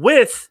for it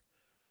with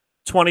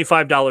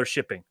 $25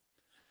 shipping.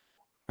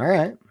 All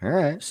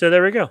right. So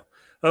there we go.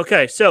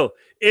 Okay, so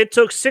it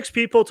took 6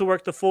 people to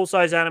work the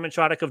full-size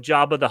animatronic of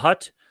Jabba the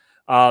Hutt.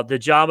 The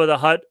Jabba the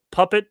Hutt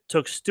puppet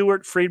took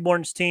Stuart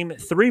Freeborn's team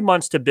 3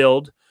 months to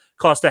build,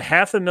 cost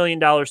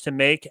 $500,000 to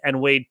make,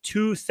 and weighed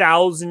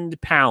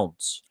 2,000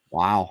 pounds.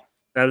 Wow.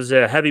 That was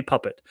a heavy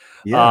puppet.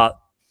 Yeah.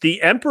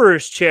 The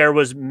Emperor's chair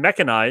was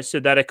mechanized so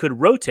that it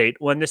could rotate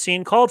when the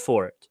scene called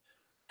for it.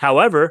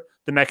 However,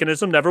 the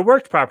mechanism never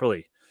worked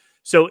properly.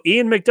 So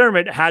Ian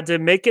McDermott had to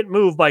make it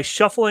move by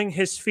shuffling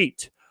his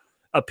feet.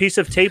 A piece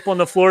of tape on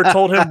the floor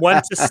told him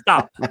when to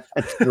stop.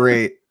 That's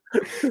great.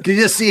 Did you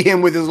just see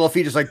him with his little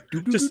feet just like...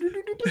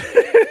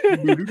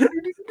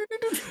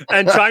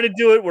 and trying to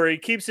do it where he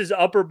keeps his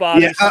upper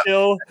body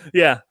still.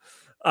 Yeah.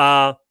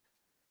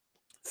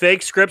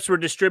 Fake scripts were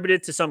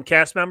distributed to some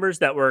cast members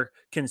that were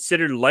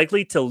considered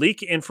likely to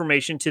leak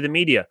information to the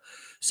media.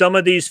 Some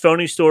of these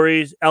phony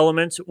stories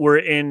elements were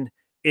in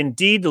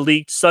indeed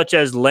leaked, such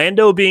as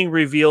Lando being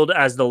revealed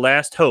as the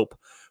last hope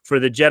for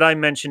the Jedi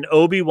mentioned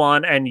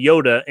Obi-Wan and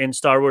Yoda in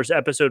Star Wars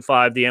Episode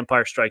 5, The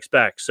Empire Strikes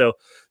Back. So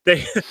can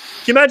you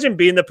imagine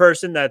being the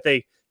person that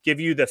they give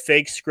you the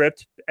fake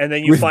script and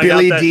then you with find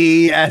Billy out that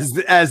D as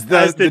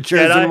the chosen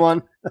Jedi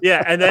one?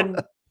 Yeah, and then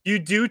you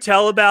do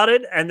tell about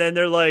it, and then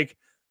they're like,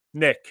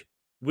 Nick,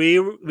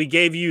 we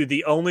gave you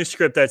the only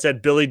script that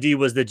said Billy D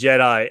was the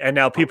Jedi, and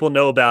now people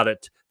know about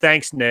it.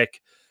 Thanks,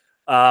 Nick.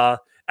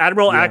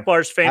 Admiral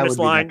Akbar's famous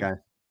line,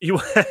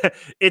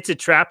 "It's a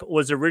trap,"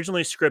 was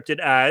originally scripted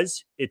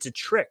as "It's a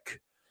trick."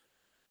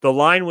 The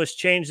line was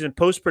changed in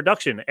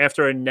post-production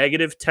after a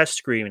negative test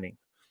screening.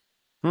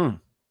 The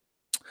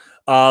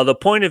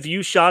point of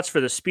view shots for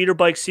the speeder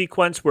bike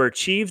sequence were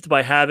achieved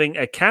by having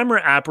a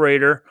camera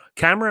operator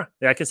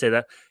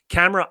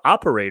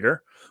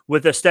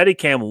with a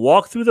Steadicam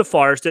walk through the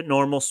forest at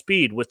normal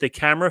speed, with the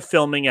camera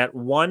filming at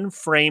 1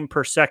 frame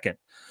per second.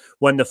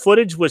 When the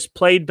footage was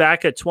played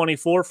back at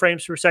 24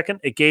 frames per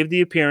second, it gave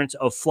the appearance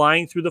of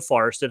flying through the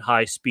forest at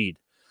high speed.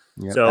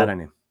 Yep,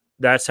 so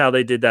that's how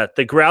they did that.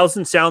 The growls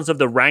and sounds of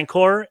the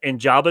Rancor in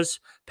Jabba's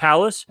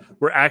palace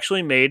were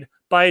actually made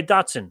by a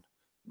Dachshund.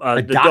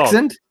 A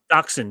Dachshund?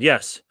 Dachshund,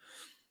 yes.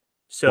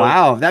 So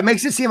wow, that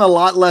makes it seem a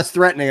lot less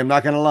threatening. I'm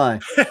not going to lie.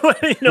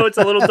 It's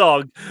a little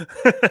dog.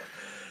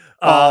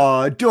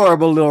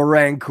 Adorable little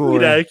Rancor.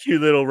 Yeah,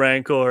 cute little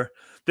Rancor.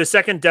 The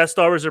second Death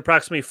Star was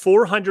approximately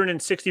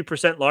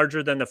 460%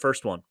 larger than the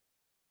first one.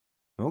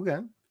 Okay.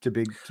 It's a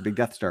big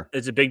Death Star.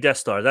 It's a big Death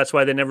Star. That's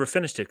why they never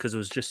finished it, because it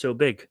was just so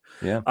big.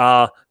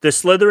 Yeah. The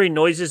slithery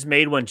noises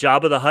made when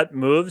Jabba the Hutt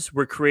moves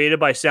were created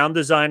by sound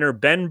designer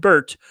Ben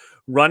Burt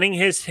running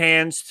his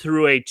hands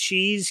through a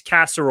cheese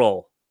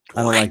casserole.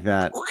 I don't like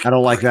that. I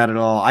don't like that at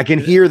all. I can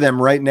hear them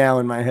right now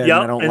in my head. Yep,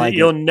 and I don't like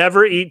you'll it.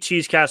 never eat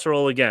cheese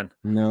casserole again.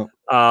 No.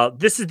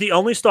 This is the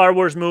only Star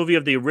Wars movie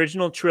of the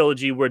original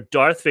trilogy where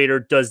Darth Vader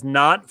does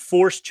not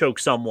force choke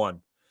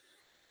someone.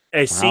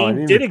 A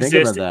scene did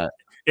exist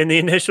in the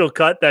initial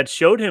cut that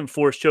showed him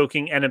force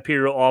choking an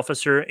Imperial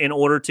officer in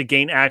order to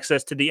gain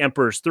access to the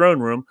Emperor's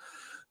throne room.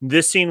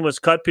 This scene was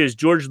cut because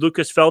George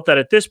Lucas felt that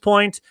at this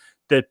point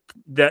that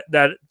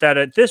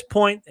at this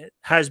point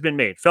has been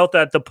made. Felt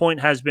that the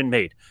point has been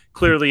made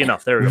clearly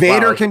enough. There we go.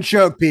 Vader can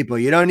choke people.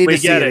 You don't need to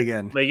see it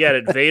again. We get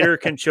it. Vader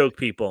can choke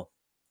people.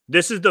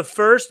 This is the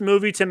first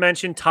movie to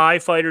mention TIE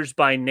fighters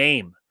by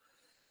name.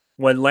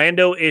 When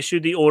Lando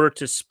issued the order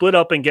to split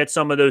up and get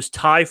some of those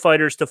TIE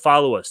fighters to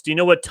follow us. Do you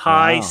know what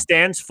TIE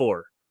stands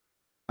for?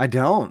 I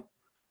don't.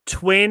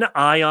 Twin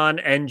ion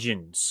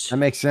engines. That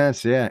makes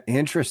sense. Yeah.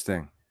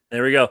 Interesting.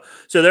 There we go.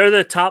 So they're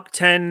the top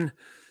 10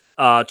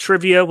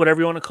 trivia,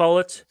 whatever you want to call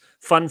it,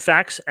 fun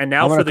facts. And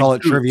now for the call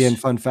it goofs. trivia and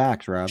fun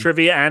facts, Rob.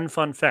 Trivia and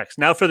fun facts.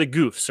 Now for the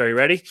goofs. Are you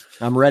ready?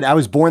 I'm ready. I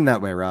was born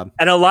that way, Rob.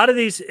 And a lot of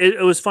these,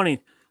 it was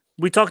funny.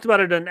 We talked about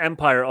it in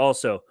Empire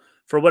also.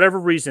 For whatever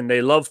reason,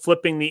 they love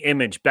flipping the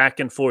image back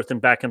and forth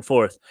and back and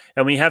forth.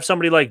 And when you have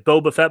somebody like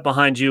Boba Fett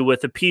behind you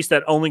with a piece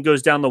that only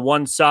goes down the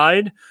one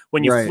side,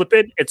 when you flip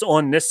it, it's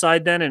on this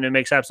side then, and it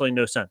makes absolutely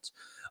no sense.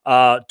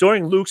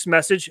 During Luke's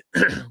message,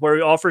 where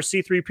he offers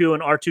C-3PO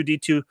and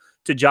R2-D2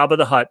 to Jabba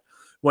the Hutt,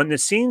 when the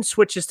scene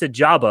switches to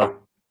Jabba,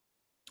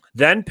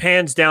 then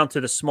pans down to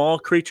the small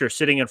creature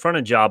sitting in front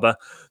of Jabba,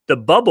 the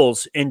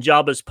bubbles in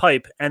Jabba's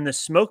pipe and the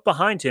smoke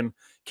behind him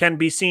can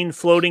be seen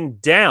floating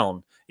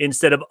down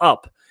instead of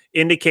up,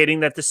 indicating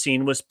that the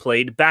scene was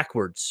played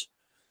backwards.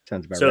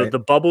 Sounds about right. So the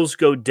bubbles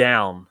go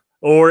down,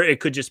 or it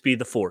could just be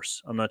the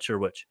Force. I'm not sure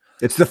which.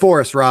 It's the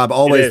Force, Rob.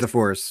 Always the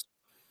Force.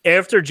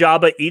 After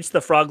Jabba eats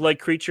the frog-like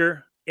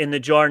creature in the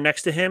jar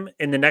next to him,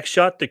 in the next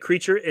shot, the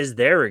creature is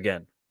there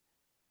again.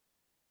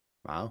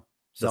 Wow.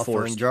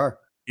 Self-filling jar.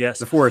 Yes.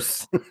 The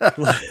Force.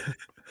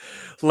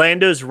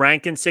 Lando's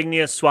rank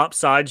insignia swap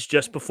sides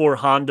just before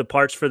Han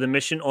departs for the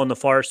mission on the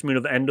forest moon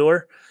of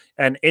Endor.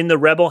 And in the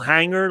Rebel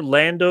hangar,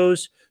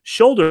 Lando's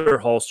shoulder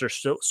holster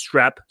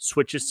strap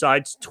switches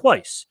sides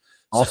twice.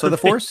 Also the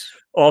Force?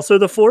 Also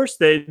the Force.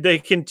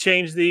 They can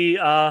change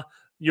the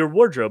your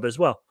wardrobe as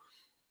well.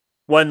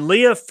 When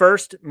Leia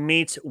first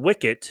meets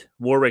Wicket,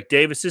 Warwick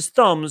Davis's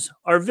thumbs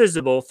are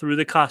visible through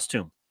the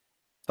costume.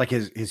 Like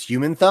his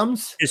human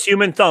thumbs? His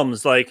human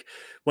thumbs. Like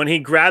when he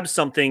grabs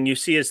something, you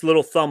see his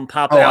little thumb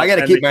pop out. Oh, I got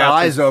to keep my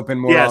eyes open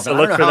more often. So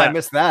look for that. I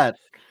missed that.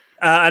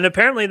 And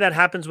apparently that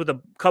happens with a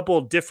couple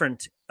of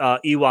different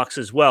Ewoks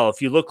as well.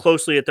 If you look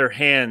closely at their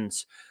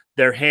hands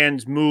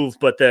move,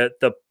 but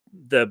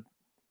the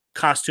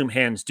costume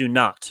hands do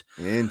not.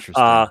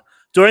 Interesting.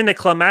 During the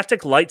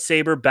climactic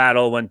lightsaber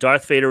battle, when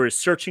Darth Vader is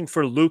searching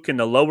for Luke in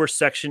the lower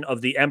section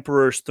of the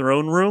Emperor's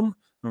throne room,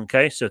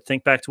 okay, so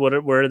think back to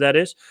where that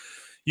is.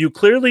 You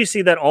clearly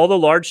see that all the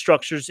large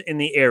structures in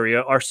the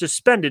area are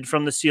suspended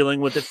from the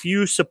ceiling with a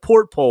few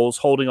support poles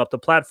holding up the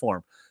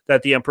platform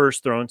that the Emperor's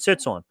throne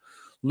sits on.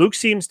 Luke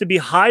seems to be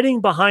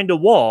hiding behind a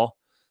wall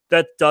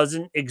that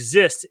doesn't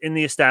exist in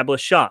the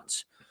established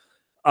shots.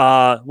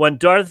 When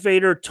Darth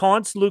Vader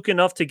taunts Luke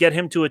enough to get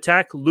him to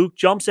attack, Luke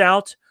jumps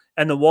out,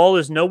 and the wall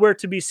is nowhere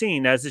to be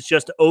seen as it's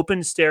just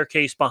open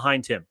staircase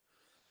behind him.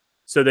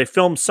 So they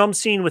filmed some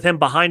scene with him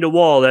behind a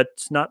wall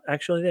that's not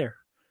actually there.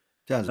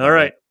 All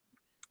right.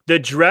 The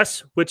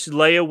dress which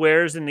Leia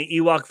wears in the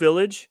Ewok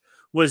village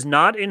was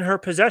not in her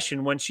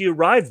possession when she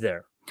arrived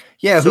there.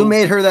 Yeah, who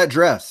made her that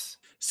dress?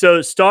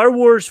 So Star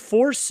Wars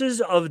Forces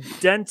of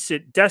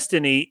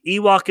Destiny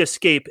Ewok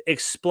Escape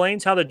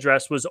explains how the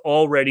dress was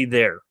already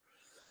there.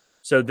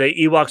 So the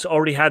Ewoks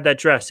already had that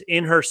dress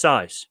in her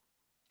size.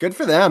 Good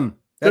for them.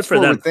 That's Good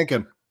for them.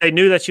 Thinking. They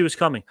knew that she was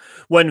coming.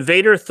 When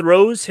Vader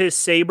throws his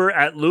saber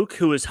at Luke,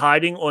 who is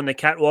hiding on the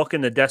catwalk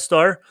in the Death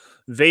Star,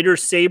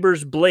 Vader's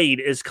saber's blade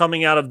is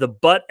coming out of the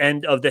butt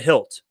end of the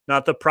hilt,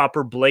 not the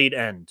proper blade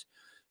end.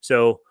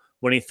 So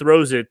when he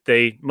throws it,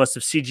 they must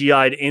have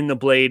CGI'd in the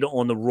blade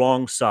on the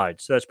wrong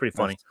side. So that's pretty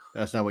funny.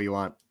 That's not what you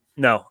want.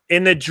 No.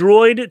 In the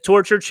droid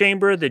torture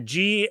chamber, the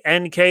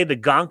GNK, the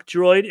Gonk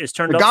droid, is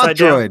turned upside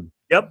down.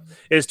 Yep.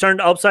 It is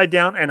turned upside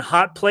down, and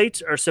hot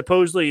plates are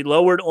supposedly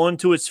lowered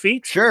onto its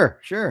feet. Sure.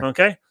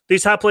 Okay.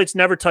 These hot plates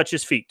never touch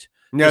his feet.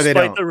 No, they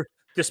don't.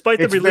 Despite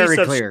the release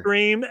of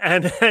Scream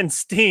and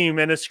Steam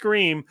and a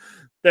Scream,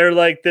 they're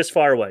like this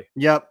far away.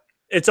 Yep.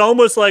 It's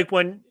almost like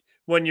when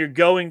you're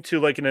going to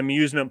like an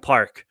amusement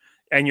park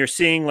and you're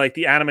seeing like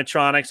the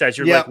animatronics as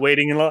you're like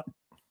waiting in line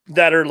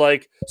that are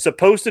like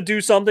supposed to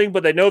do something,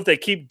 but they know if they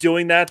keep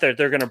doing that, they're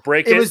going to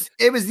break it.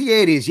 It was the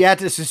 80s. You had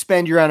to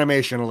suspend your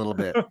animation a little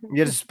bit. You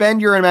had to suspend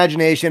your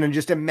imagination and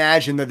just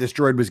imagine that this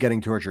droid was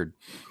getting tortured.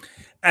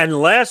 And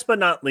last but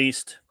not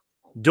least,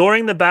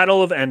 during the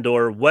Battle of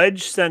Endor,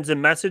 Wedge sends a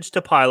message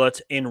to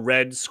pilots in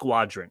Red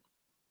Squadron.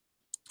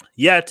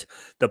 Yet,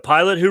 the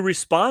pilot who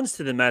responds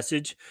to the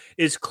message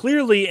is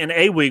clearly an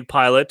AWIG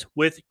pilot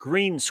with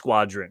Green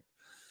Squadron.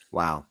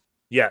 Wow.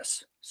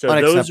 Yes. So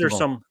those are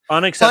some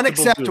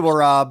unacceptable goofs.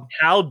 Rob.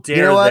 How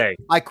dare they?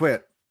 I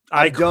quit.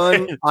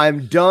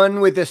 I'm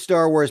done with this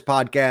Star Wars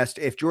podcast.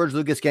 If George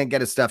Lucas can't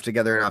get his stuff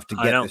together enough to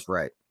get this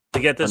right. To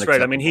get this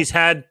right. I mean, he's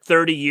had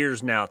 30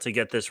 years now to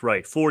get this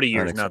right. 40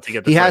 years now to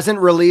get this right. He hasn't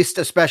released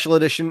a special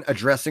edition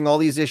addressing all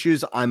these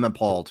issues. I'm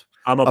appalled.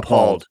 I'm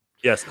appalled.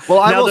 Yes. Well,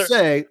 I will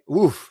say,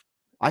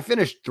 I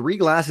finished 3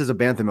 glasses of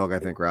Bantha milk, I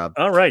think, Rob.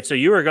 All right. So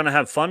you are going to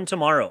have fun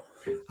tomorrow.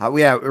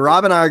 Yeah,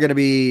 Rob and I are going to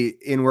be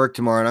in work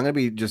tomorrow, and I'm going to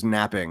be just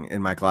napping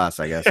in my class,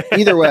 I guess.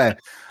 Either way.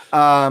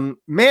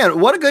 Man,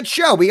 what a good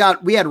show. We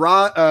had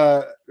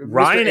Ryan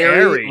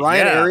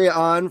Airy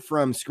on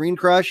from Screen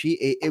Crush.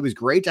 It was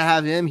great to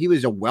have him. He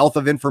was a wealth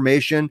of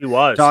information. He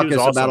was talking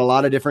us about a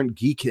lot of different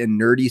geek and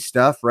nerdy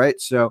stuff, right?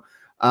 So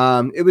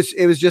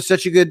it was just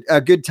such a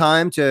good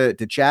time to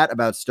chat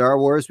about Star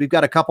Wars. We've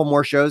got a couple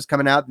more shows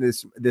coming out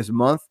this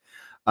month.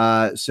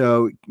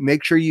 So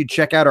make sure you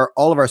check out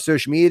all of our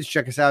social medias.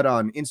 Check us out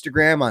on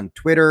Instagram, on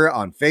Twitter,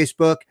 on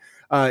Facebook.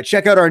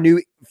 Check out our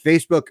new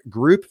Facebook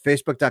group,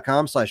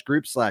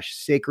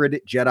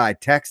 facebook.com/group/Sacred Jedi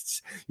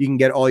Texts. You can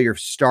get all your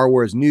Star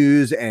Wars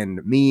news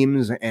and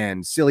memes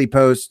and silly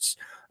posts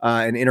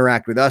and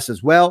interact with us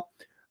as well.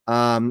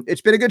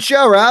 It's been a good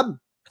show, Rob.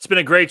 It's been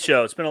a great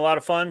show. It's been a lot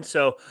of fun.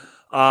 So,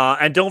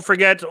 and don't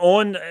forget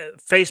on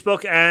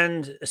Facebook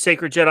and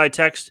Sacred Jedi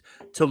Text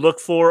to look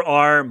for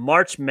our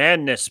March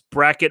Madness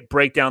bracket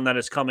breakdown that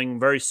is coming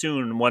very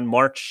soon when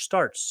March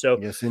starts. So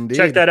yes, indeed.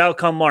 Check that out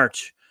come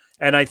March.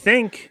 And I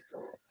think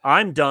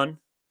I'm done.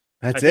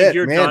 That's it,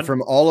 man. Done.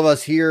 From all of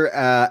us here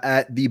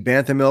at the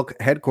Bantha Milk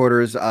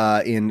headquarters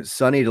in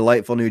sunny,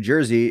 delightful New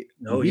Jersy,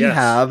 we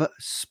have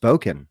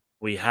spoken.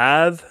 We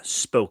have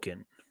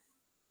spoken.